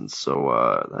license,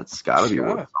 so that's got to be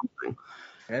worth something.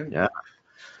 And yeah.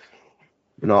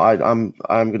 You know, I'm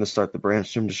gonna start the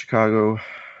Brandstrom to Chicago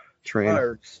train. I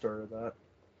already started that.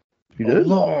 You did? A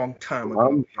long time ago.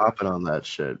 I'm hopping on that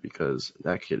shit because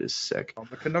that kid is sick. I'm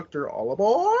the conductor. All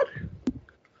aboard.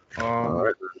 All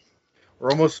right.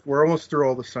 We're almost through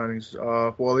all the signings.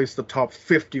 Well, at least the top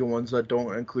 50 ones that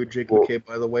don't include Jake McCabe,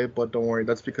 by the way. But don't worry,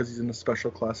 that's because he's in a special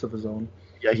class of his own.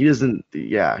 Yeah, he doesn't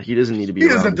need to be. He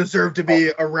doesn't deserve to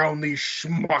be around these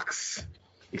schmucks.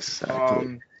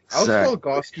 Exactly. I'll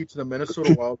Goski to the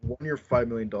Minnesota Wild, 1 year, $5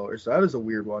 million. That is a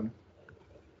weird one.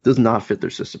 Does not fit their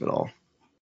system at all.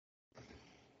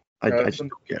 I just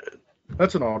don't get it.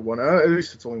 That's an odd one. At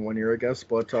least it's only 1 year, I guess.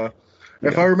 But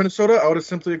if I were Minnesota, I would have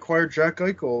simply acquired Jack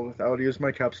Eichel. I would use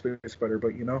my cap space better.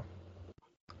 But,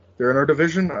 they're in our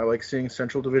division. I like seeing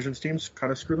Central Divisions teams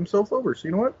kind of screw themselves over. So,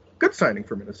 you know what? Good signing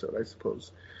for Minnesota, I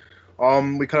suppose.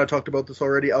 We kind of talked about this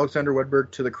already. Alexander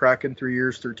Wedberg to the Kraken, 3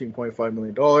 years, $13.5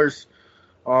 million.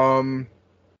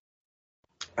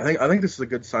 I think this is a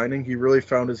good signing. He really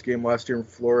found his game last year in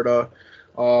Florida.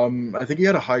 I think he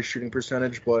had a high shooting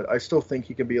percentage, but I still think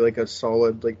he can be like a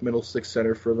solid middle six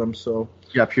center for them. So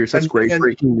yeah, Pierce, that's great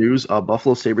breaking news.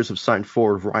 Buffalo Sabres have signed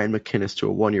forward Ryan McInnes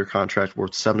to a 1-year contract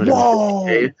worth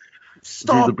 $750K.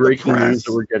 Stop the breaking news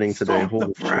that we're getting today.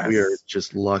 Holy shit, we are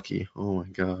just lucky. Oh my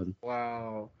god.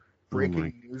 Wow.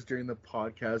 Breaking news during the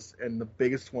podcast, and the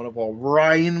biggest one of all,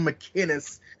 Ryan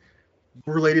McInnes.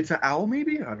 Related to Al,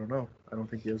 maybe? I don't know. I don't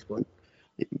think he is, but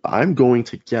I'm going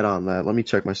to get on that. Let me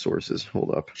check my sources.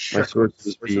 Hold up. My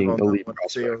sources being elite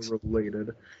prospects. They are related.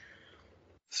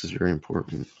 This is very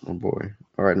important. Oh boy.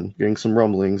 All right, I'm getting some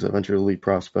rumblings. I've entered elite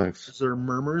prospects. Is there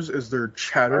murmurs? Is there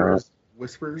chatter?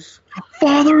 Whispers?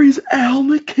 Father, he's Al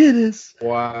McInnes.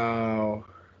 Wow.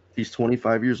 He's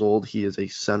 25 years old. He is a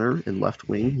center in left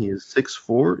wing. He is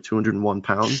 6'4", 201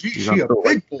 pounds. He's a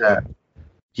big boy.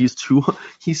 He's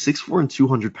 6'4" and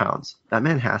 200 pounds. That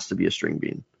man has to be a string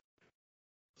bean.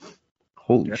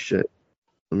 Holy shit.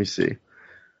 Let me see.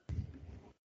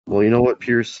 Well, you know what,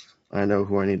 Pierce? I know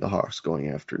who I need the Hawks going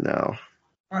after now.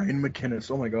 Ryan McInnes.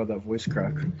 Oh my god, that voice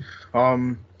crack.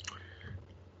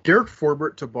 Derek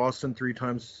Forbort to Boston 3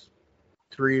 times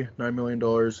 $9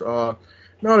 million.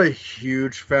 Not a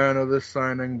huge fan of this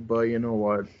signing, but you know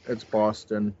what? It's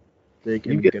Boston. they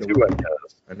can You get get two, away. I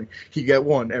guess. I think you get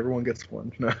one. Everyone gets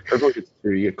one. No. Everyone gets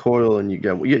two. You get Coyle and you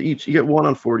get one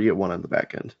on 40, you get one on the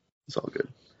back end. It's all good.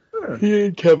 He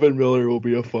and Kevin Miller will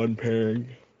be a fun pairing.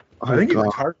 I think he God.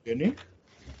 retired, didn't he?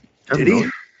 Kevin Did he?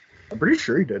 Miller? I'm pretty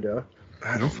sure he did. Yeah.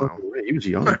 I don't know. He was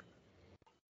young.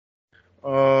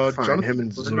 Fine, Jonathan him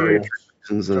and Bernier,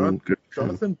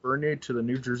 Jonathan Bernier to the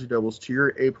New Jersey Devils, 2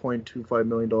 year, $8.25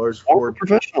 million former for.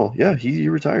 professional. Yeah, he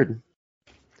retired.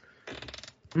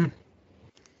 Hmm.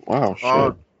 Wow,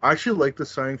 shit. I actually like the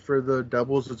signing for the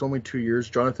Devils. It's only 2 years.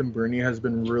 Jonathan Bernier has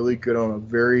been really good on a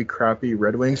very crappy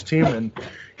Red Wings team, and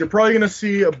you're probably going to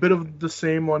see a bit of the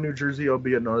same on New Jersey,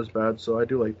 albeit not as bad. So I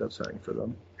do like that signing for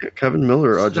them. Yeah, Kevin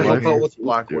Miller, To July help out with 15th,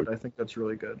 Blackwood, dude. I think that's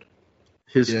really good.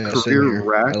 His Yeah, same career here.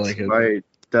 racked I like it. by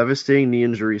devastating knee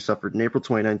injury suffered in April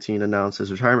 2019, announced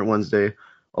his retirement Wednesday.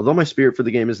 Although my spirit for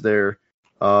the game is there,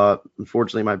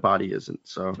 unfortunately my body isn't.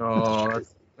 So Oh,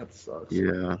 that sucks.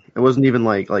 yeah, it wasn't even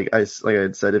like I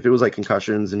had said, if it was like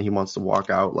concussions and he wants to walk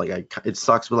out, it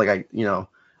sucks, but I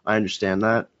understand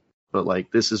that. But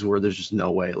like this is where there's just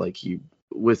no way. Like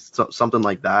with something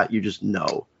like that, you just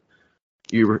know.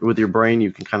 With your brain,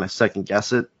 you can kind of second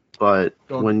guess it, but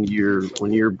when your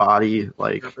body There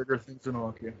are bigger things in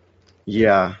hockey.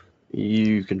 yeah,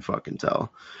 you can fucking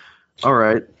tell. All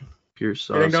right, Pierce.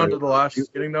 Getting down to the last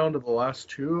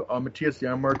two, Matthias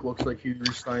Janmark looks like he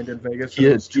re-signed in Vegas. He It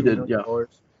did, was he $2 did, million.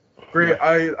 yeah. Great.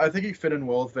 I think he fit in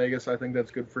well with Vegas. I think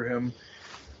that's good for him.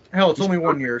 Hell, it's only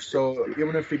 1 year, so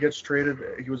even if he gets traded,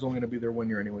 he was only going to be there 1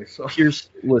 year anyway. So Pierce,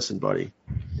 listen, buddy.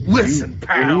 listen,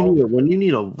 pal. When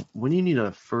you need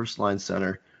a first line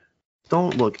center,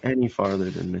 don't look any farther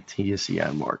than Matthias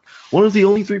Janmark. One of the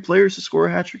only 3 players to score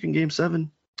a hat trick in Game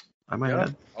 7. I might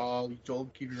add.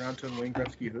 Joel Kiviranta and Wayne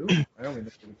Gretzky. Who? I don't even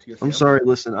know Matthias. I'm sorry.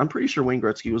 Listen, I'm pretty sure Wayne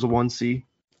Gretzky was a 1C.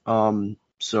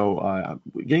 So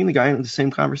getting the guy into the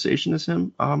same conversation as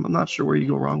him, I'm not sure where you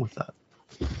go wrong with that.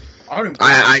 I'm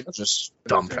just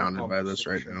dumbfounded by this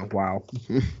right now. Wow.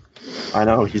 I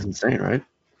know, he's insane, right?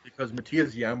 Because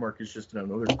Matthias Janmark is just in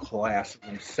another class of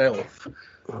himself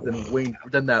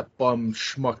than that bum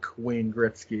schmuck Wayne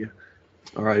Gretzky.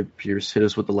 All right, Pierce, hit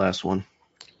us with the last one.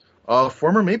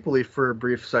 Former Maple Leaf for a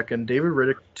brief second, David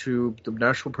Riddick to the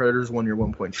Nashville Predators, 1 year,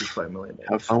 $1.25 million.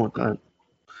 Have fun with that.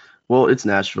 Well, it's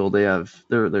Nashville. They have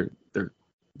their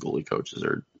goalie coaches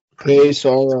are. Hey,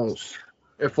 Soros.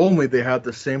 If only they had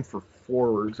the same for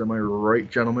forwards. Am I right,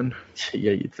 gentlemen?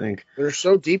 Yeah, you'd think. They're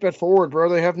so deep at forward, bro.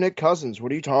 They have Nick Cousins.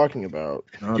 What are you talking about?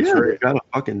 No, Yeah, that's they right. got a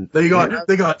fucking. They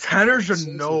got Tanner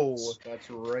Jeannot. That's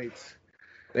right.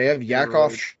 They have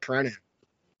Yakov Trenin.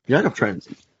 Yakov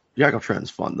Tren's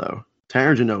fun though.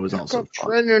 Tanner Jeannot is also Yakov fun.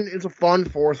 Trenin is a fun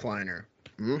fourth liner.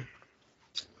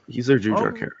 He's their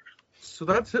Jujhar character. So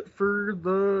that's it for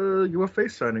the UFA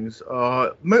signings.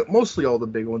 Mostly all the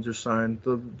big ones are signed.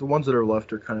 The ones that are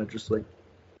left are kind of just like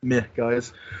meh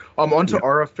guys. On to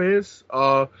RFAs.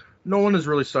 No one has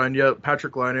really signed yet.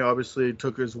 Patrick Laine obviously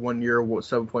took his 1 year,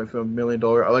 $7.5 million.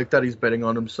 I like that he's betting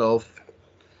on himself.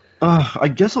 I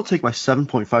guess I'll take my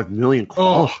 $7.5 million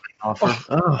qualifying offer.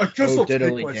 I guess I'll take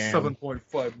diddly my damn.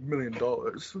 $7.5 million.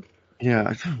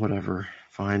 Yeah, whatever.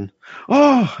 Fine.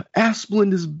 Oh,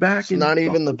 Asplund is back. It's not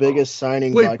even the biggest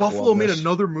signing. Wait, by Buffalo made Columbus.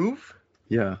 another move?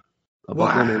 Yeah. Wow.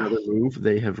 Buffalo made another move.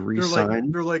 They have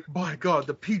re-signed. They're like, my God,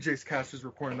 the PJ's cast is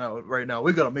recording that right now.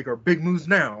 We got to make our big moves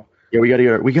now. Yeah, we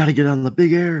gotta get on the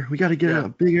big air. We gotta get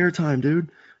on big air time, dude.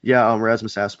 Yeah,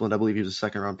 Rasmus Asplund, I believe he was a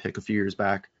second-round pick a few years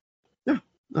back. Yeah,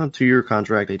 2-year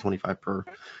contract, $8.25 per.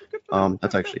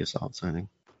 That's actually a solid signing.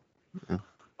 Yeah.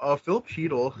 Philip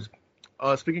Hedl.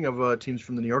 Speaking of teams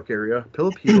from the New York area,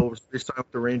 Philip Hedl was signed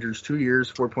with the Rangers, 2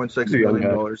 years, $4.6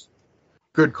 million.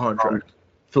 Good contract.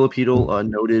 Philip Hedl,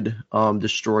 noted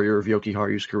destroyer of Yoki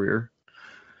Haru's career.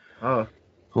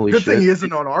 Holy Good shit. thing he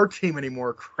isn't on our team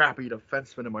anymore. Crappy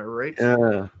defenseman, am I right?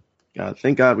 Yeah. God,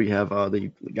 thank God we have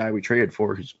the guy we traded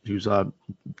for who's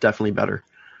definitely better.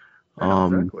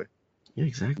 Exactly. Yeah,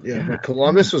 exactly. Yeah, but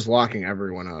Columbus was locking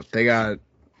everyone up. They got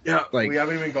Yeah, Like- we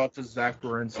haven't even got to Zach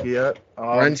Werenski yet.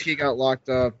 Renski got locked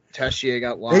up. Tessier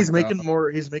got locked He's making up. more.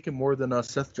 He's making more than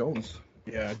Seth Jones.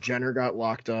 Yeah, Jenner got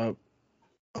locked up.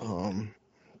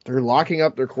 They're locking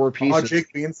up their core pieces.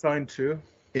 Jake Bean signed too.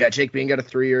 Yeah, Jake Bean got a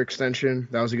 3-year extension.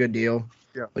 That was a good deal.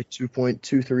 Yeah. Like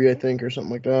 2.23, I think, or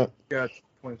something like that. Yeah,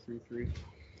 23-3.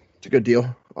 It's a good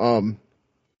deal.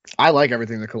 I like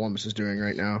everything that Columbus is doing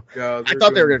right now. Yeah, I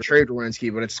thought they were going to trade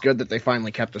Werenski, but it's good that they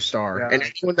finally kept a star. Yeah. And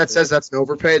anyone that says that's an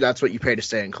overpay, that's what you pay to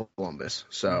stay in Columbus.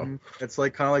 So Mhm. It's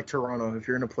like kind of like Toronto. If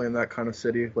you're going to play in that kind of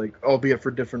city, like albeit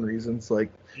for different reasons,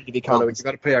 like you need to be you compensated.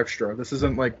 got to pay extra. This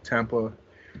isn't like Tampa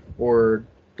or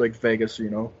like Vegas,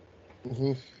 you know.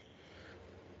 Mhm.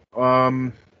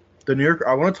 The New York.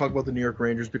 I want to talk about the New York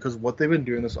Rangers because what they've been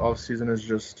doing this offseason is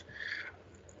just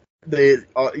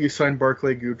you signed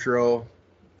Barclay Goodrow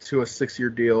to a 6-year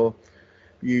deal.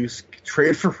 You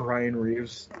trade for Ryan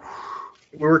Reeves.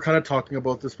 We were kind of talking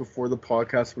about this before the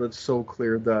podcast, but it's so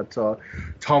clear that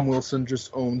Tom Wilson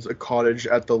just owns a cottage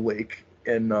at the lake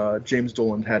in James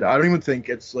Dolan Head. I don't even think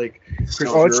it's like Chris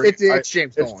Drury. It's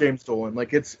James Dolan. It's James Dolan.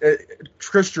 Like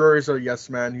Chris Drury's a yes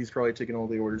man. He's probably taking all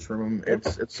the orders from him.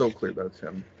 It's so clear that it's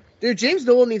him. Dude, James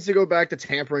Dolan needs to go back to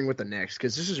tampering with the Knicks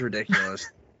because this is ridiculous.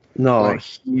 No,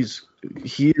 he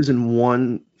is in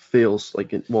one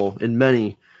in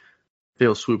many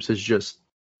fail swoops has just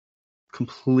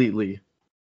completely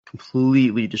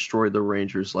destroyed the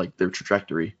Rangers, like their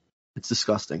trajectory. It's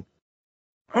disgusting.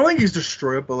 I don't think he's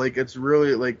destroyed it, but like it's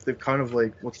really like they've kind of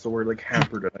like what's the word, like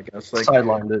hampered it, I guess. Like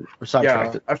Sidelined it or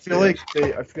sidetracked it. I feel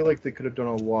like they could have done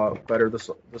a lot better this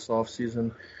off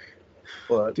season.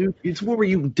 But dude, it's what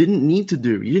you didn't need to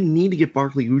do. You didn't need to get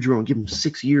Barclay Goodrow and give him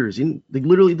 6 years. They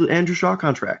literally the Andrew Shaw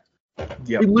contract.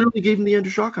 Yeah, they literally gave him the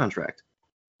Andrew Shaw contract.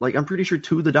 Like I'm pretty sure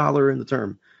to the dollar in the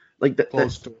term. Like that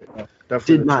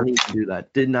did not need to do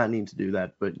that. Did not need to do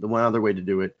that. But the one other way to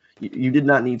do it, you did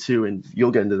not need to, and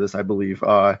you'll get into this, I believe.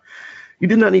 You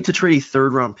did not need to trade a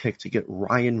 3rd-round pick to get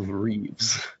Ryan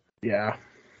Reeves. Yeah.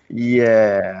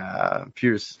 Yeah.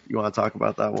 Pierce, you want to talk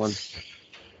about that one?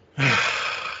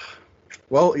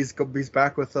 Well, he's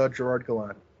back with Gerard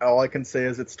Gallant. All I can say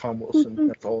is it's Tom Wilson.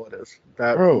 That's all it is.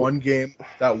 That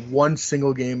one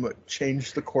single game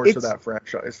changed the course of that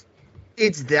franchise.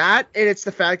 It's that, and it's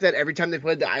the fact that every time they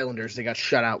played the Islanders, they got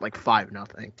shut out like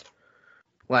 5-0.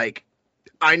 Like,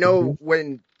 I know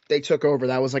when they took over,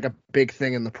 that was like a big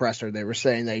thing in the presser. They were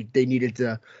saying they needed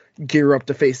to gear up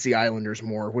to face the Islanders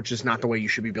more, which is not the way you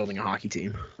should be building a hockey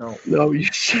team. No, you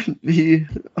shouldn't be.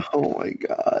 Oh my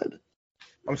God.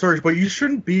 I'm sorry, but you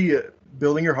shouldn't be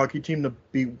building your hockey team to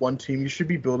be one team. You should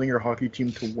be building your hockey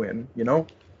team to win, you know?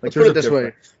 Let's put it this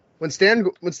way. When Stan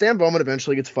Bowman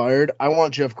eventually gets fired, I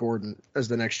want Jeff Gordon as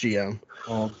the next GM.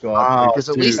 Oh, God. Because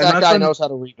at least that guy knows how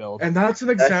to rebuild. And that's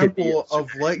an example of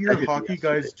let your hockey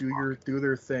guys do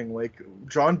their thing. Like,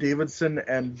 John Davidson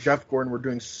and Jeff Gordon were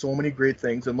doing so many great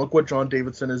things, and look what John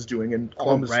Davidson is doing in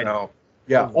Columbus now.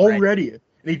 Yeah, already. And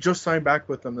he just signed back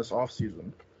with them this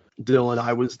offseason.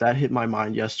 Dylan, that hit my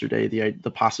mind yesterday,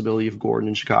 the possibility of Gordon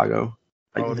in Chicago.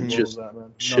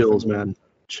 Chills, man.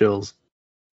 Chills.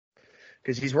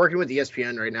 Because he's working with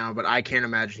ESPN right now, but I can't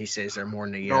imagine he stays there more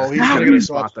than a year. No, he's going to get a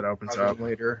spot that opens up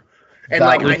later. And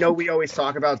I know we always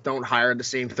talk about don't hire the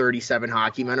same 37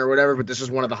 hockey men or whatever, but this is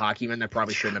one of the hockey men that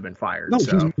probably shouldn't have been fired. No,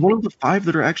 he's one of the 5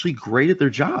 that are actually great at their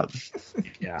job.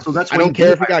 Yeah. So that's I don't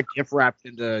care if he got gift wrapped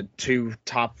into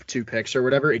top 2 picks or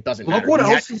whatever. It doesn't matter. Look what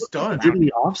else he's done. In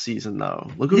the offseason, though.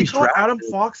 Look who he's got drafted. Adam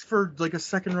Fox for like a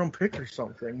 2nd-round pick or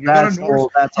something. You got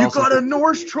a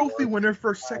Norris Trophy winner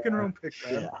for a 2nd-round pick.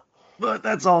 Man. Yeah. But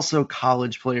that's also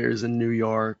college players in New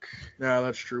York. Yeah,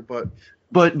 that's true. But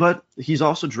he's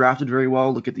also drafted very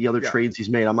well. Look at the other trades he's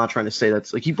made. I'm not trying to say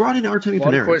that's like he brought in Artemi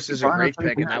Panarin. Lundqvist is a great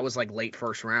pick, and that was like late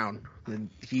 1st round.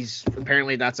 And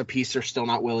apparently that's a piece they're still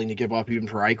not willing to give up even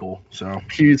for Eichel. So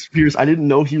Pierce, I didn't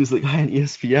know he was the guy on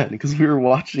ESPN because we were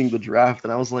watching the draft,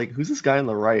 and I was like, "Who's this guy on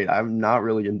the right?" I'm not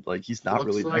really he's not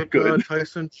really that good.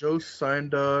 Tyson Jost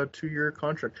signed a 2-year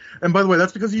contract, and by the way,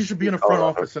 that's because he should be in a front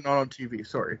office and not on TV.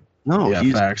 Sorry. No,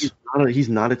 he's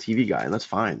not a TV guy, and that's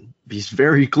fine. He's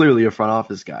very clearly a front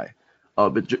office guy.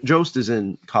 But Jost is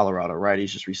in Colorado, right?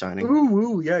 He's just resigning.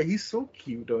 Ooh, yeah, he's so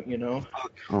cute, don't you know?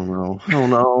 Oh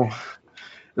no.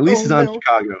 At least he's on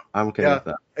Chicago. I'm okay with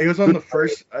that. He was on the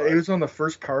first. He was on the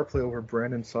first power play over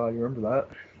Brandon Saw. You remember that?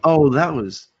 Oh, that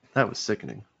was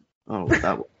sickening. Oh,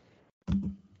 that was. I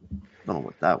don't know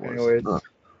what that was. Anyways.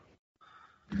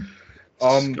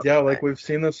 Like we've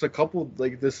seen this a couple.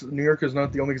 Like this, New York is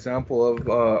not the only example of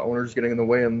owners getting in the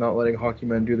way and not letting hockey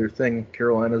men do their thing.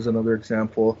 Carolina is another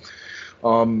example.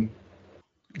 I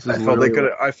felt they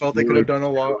could have done a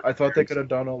lot. I thought they could have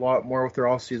done a lot more with their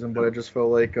offseason, but I just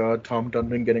felt like Tom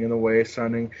Dundon getting in the way,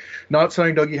 not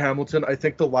signing Dougie Hamilton. I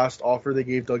think the last offer they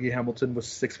gave Dougie Hamilton was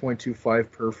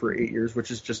 $6.25 per for 8 years,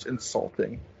 which is just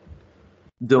insulting.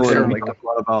 Dylan, we talk a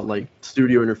lot about like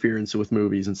studio interference with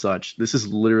movies and such. This is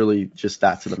literally just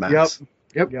that to the max.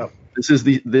 Yep.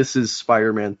 This is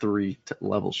Spider-Man 3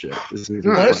 level shit. This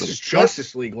is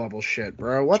Justice League level shit,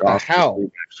 bro. What the hell?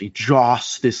 Actually,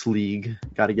 Justice League.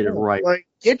 Got to get it right. Like,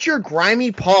 get your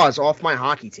grimy paws off my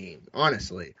hockey team.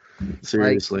 Honestly.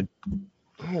 Seriously.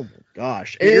 Oh my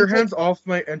gosh. Get your hands off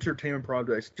my entertainment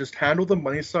projects. Just handle the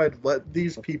money side. Let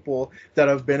these people that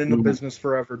have been in the business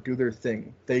forever do their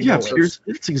thing.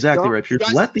 It's exactly right.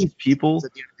 Pierce. Let these people.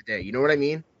 At the end of the day, you know what I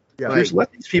mean? Yeah. Just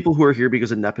let these people who are here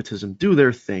because of nepotism do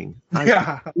their thing.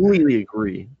 I completely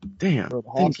agree. Damn. Bro, the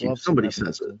Hawks Thank you. love some Somebody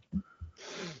says it. nepotism.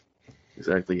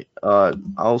 Exactly.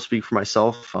 I'll speak for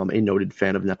myself. I'm a noted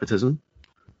fan of nepotism.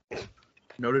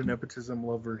 Noted nepotism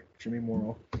lover, Jimmy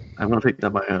Morrow. I'm gonna pick that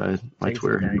my Take it to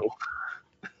Twitter the handle.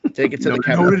 Take it to the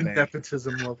Noted Kevin.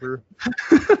 nepotism lover.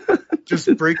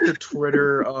 Just break the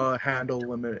Twitter handle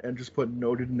limit and just put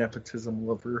noted nepotism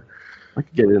lover. I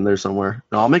can get it in there somewhere.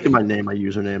 No, I'll make it my name, my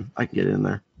username. I can get it in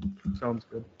there. Sounds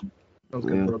good. Sounds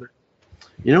Yeah. good, brother.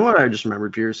 You know what I just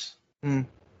remembered, Pierce? Hmm.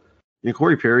 You know,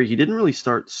 Corey Perry, he didn't really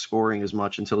start scoring as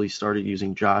much until he started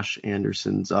using Josh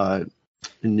Anderson's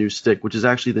new stick, which is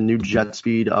actually the new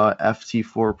JetSpeed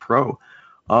FT4 Pro.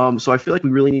 So I feel like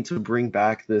we really need to bring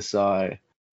back this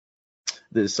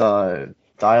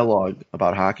dialogue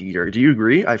about hockey gear. Do you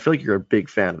agree? I feel like you're a big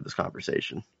fan of this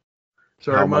conversation.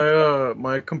 Sorry, How much?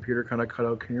 my computer kind of cut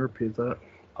out. Can you repeat that?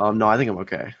 No, I think I'm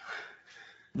okay.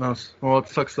 No. Well, it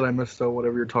sucks that I missed out.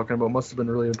 Whatever you're talking about must have been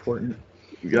really important.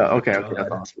 Yeah, okay, that's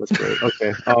awesome. That's great.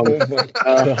 Okay. Oh my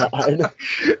god.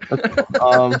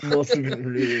 Must have been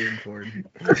really important.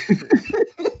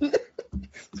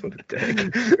 What a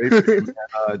dick.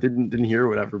 Didn't hear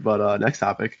whatever, but next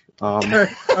topic. No,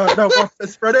 watch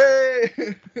this,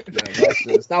 Freddie.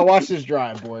 Now watch this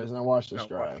drive, boys. Now watch this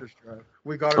drive.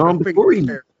 We got our Before we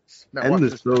now end watch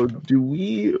this though, do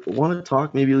we want to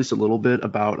talk maybe at least a little bit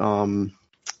about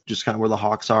just kind of where the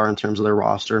Hawks are in terms of their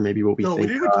roster, maybe what we No, think. we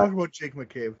didn't even talk about Jake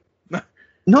McCabe.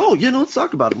 No, let's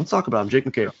talk about him. Jake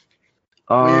McCabe.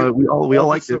 We all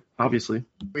liked it, obviously.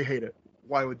 We hate it.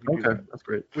 Why would you do Okay, that? that's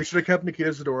great. We should have kept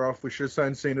Nikita Zadorov. We should have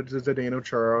signed Zdeno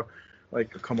Chara.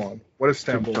 Like, come on. What a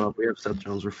Stamble. We have Seth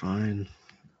Jones. We're fine.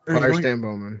 Fire Stan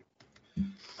Bowman.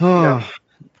 No,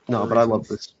 but I love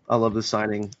this. I love this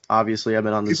signing. Obviously, I've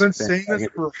been on this. You've been saying this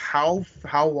for how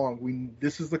long?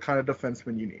 This is the kind of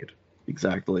defenseman you need.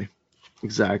 Exactly.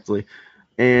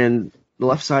 And the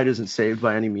left side isn't saved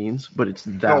by any means, but it's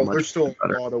that much there's still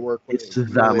better. a lot of work. It's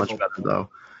that much better, though.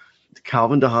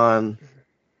 Calvin DeHaan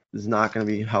is not going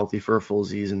to be healthy for a full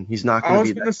season. He's not going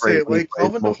to be. I was going to say, like,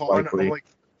 Calvin DeHaan, I'm like,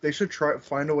 they should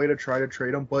find a way to try to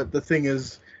trade him. But the thing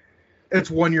is, it's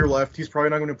 1 year left. He's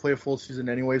probably not going to play a full season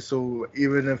anyway. So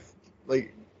even if,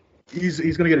 like, he's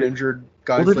going to get injured.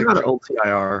 Guys they've like got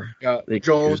LTIR.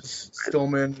 Jones,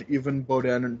 Stillman, even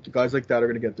Beaudin, and guys like that are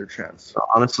going to get their chance.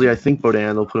 Honestly, I think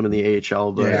Beaudin, they'll put him in the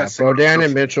AHL. But Beaudin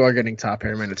and Mitchell are getting top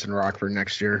pair minutes in Rockford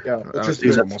next year. Yeah,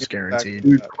 that's almost guaranteed.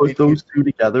 Dude, put those two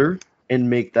together and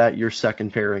make that your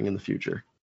second pairing in the future.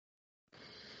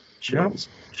 Chills.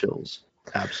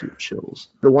 Absolute chills.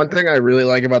 The one thing I really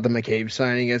like about the McCabe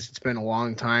signing is it's been a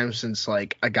long time since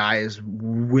like a guy has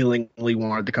willingly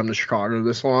wanted to come to Chicago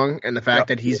this long, and the fact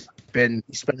that he spent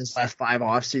his last 5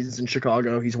 off seasons in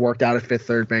Chicago. He's worked out at Fifth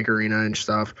Third Bank Arena and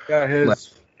stuff. Yeah,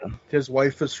 his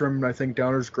wife is from, I think,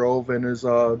 Downers Grove, and his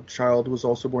child was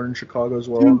also born in Chicago as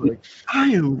well. Dude, I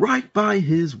am right by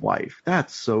his wife.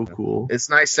 That's so cool. It's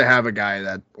nice to have a guy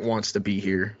that wants to be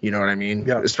here. You know what I mean?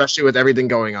 Yeah. Especially with everything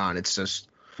going on. It's just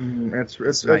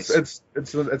it's nice.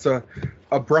 It's a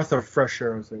breath of fresh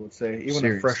air, as they would say. Even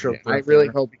seriously. a fresh air. I really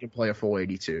hope he can play a full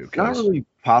 82. Not really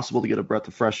possible to get a breath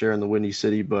of fresh air in the Windy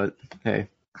City, but hey,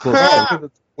 close.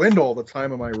 It's wind all the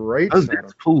time. Am I right?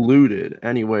 It's polluted,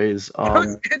 anyways.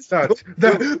 It's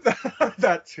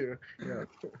that too. Yeah.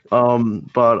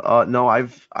 But no,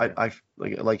 I've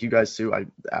like you guys too. I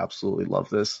absolutely love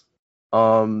this.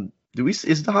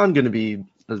 Is DeHaan going to be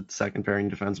a second pairing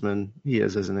defenseman? He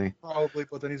is, isn't he? Probably,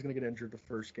 but then he's going to get injured the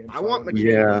first game. I want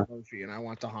McCabe with Murphy, and I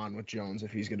want DeHaan with Jones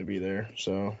if he's going to be there.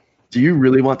 So. Do you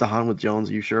really want DeHaan with Jones?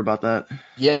 Are you sure about that?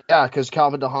 Yeah, because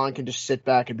Calvin DeHaan can just sit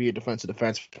back and be a defensive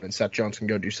defenseman, and Seth Jones can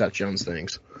go do Seth Jones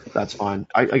things. That's fine.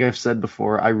 Like I've said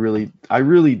before, I really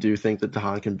do think that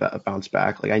DeHaan can bounce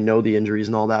back. Like I know the injuries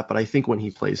and all that, but I think when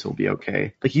he plays, he'll be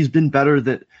okay. Like he's been better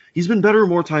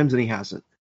more times than he hasn't.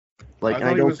 Like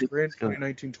I don't was think great in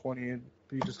 2019-20.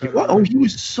 He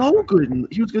was so good.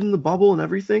 He was good in the bubble and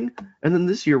everything. And then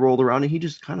this year rolled around and he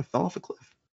just kind of fell off a cliff.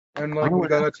 And like we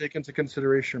gotta take into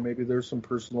consideration, maybe there's some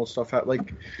personal stuff.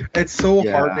 Like it's so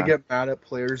hard to get mad at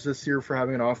players this year for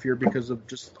having an off year because of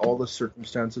just all the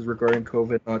circumstances regarding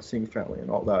COVID, not seeing family, and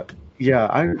all that. Yeah,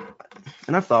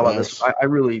 I've thought about this. I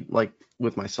really like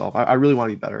with myself. I really want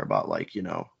to be better about like you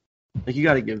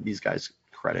got to give these guys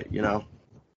credit.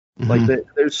 Like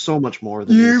there's so much more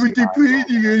than they're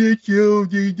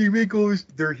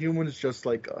humans just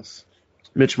like us.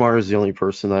 Mitch Marner is the only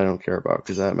person I don't care about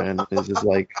because that man is just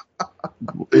like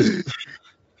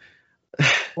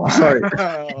sorry,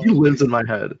 he lives in my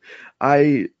head.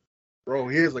 Bro,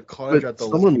 he is a college But at the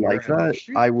someone Lawyer like that,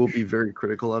 industry. I will be very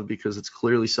critical of because it's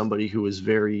clearly somebody who is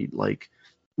very like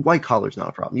white collar's not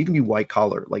a problem. You can be white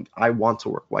collar. Like I want to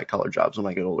work white collar jobs when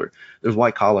I get older. There's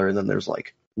white collar and then there's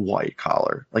like white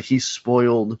collar. Like he's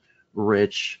spoiled,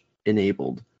 rich,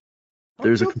 enabled.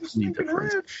 There's a complete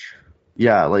difference.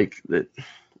 Yeah, like that.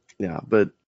 Yeah, but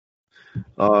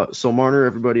so Marner,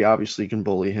 everybody obviously can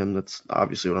bully him. That's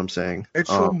obviously what I'm saying.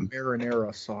 It's some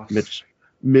marinara sauce.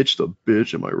 Mitch the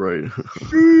bitch, am I right?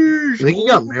 I think he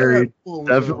got married.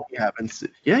 Definitely happens.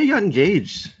 Yeah, he got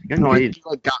engaged. He got No, engaged.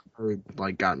 he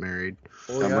got married.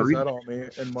 Well, he has that on me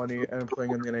and money and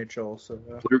playing in the NHL. So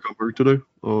yeah. Player got married today.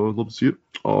 Love to see it.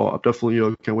 I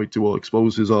definitely can't wait to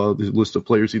expose his list of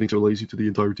players he thinks are lazy to the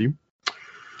entire team.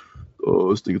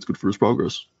 I think it's good for his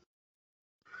progress.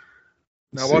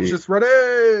 Now watch this,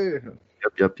 ready.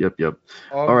 Yep.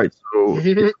 All right,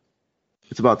 so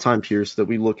it's about time, Pierce, that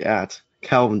we look at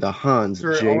Calvin DeHaan's.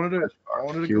 Sorry, I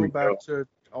wanted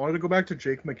to go back to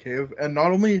Jake McCabe, and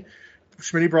not only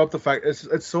Schmitty brought up the fact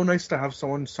it's so nice to have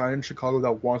someone sign in Chicago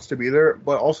that wants to be there,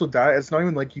 but also that it's not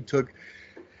even like he took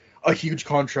a huge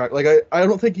contract. Like I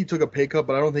don't think he took a pay cut,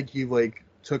 but I don't think he like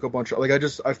took a bunch of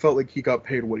I felt like he got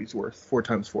paid what he's worth 4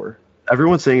 times 4.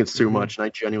 Everyone's saying it's too much, and I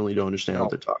genuinely don't understand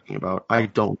what they're talking about. I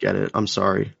don't get it. I'm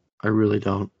sorry. I really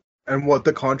don't. And what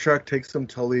the contract takes him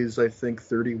till he's, I think,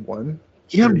 31.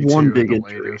 He had one big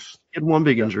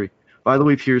injury. By the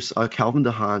way, Pierce, Calvin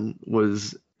DeHaan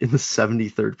was in the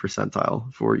 73rd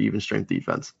percentile for even strength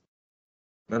defense.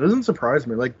 That doesn't surprise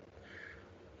me. Like,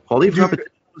 Paulie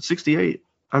Repetition was 68.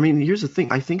 I mean, here's the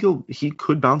thing. I think he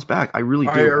could bounce back. I really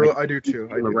do. I do too.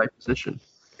 In the right position.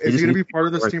 Is he going to be part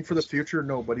of this team for the future?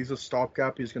 No, but he's a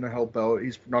stopgap. He's going to help out.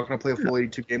 He's not going to play a full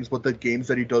 82 games, but the games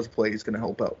that he does play, he's going to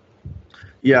help out.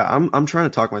 Yeah, I'm trying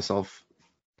to talk myself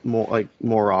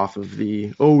more off of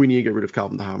the we need to get rid of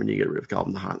Calvin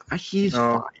DeHaan. He's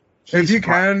fine. If you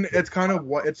can, it's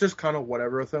just kind of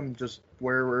whatever with him, just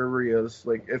wherever he is.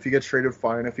 Like if he gets traded,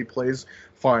 fine. If he plays,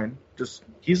 fine.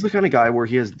 He's the kind of guy where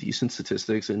he has decent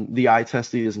statistics and the eye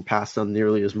test he doesn't pass them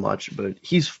nearly as much, but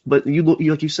you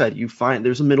like you said, you find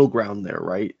there's a middle ground there,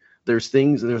 right? There's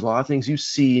a lot of things you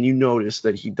see and you notice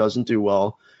that he doesn't do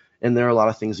well, and there are a lot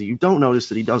of things that you don't notice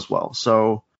that he does well.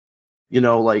 So,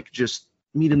 just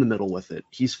meet in the middle with it.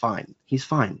 He's fine. He's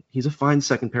a fine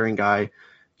second pairing guy.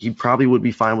 He probably would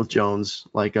be fine with Jones,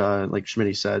 like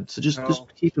Schmitty said. So just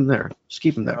keep him there. Just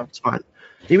keep him there. It's fine.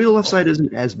 Maybe the left side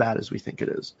isn't as bad as we think it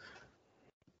is.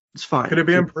 It's fine. Could it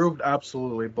be improved?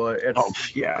 Absolutely, but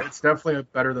it's definitely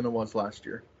better than it was last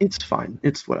year. It's fine.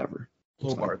 It's whatever.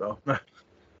 Low bar though.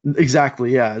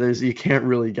 Exactly. Yeah. You can't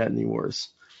really get any worse.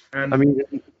 And I mean,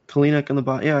 Kalinick on the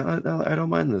bottom. Yeah, I don't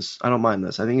mind this.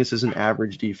 I think this is an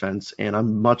average defense, and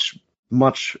I'm much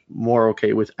more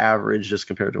okay with average just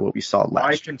compared to what we saw last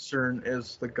year. My concern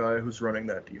is the guy who's running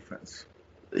that defense.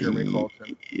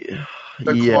 The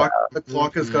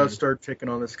clock has got to start ticking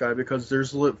on this guy because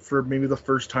for maybe the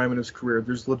first time in his career,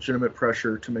 there's legitimate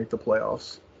pressure to make the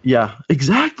playoffs. Yeah,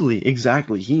 exactly.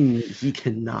 He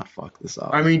cannot fuck this up.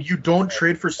 I mean, you don't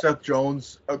trade for Seth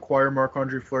Jones, acquire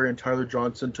Marc-Andre Fleury and Tyler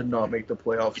Johnson to not make the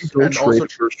playoffs.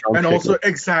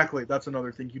 Exactly, that's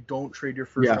another thing. You don't trade your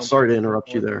first. Yeah, sorry to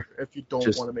interrupt you there. If you don't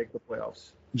want to make the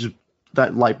playoffs. Just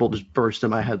that light bulb just burst in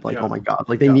my head. Oh my god!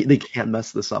 They can't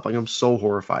mess this up. I'm so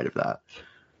horrified of that.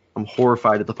 I'm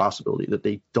horrified at the possibility that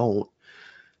they don't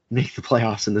make the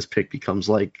playoffs and this pick becomes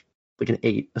like an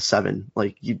 8, a 7.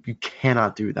 You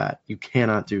cannot do that. You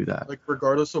cannot do that.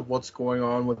 Regardless of what's going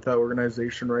on with that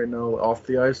organization right now off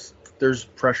the ice, there's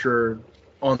pressure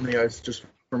on the ice just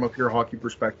from a pure hockey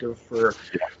perspective for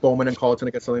Bowman and Colleton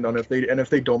to get something done. If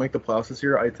they don't make the playoffs this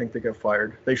year, I think they get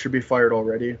fired. They should be fired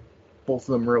already, both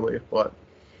of them really, but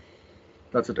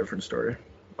that's a different story.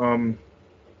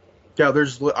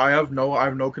 I have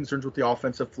no concerns with the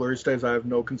offense. If Fleury stays, I have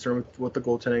no concern with the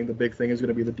goaltending. The big thing is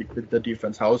going to be the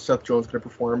defense. How is Seth Jones going to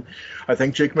perform? I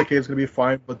think Jake McCabe is going to be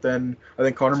fine, but then I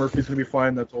think Connor Murphy's going to be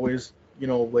fine. That's always,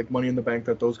 money in the bank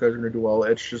that those guys are going to do well.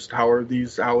 It's just how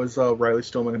is Riley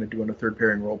Stillman going to do in a third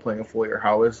pairing role playing a full year?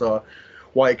 How is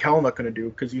Wyatt Kalynuk going to do?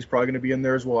 Because he's probably going to be in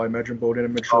there as well. I imagine Bowden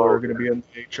and Mitchell are going to be in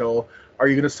the HL. Are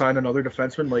you going to sign another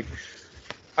defenseman?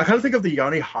 I kind of think of the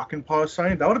Yanni Hakanpää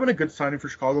signing. That would have been a good signing for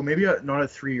Chicago. Maybe not at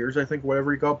 3 years, I think,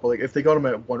 whatever he got. But if they got him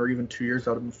at 1 or even 2 years,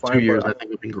 that would have been fine. 2 years, I think,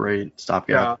 would have been great.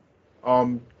 Stopgap.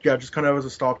 Yeah. Just kind of as a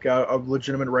stopgap, a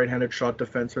legitimate right-handed shot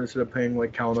defenseman instead of paying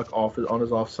Kalynuk on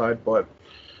his offside. But,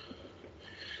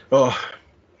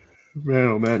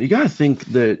 man, you gotta think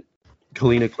that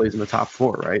Kalinick plays in the top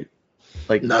 4, right?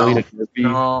 No. Kalinick would be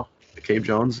McCabe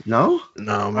Jones? No,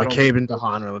 McCabe and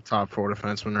DeHaan are the top 4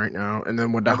 defensemen right now. And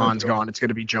then when DeHaan's gone, it's going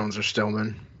to be Jones or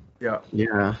Stillman. Yeah.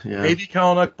 Yeah. Maybe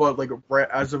Kalanick, but like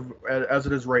as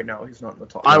it is right now, he's not in the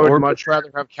top. I would Or- much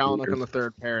rather have Kalanick on the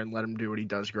third pair and let him do what he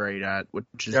does great at,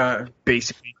 which is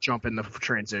basically jump in the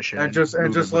transition and just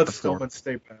move let him with the floor. Stillman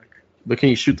stay back. But can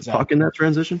you shoot the puck in that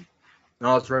transition?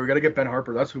 No, that's right. We got to get Ben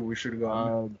Harper. That's who we should have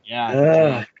gotten.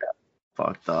 Yeah.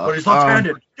 Fucked up. But he's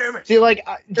left-handed. Damn it. See, like,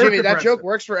 Jimmy, that Goodbranson. joke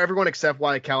works for everyone except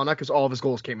Wyatt Kalanick because all of his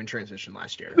goals came in transition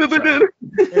last year. Did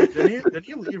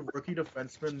he lead rookie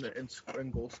defenseman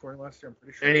in goal scoring last year? I'm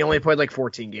pretty sure. And he only played like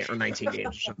 14 games or 19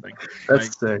 games or something.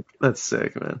 That's sick. That's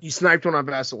sick, man. He sniped one on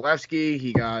Vasilevsky.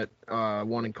 He got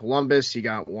one in Columbus. He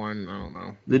got one, I don't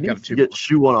know. Didn't he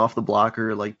shoot one off the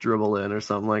blocker, like dribble in or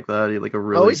something like that? He had like a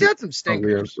really he's had some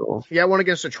stinkers. goal. He had one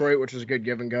against Detroit, which was a good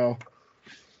give and go.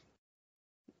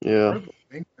 Yeah.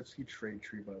 He trade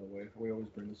tree, by the way. We always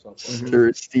bring this up.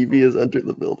 Sure, Stevie has entered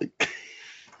the building.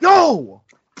 No!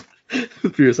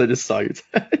 Pierce, I just saw your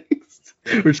text.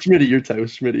 Or Schmitty, your text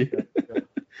was Schmitty.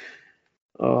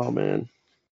 Oh, man.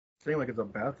 Saying like it's a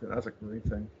bad thing. That's a great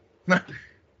thing.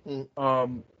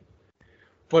 Mm.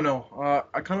 But no,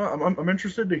 I'm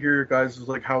interested to hear your guys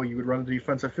like how you would run the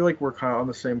defense. I feel like we're kind of on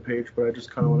the same page, but I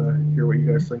just kind of want to hear what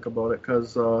you guys think about it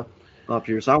because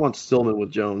Pierce, I want Stillman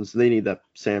with Jones. They need that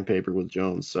sandpaper with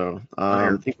Jones. So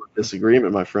I think we're in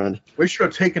disagreement, my friend. we should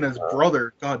have taken his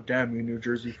brother. God damn you, New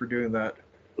Jersey, for doing that.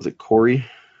 Was it Corey?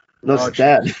 No, it's his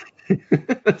dad.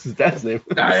 That's his dad's name.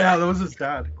 Yeah, that was his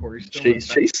dad, Corey Stillman.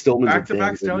 Chase Stillman.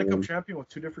 Back-to-back Stanley Cup champion with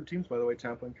two different teams, by the way,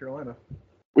 Tampa and Carolina.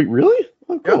 Wait, really?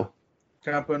 Oh, cool.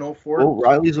 Yeah. Tampa in 04. Oh,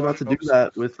 Riley's about to do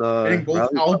that with hitting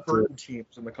both Riley's Albertan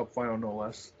teams in the Cup final, no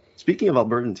less. Speaking of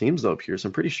Albertan teams, though, Pierce,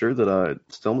 I'm pretty sure that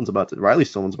Riley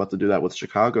Stillman's about to do that with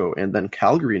Chicago and then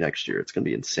Calgary next year. It's gonna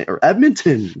be insane. Or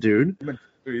Edmonton, dude.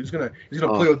 He's gonna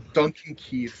play with Duncan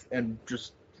Keith and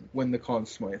just win the Conn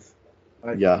Smythe.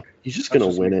 He's just gonna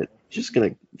win it. He's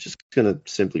just gonna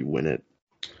simply win it.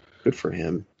 Good for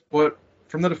him. But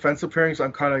from the defensive pairings,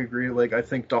 I'm kind of agree. Like I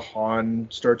think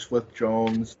DeHaan starts with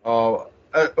Jones.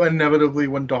 Inevitably,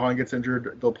 when DeHaan gets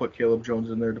injured, they'll put Caleb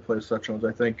Jones in there to play Seth Jones,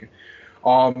 I think.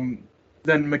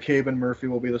 Then McCabe and Murphy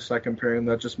will be the second pairing.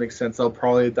 That just makes sense.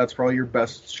 That's probably your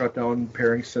best shutdown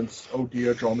pairing since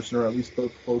Odia, Jalmerson, or at least the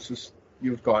closest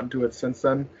you've gotten to it since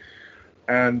then.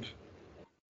 And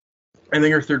I think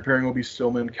your third pairing will be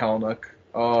Stillman, Kalanick.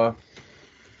 I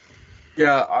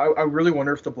really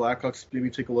wonder if the Blackhawks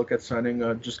maybe take a look at signing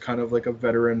just kind of like a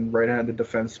veteran right-handed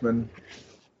defenseman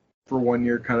for 1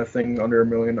 year kind of thing under $1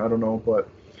 million. I don't know, but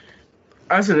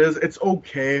as it is, it's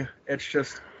okay. It's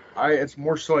just it's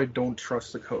more so I don't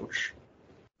trust the coach.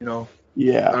 You know?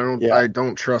 Yeah. I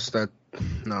don't trust that.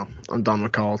 No, I'm done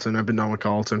with Colleton. I've been done with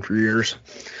Colleton for years.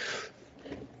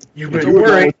 You'll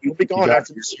be gone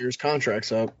after this year's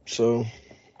contract's up. So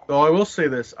I will say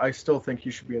this. I still think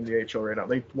he should be in the AHL right now.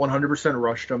 They 100%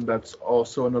 rushed him. That's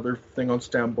also another thing on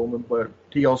Stan Bowman, but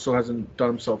he also hasn't done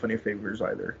himself any favors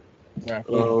either. yeah.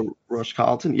 Rush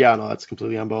Carlton? Yeah, no, that's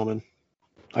completely on Bowman.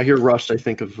 I hear rushed, I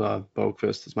think of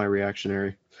Boqvist as my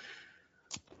reactionary.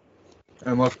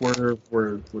 Unless where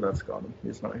that's got him.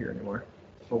 He's not here anymore.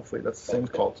 Hopefully that's the same as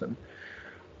Carlton.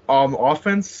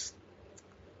 Offense,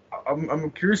 I'm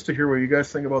curious to hear what you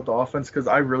guys think about the offense because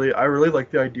I really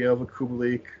like the idea of a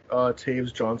Kubalik,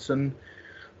 Taves, Johnson.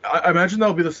 I imagine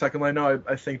that'll be the second line now.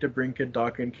 I think DeBrincat,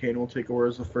 Doc, and Kane will take over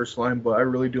as the first line, but I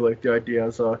really do like the idea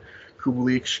as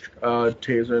Kubalik,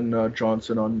 Taves, and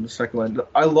Johnson on the second line.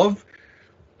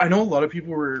 I know a lot of people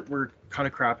were kind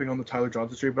of crapping on the Tyler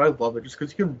Johnson trade, but I love it just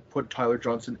because you can put Tyler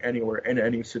Johnson anywhere in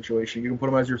any situation. You can put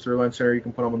him as your third line center. You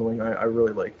can put him on the wing. I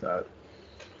really like that.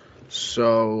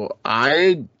 So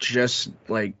I just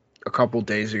like a couple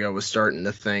days ago was starting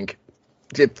to think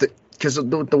because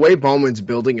the way Bowman's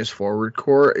building his forward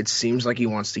core, it seems like he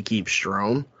wants to keep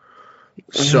Strome.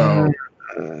 So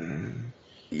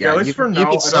at least for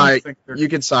now, you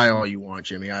can sigh all you want,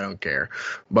 Jimmy. I don't care,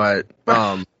 but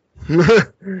all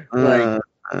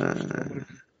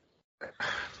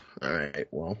right.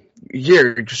 Well,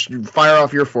 here, just fire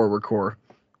off your forward core.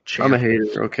 I'm a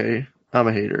hater. Okay. I'm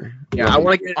a hater. Yeah, I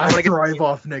want to thrive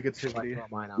off negativity.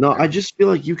 No, I just feel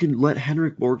like you can let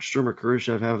Henrik Borgstrom or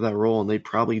Khrushchev have that role, and they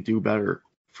probably do better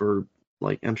for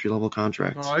like entry-level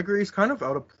contracts. No, I agree. He's kind of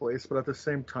out of place, but at the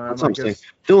same time, that's what I'm saying.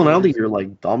 Dylan, I don't think you're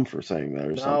like dumb for saying that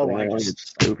or something.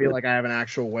 I feel like I have an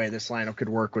actual way this lineup could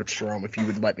work with Strome if you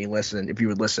would let me listen. If you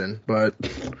would listen, but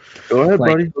go ahead,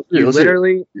 buddy. You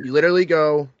literally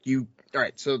go. All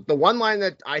right, so the one line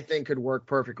that I think could work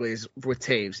perfectly is with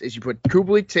Taves. Is you put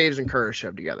Kubalik, Taves, and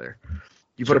Khrushchev together.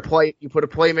 You put a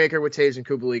playmaker with Taves and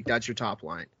Kubalik. That's your top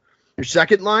line. Your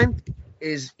second line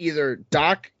is either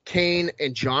Doc, Kane,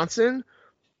 and Johnson,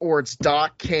 or it's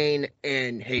Doc, Kane,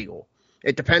 and Hagel.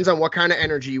 It depends on what kind of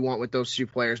energy you want with those two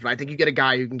players, but I think you get a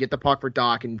guy who can get the puck for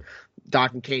Doc and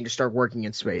Kane to start working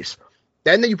in space.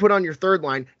 Then you put on your third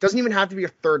line. Doesn't even have to be a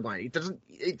third line.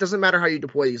 It doesn't matter how you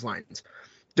deploy these lines.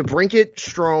 DeBrincat,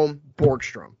 Strome,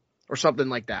 Borgstrom, or something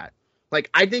like that. Like,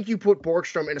 I think you put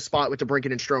Borgstrom in a spot with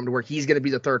DeBrincat and Strome to where he's going to be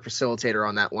the third facilitator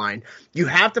on that line. You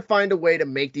have to find a way to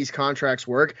make these contracts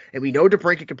work, and we know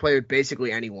DeBrincat can play with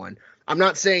basically anyone. I'm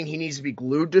not saying he needs to be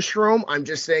glued to Strome. I'm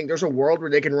just saying there's a world where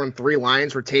they can run 3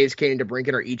 lines where Taves, Kane, and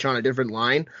DeBrincat are each on a different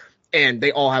line, and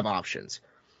they all have options.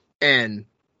 And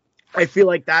I feel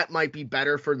like that might be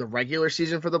better for the regular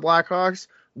season for the Blackhawks,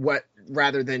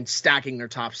 rather than stacking their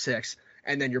top 6,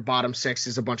 and then your bottom 6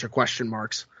 is a bunch of question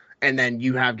marks. And then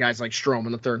you have guys like Strome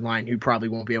on the third line who probably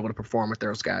won't be able to perform with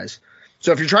those guys.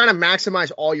 So if you're trying to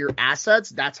maximize all your assets,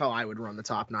 that's how I would run the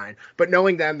top 9. But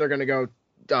knowing them, they're going to go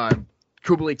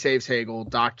Kubalik, Taves, Hagel,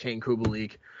 Doc, Kane,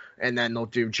 Kubalik, and then they'll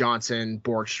do Johnson,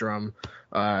 Borgstrom.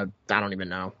 I don't even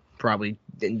know. Probably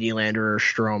Nylander or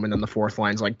Strome, and then the fourth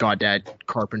line's like Gaudette,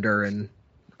 Carpenter, and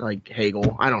like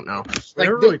Hagel. I don't know. Like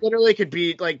literally could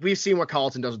be like we've seen what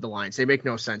Carlton does with the lines. They make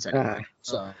no sense anymore.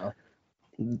 So.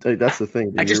 That's the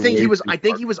thing. I just think he was. I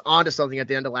think he was onto something at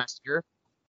the end of last year.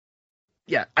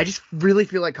 Yeah, I just really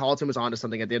feel like Carlton was onto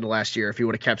something at the end of last year if he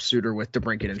would have kept Suter with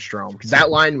DeBrincat and Strome, because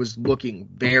that line was looking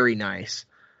very nice.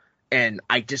 And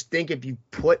I just think if you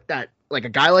put that, like a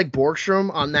guy like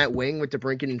Borgstrom on that wing with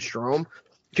DeBrincat and Strome,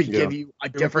 could give you a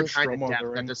different kind of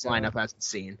depth that this lineup hasn't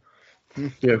seen.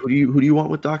 Yeah, who do you want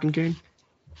with Doc and Kane?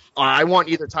 I want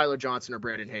either Tyler Johnson or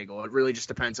Brandon Hagel. It really just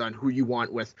depends on who you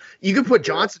want with. You could put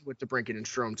Johnson with DeBrincat and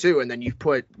Strome too, and then you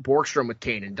put Borgstrom with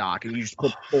Kane and Doc, and you just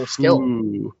put full skill.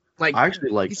 Ooh, like I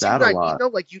actually like that a lot.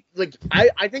 You know,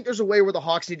 I think there's a way where the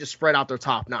Hawks need to spread out their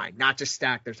top 9, not just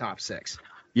stack their top 6.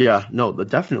 Yeah, no,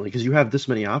 definitely, because you have this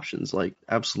many options. Like,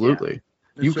 absolutely,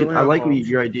 you can. I like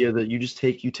your idea that you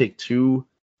take 2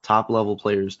 top level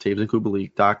players, Taves and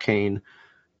Kubalik, Doc, Kane.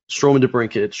 Strome and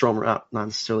DeBrincat. Strome not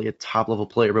necessarily a top level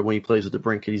player, but when he plays with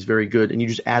DeBrincat, he's very good. And you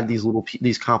just add these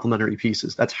these complementary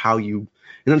pieces. That's how you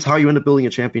end up building a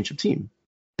championship team,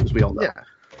 as we all know. Yeah,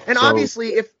 and so,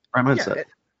 obviously right mindset.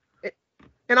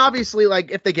 And obviously,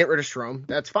 like, if they get rid of Strome,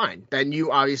 that's fine. Then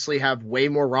you obviously have way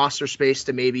more roster space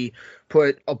to maybe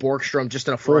put a Borgstrom just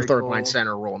in a full third-line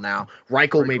center role now.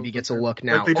 Reichel maybe gets a look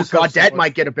now. Gaudette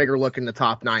might get a bigger look in the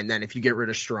top 9 then if you get rid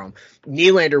of Strome.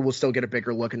 Nylander will still get a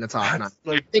bigger look in the top 9.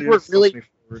 I think we're really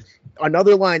 –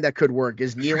 another line that could work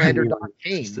is Nylander, Doc,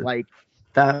 Kane. Like,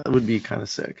 that would be kind of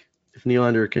sick. If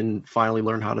Nylander can finally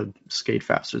learn how to skate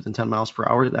faster than 10 miles per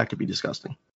hour, that could be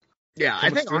disgusting. Yeah, I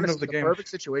think honestly the perfect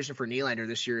situation for Nylander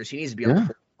this year is he needs to be on the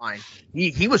fourth line.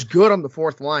 He was good on the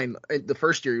fourth line the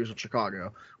first year he was with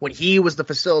Chicago when he was the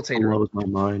facilitator. Blows my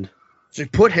mind. So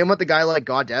put him with a guy like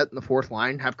Gaudette in the fourth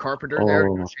line, have Carpenter there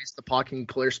to chase the puck and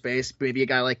clear space, maybe a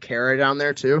guy like Kara down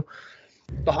there too.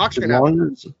 The Hawks are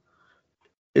going to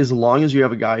as long as you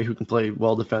have a guy who can play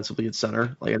well defensively at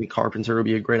center, like I think Carpenter would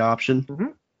be a great option. Mm-hmm.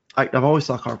 I've always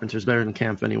thought Carpenter's better than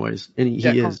Kampf anyways, and he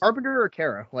is. Carpenter or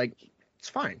Kara, like. It's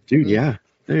fine. Dude, yeah.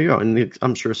 There you go. And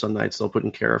I'm sure some nights they'll put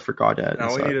in Kara for Gaudette.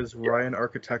 All we need is Ryan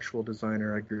Architectural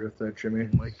Designer. I agree with that, Jimmy.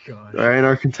 Oh my God. Ryan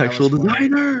Architectural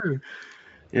Designer.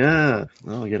 Yeah.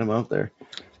 I'll get him out there.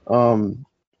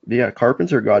 Yeah,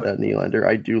 Carpenter, Gaudette, Nylander.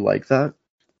 I do like that.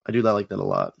 I do like that a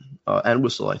lot. And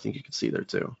Whistle, I think you could see there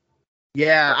too.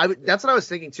 Yeah, that's what I was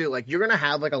thinking too. Like, you're gonna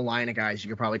have like a line of guys you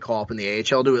could probably call up in the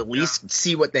AHL to at least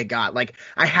see what they got. Like,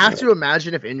 I have to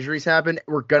imagine if injuries happen,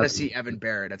 we're gonna see Evan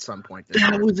Barrett at some point.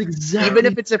 That was exactly. Even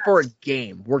if it's for a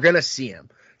game, we're gonna see him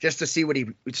just to see what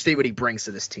he brings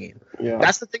to this team. Yeah.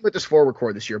 That's the thing with this forward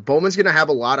core this year. Bowman's gonna have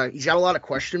he's got a lot of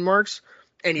question marks,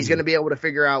 and he's gonna be able to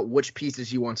figure out which pieces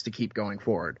he wants to keep going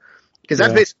forward. Because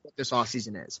that's basically what this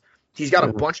offseason is. He's got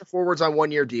a bunch of forwards on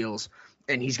 1-year deals.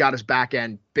 And he's got his back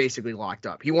end basically locked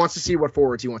up. He wants to see what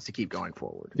forwards he wants to keep going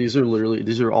forward. These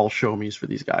are all show me's for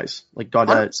these guys. Like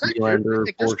Gaudette, Nylander,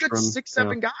 Borgstrom. There's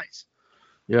 6-7 guys.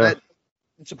 Yeah.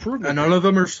 It's a proven. And none of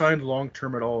them are signed long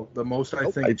term at all. The most I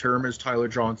think term is Tyler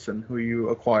Johnson, who you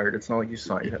acquired. It's not like you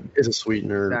signed him. As a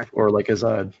sweetener or like as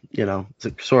a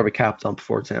it's sort of a cap dump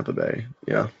for Tampa Bay.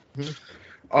 Yeah.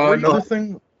 Mm-hmm. Another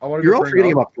thing I wanted You're all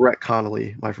forgetting about Brett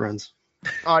Connolly, my friends.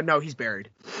 No, he's buried.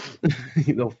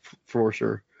 For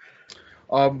sure.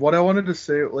 What I wanted to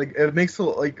say, like, it makes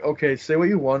okay, say what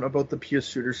you want about the Pius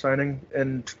Suter signing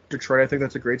in Detroit. I think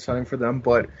that's a great signing for them,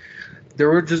 but there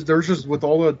was just with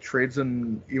all the trades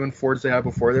and even forwards they had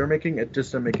before they were making, it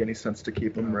just didn't make any sense to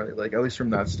keep them really, like, at least from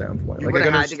that standpoint. You would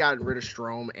have had to get rid of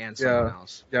Strome and someone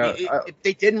else. Yeah. If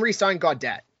they didn't re-sign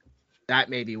Gaudette, that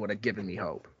maybe would have given me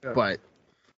hope. Yeah. But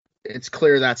it's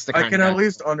clear that's the kind I can at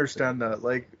least understand that.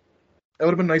 Like, It would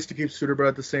have been nice to keep Suter, but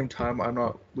at the same time, I'm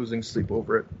not losing sleep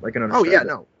over it. I can Oh understand. yeah, it.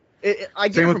 no. I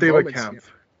get Same it with from David Bowman's Kemp.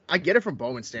 I get it from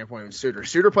Bowman's standpoint with Suter.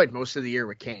 Suter played most of the year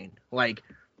with Kane. Like,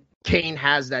 Kane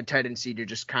has that tendency to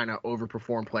just kind of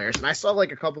overperform players. And I saw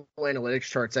like a couple of analytics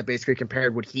charts that basically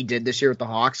compared what he did this year with the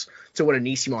Hawks to what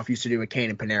Anisimov used to do with Kane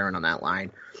and Panarin on that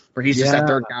line, where he's just that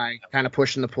third guy, kind of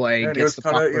pushing the play. And gets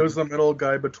it was the middle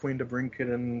guy between DeBrincat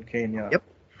and Kane. Yeah. Yep.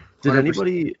 Did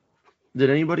 100%.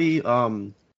 anybody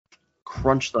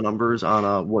crunch the numbers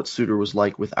on what Suter was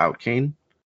like without Kane?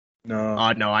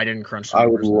 No. No, I didn't crunch the I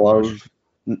would numbers that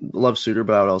much. love Suter,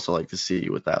 but I would also like to see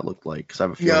what that looked like because I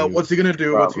have a feeling. Yeah. What's he gonna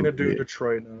do? What's he gonna do Probably. in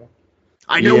Detroit now?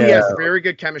 I know he Yeah. has very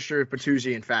good chemistry with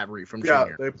Patuzzi and Fabry from Yeah,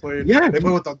 junior. they played. Yeah. They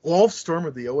played with the Golf Storm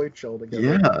of the OHL together.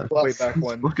 Yeah. Way back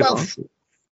when. Fucking awesome.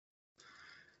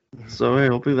 So hey,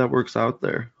 hopefully that works out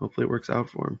there. Hopefully it works out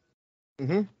for him.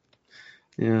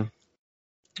 Mm-hmm. Yeah.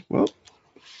 Well,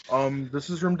 This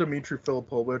is from Dmitry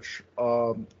Filipovich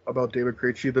about David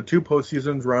Krejci. The two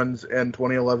postseasons runs in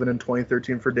 2011 and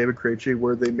 2013 for David Krejci,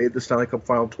 where they made the Stanley Cup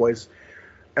final twice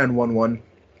and won one.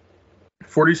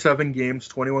 47 games,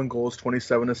 21 goals,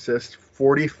 27 assists,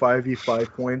 45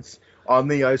 E5 points on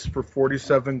the ice for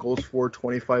 47 goals for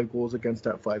 25 goals against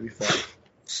at 5E5.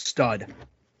 Stud.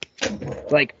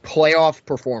 Like, playoff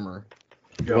performer.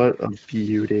 Yeah. what a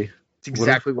beauty. It's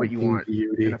exactly what you fucking want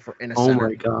beauty. in a Oh center.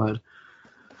 my god.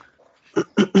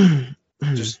 I'm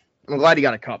glad he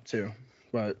got a cup, too.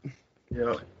 But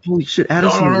Yeah. Holy shit,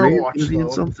 Addison no, Ray watch is in though.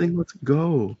 something. Let's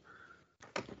go.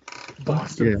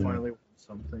 Boston Yeah. finally won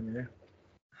something, eh?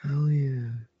 Hell yeah.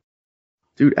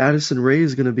 Dude, Addison Ray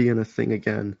is gonna be in a thing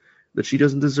again that she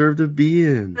doesn't deserve to be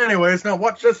in. Anyways, now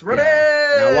watch this. Ready?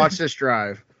 now watch this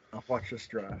drive. Now watch this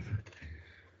drive.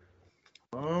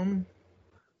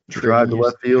 Drive to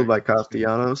left field by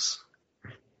Castellanos.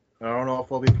 I don't know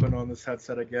if I'll be putting on this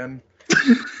headset again.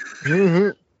 Mm-hmm.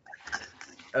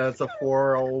 It's a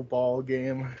 4-0 ball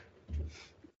game.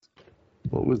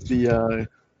 What was the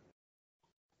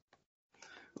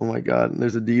oh my god,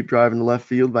 there's a deep drive in the left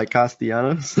field by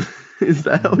Castellanos. Is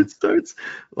that how it starts?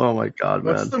 Oh my god,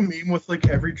 That's man. the meme with like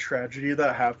every tragedy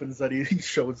that happens that he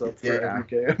shows up for Yeah. every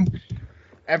game.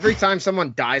 Every time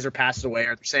someone dies or passes away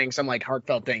or saying some like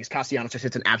heartfelt things, Castellanos just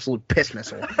hits an absolute piss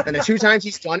missile. And the two times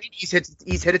he's done it, he's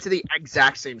hit it to the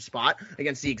exact same spot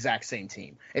against the exact same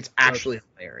team. It's actually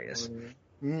hilarious.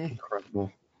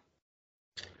 Incredible.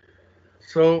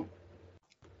 So,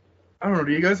 I don't know.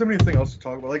 Do you guys have anything else to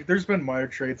talk about? Like, there's been minor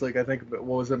trades. Like, I think what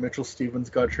was it? Mitchell Stevens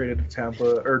got traded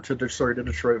to to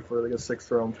Detroit for like a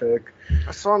 6th-round pick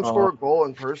I saw him score a goal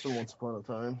in person once upon a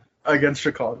time. against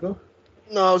Chicago.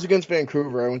 No, I was against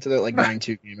Vancouver. I went to that like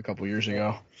 9-2 game a couple years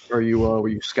ago. Are you were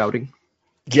you scouting?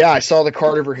 Yeah, I saw the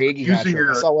Carter Verhaeghe Using hat trick.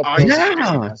 your I saw what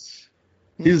eyes.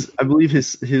 Yeah. I believe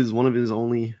his one of his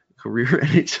only career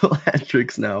NHL hat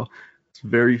tricks now. It's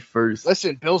very first.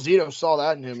 Listen, Bill Zito saw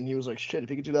that in him, and he was like, "Shit, if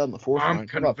he could do that in the fourth I'm line,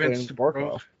 I'm not playing convinced,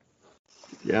 Barkov."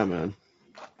 Yeah, man.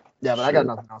 Yeah, but I got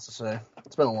nothing else to say.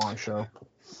 It's been a long show.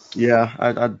 Yeah,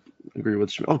 I'd agree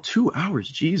with you. Oh, 2 hours,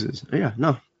 Jesus. Yeah,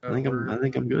 no, I think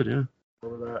I'm good. Yeah.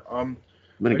 Over that.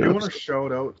 Been a I good do want to episode.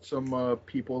 shout out some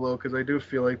people though, because I do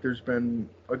feel like there's been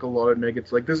like a lot of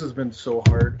negatives. Like this has been so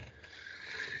hard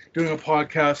doing a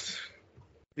podcast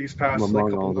these past Among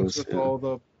like couple all months this, with yeah. all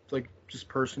the like just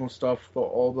personal stuff,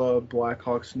 all the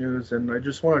Blackhawks news, and I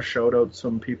just want to shout out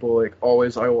some people. Like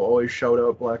always, I will always shout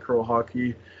out Black Girl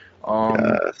Hockey.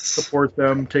 Yes. Support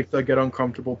them. Take the Get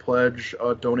Uncomfortable pledge.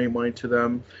 Donate money to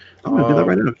them. I'm gonna do that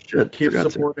right now. Shit, Keep forgot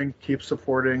to. supporting. Keep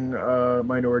supporting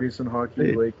minorities in hockey.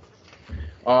 Hey. Like,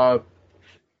 I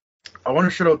want to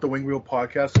shout out the Wing Wheel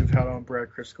podcast. We've had on Brad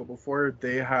Crisco before.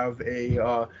 They have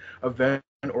a event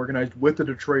organized with the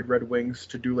Detroit Red Wings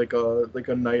to do like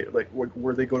a night like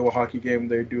where they go to a hockey game.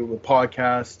 They do a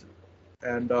podcast,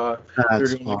 and they're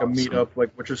That's doing like a awesome. meetup,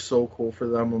 like which is so cool for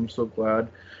them. I'm so glad.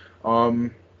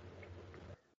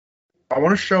 I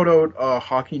want to shout out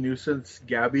Hockey Nuisance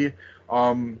Gabby.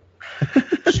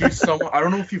 She's someone, I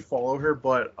don't know if you follow her,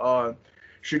 but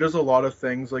she does a lot of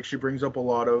things. Like she brings up a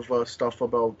lot of stuff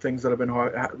about things that have been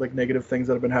like negative things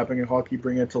that have been happening in hockey,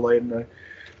 bring it to light. And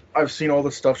I've seen all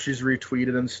the stuff she's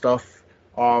retweeted and stuff.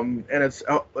 And it's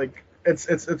like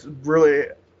it's really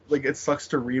like it sucks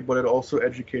to read, but it also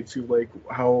educates you like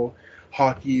how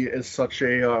hockey is such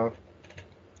a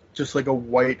just like a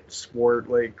white sport,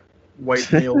 like white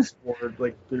male sport.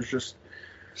 Like there's just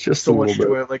Just so a much little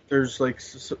to bit. it.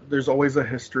 Like there's always a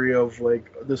history of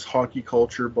like this hockey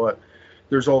culture, but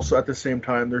there's also at the same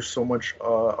time there's so much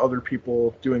other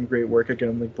people doing great work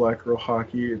again, like Black Girl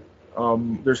Hockey.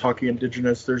 There's Hockey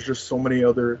Indigenous. There's just so many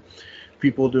other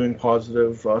people doing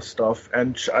positive stuff.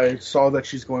 And I saw that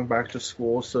she's going back to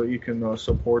school, so you can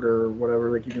support her or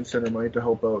whatever. Like, you can send her money to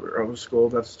help out her school.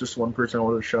 That's just one person I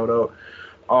wanted to shout out.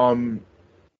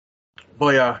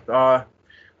 But yeah,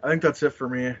 I think that's it for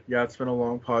me. Yeah, it's been a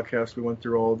long podcast. We went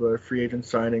through all the free agent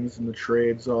signings and the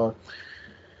trades.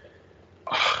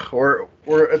 We're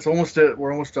almost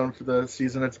done for the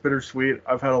season. It's bittersweet.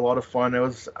 I've had a lot of fun. It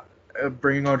was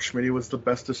bringing on Schmitty was the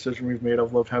best decision we've made.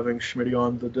 I've loved having Schmitty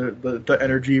on. The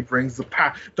energy he brings,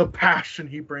 the passion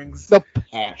he brings. The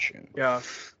passion. Yeah,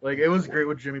 like, it was great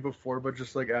with Jimmy before, but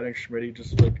just like adding Schmitty,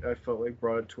 just like I felt like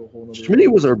brought it to a whole nother. Schmitty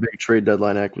was our big trade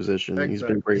deadline acquisition. Exactly. He's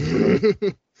been great for us.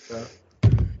 Yeah.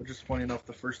 Which is funny enough,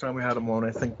 the first time we had him on,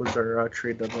 I think, was our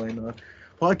trade deadline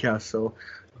podcast. So,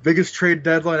 biggest trade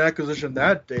deadline acquisition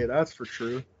that day, that's for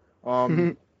true.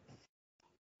 But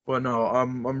no,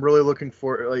 I'm really looking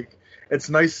for, like, it's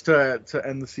nice to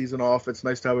end the season off. It's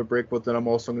nice to have a break, but then I'm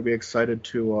also going to be excited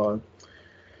to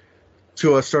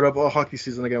start up a hockey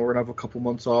season again. We're going to have a couple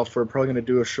months off. We're probably going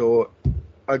to do a show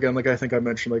again, like I think I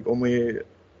mentioned, like only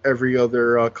every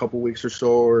other couple weeks or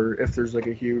so, or if there's like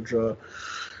a huge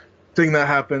thing that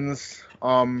happens.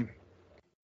 I'm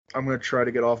going to try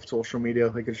to get off social media.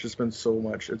 Like, it's just been so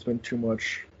much. It's been too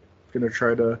much. I'm going to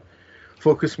try to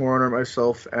focus more on it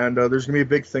myself, and there's going to be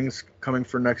big things coming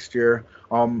for next year.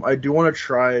 I do want to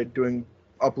try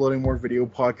uploading more video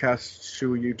podcasts to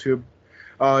YouTube.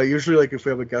 Usually, like, if we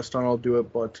have a guest on, I'll do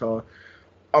it, but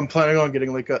I'm planning on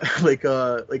getting like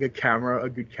a camera, a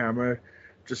good camera,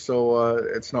 just so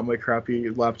it's not my crappy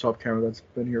laptop camera that's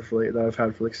been here that I've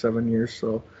had for like 7 years.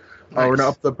 So Nice. we're gonna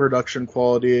up the production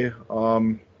quality.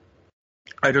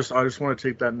 I just want to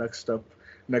take that next step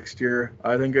next year.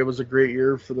 I think it was a great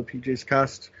year for the PJ's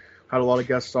Cast. Had a lot of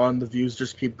guests on. The views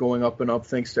just keep going up and up,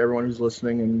 thanks to everyone who's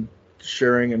listening and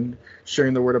sharing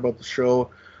the word about the show.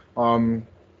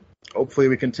 Hopefully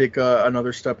we can take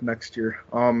another step next year.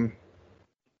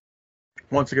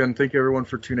 Once again, thank you everyone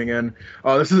for tuning in.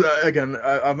 This is again,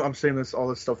 I'm saying all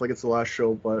this stuff like it's the last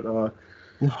show, but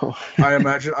No. I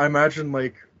imagine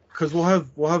like, because we'll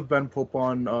have Ben Pope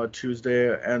on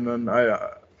Tuesday, and then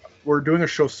we're doing a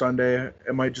show Sunday.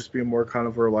 It might just be a more kind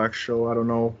of a relaxed show. I don't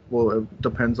know. Well, it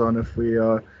depends on if we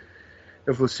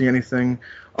see anything.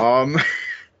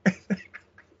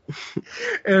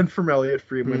 And from Elliot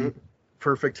Friedman,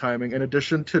 perfect timing. In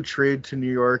addition to trade to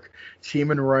New York,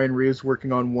 team and Ryan Reeves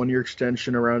working on 1-year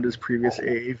extension around his previous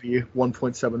AAV,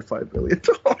 $1.75 billion.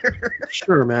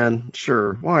 Sure, man.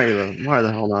 Sure. Why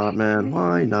the hell not, man?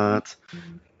 Why not?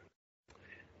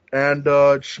 And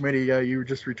Schmitty, yeah, you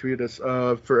just retweeted us.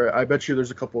 I bet you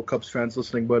there's a couple of Cubs fans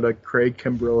listening, but Craig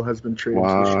Kimbrell has been traded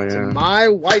Wow, to yeah. My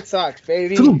White Sox,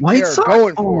 baby. To the White They are Sox?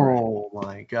 going for it. Oh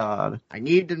my God! I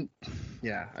need to.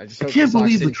 Yeah, I just I hope can't the Sox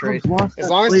believe the didn't trade. Cubs lost As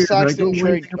that long as the player, Sox but I don't didn't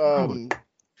trade like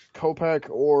Kopech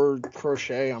or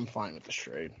Crochet, I'm fine with this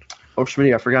trade. Oh,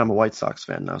 Schmitty, I forgot I'm a White Sox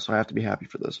fan now, so I have to be happy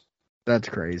for this. That's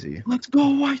crazy. Let's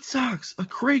go, White Sox! A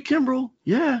Craig Kimbrell,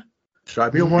 yeah. Should I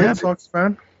be a White Sox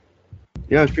fan?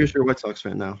 Yeah, I'm pretty sure you're a White Sox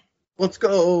fan now. Let's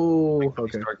go.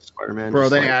 Okay. Start Spider-Man. Bro,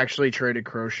 just they like- actually traded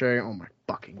Crochet. Oh my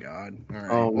fucking god! All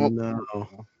right. Oh Well, no.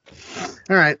 all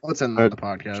right. Let's end the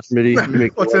podcast. Schmitty, you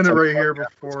make the Let's end it White right Sox here podcast.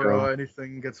 Let's before go.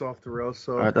 anything gets off the rails.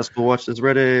 So All right, that's cool. Watch this.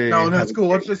 Ready? no, that's cool.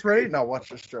 Watch this right now. Watch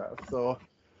this draft. So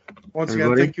once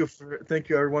again, Everybody? thank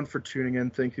you everyone for tuning in.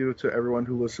 Thank you to everyone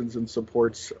who listens and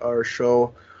supports our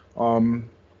show.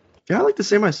 Yeah, I like to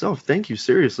say myself, thank you,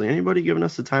 seriously. Anybody giving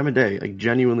us the time of day, like,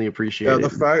 genuinely appreciate Yeah, it. the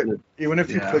fact, even if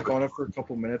you Yeah. click on it for a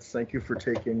couple minutes, thank you for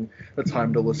taking the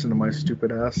time to listen to my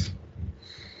stupid ass.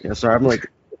 Yeah, sorry,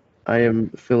 I am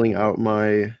filling out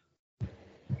my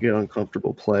Get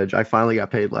Uncomfortable pledge. I finally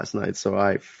got paid last night, so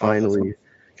I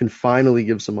can finally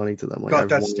give some money to them. Like, Got I've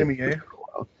that wanted stimmy, to eh? for a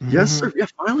while. Yes, sir. Yeah,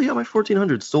 finally got my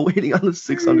 1,400. Still waiting on the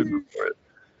 600 for it.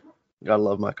 Gotta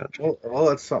love my country. Well,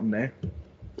 that's something, eh?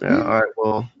 Yeah, all right,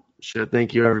 well, shit,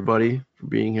 thank you, everybody, for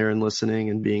being here and listening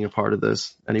and being a part of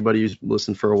this. Anybody who's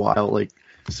listened for a while, like,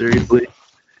 seriously.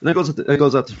 And that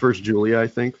goes out to first Julia, I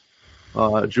think.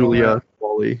 Julia,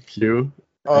 Wally, Q.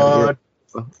 Our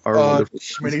wonderful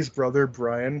Schmitty's brother,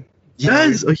 Brian.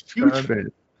 Yes, a huge fan.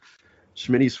 fan.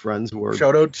 Schmitty's friends who are...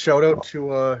 Shout out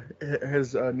to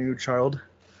his new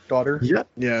daughter,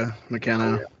 Yeah,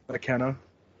 McKenna. McKenna.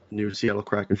 new Seattle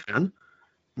Kraken fan.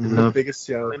 Mhm. And, Biggest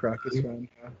Seattle Kraken fan.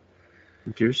 Yeah.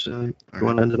 Pierce, you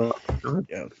want to end it off? Go ahead.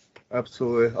 Yeah,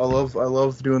 absolutely. I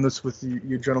love doing this with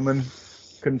you gentlemen.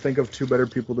 Couldn't think of two better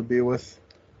people to be with.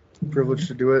 Privileged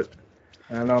to do it,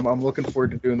 and I'm looking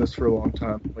forward to doing this for a long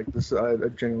time. Like this, I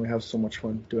genuinely have so much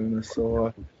fun doing this.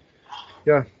 So,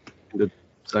 yeah.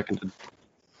 Seconded.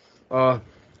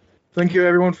 Thank you,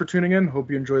 everyone, for tuning in. Hope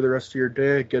you enjoy the rest of your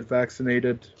day. Get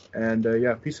vaccinated. And,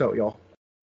 peace out, y'all.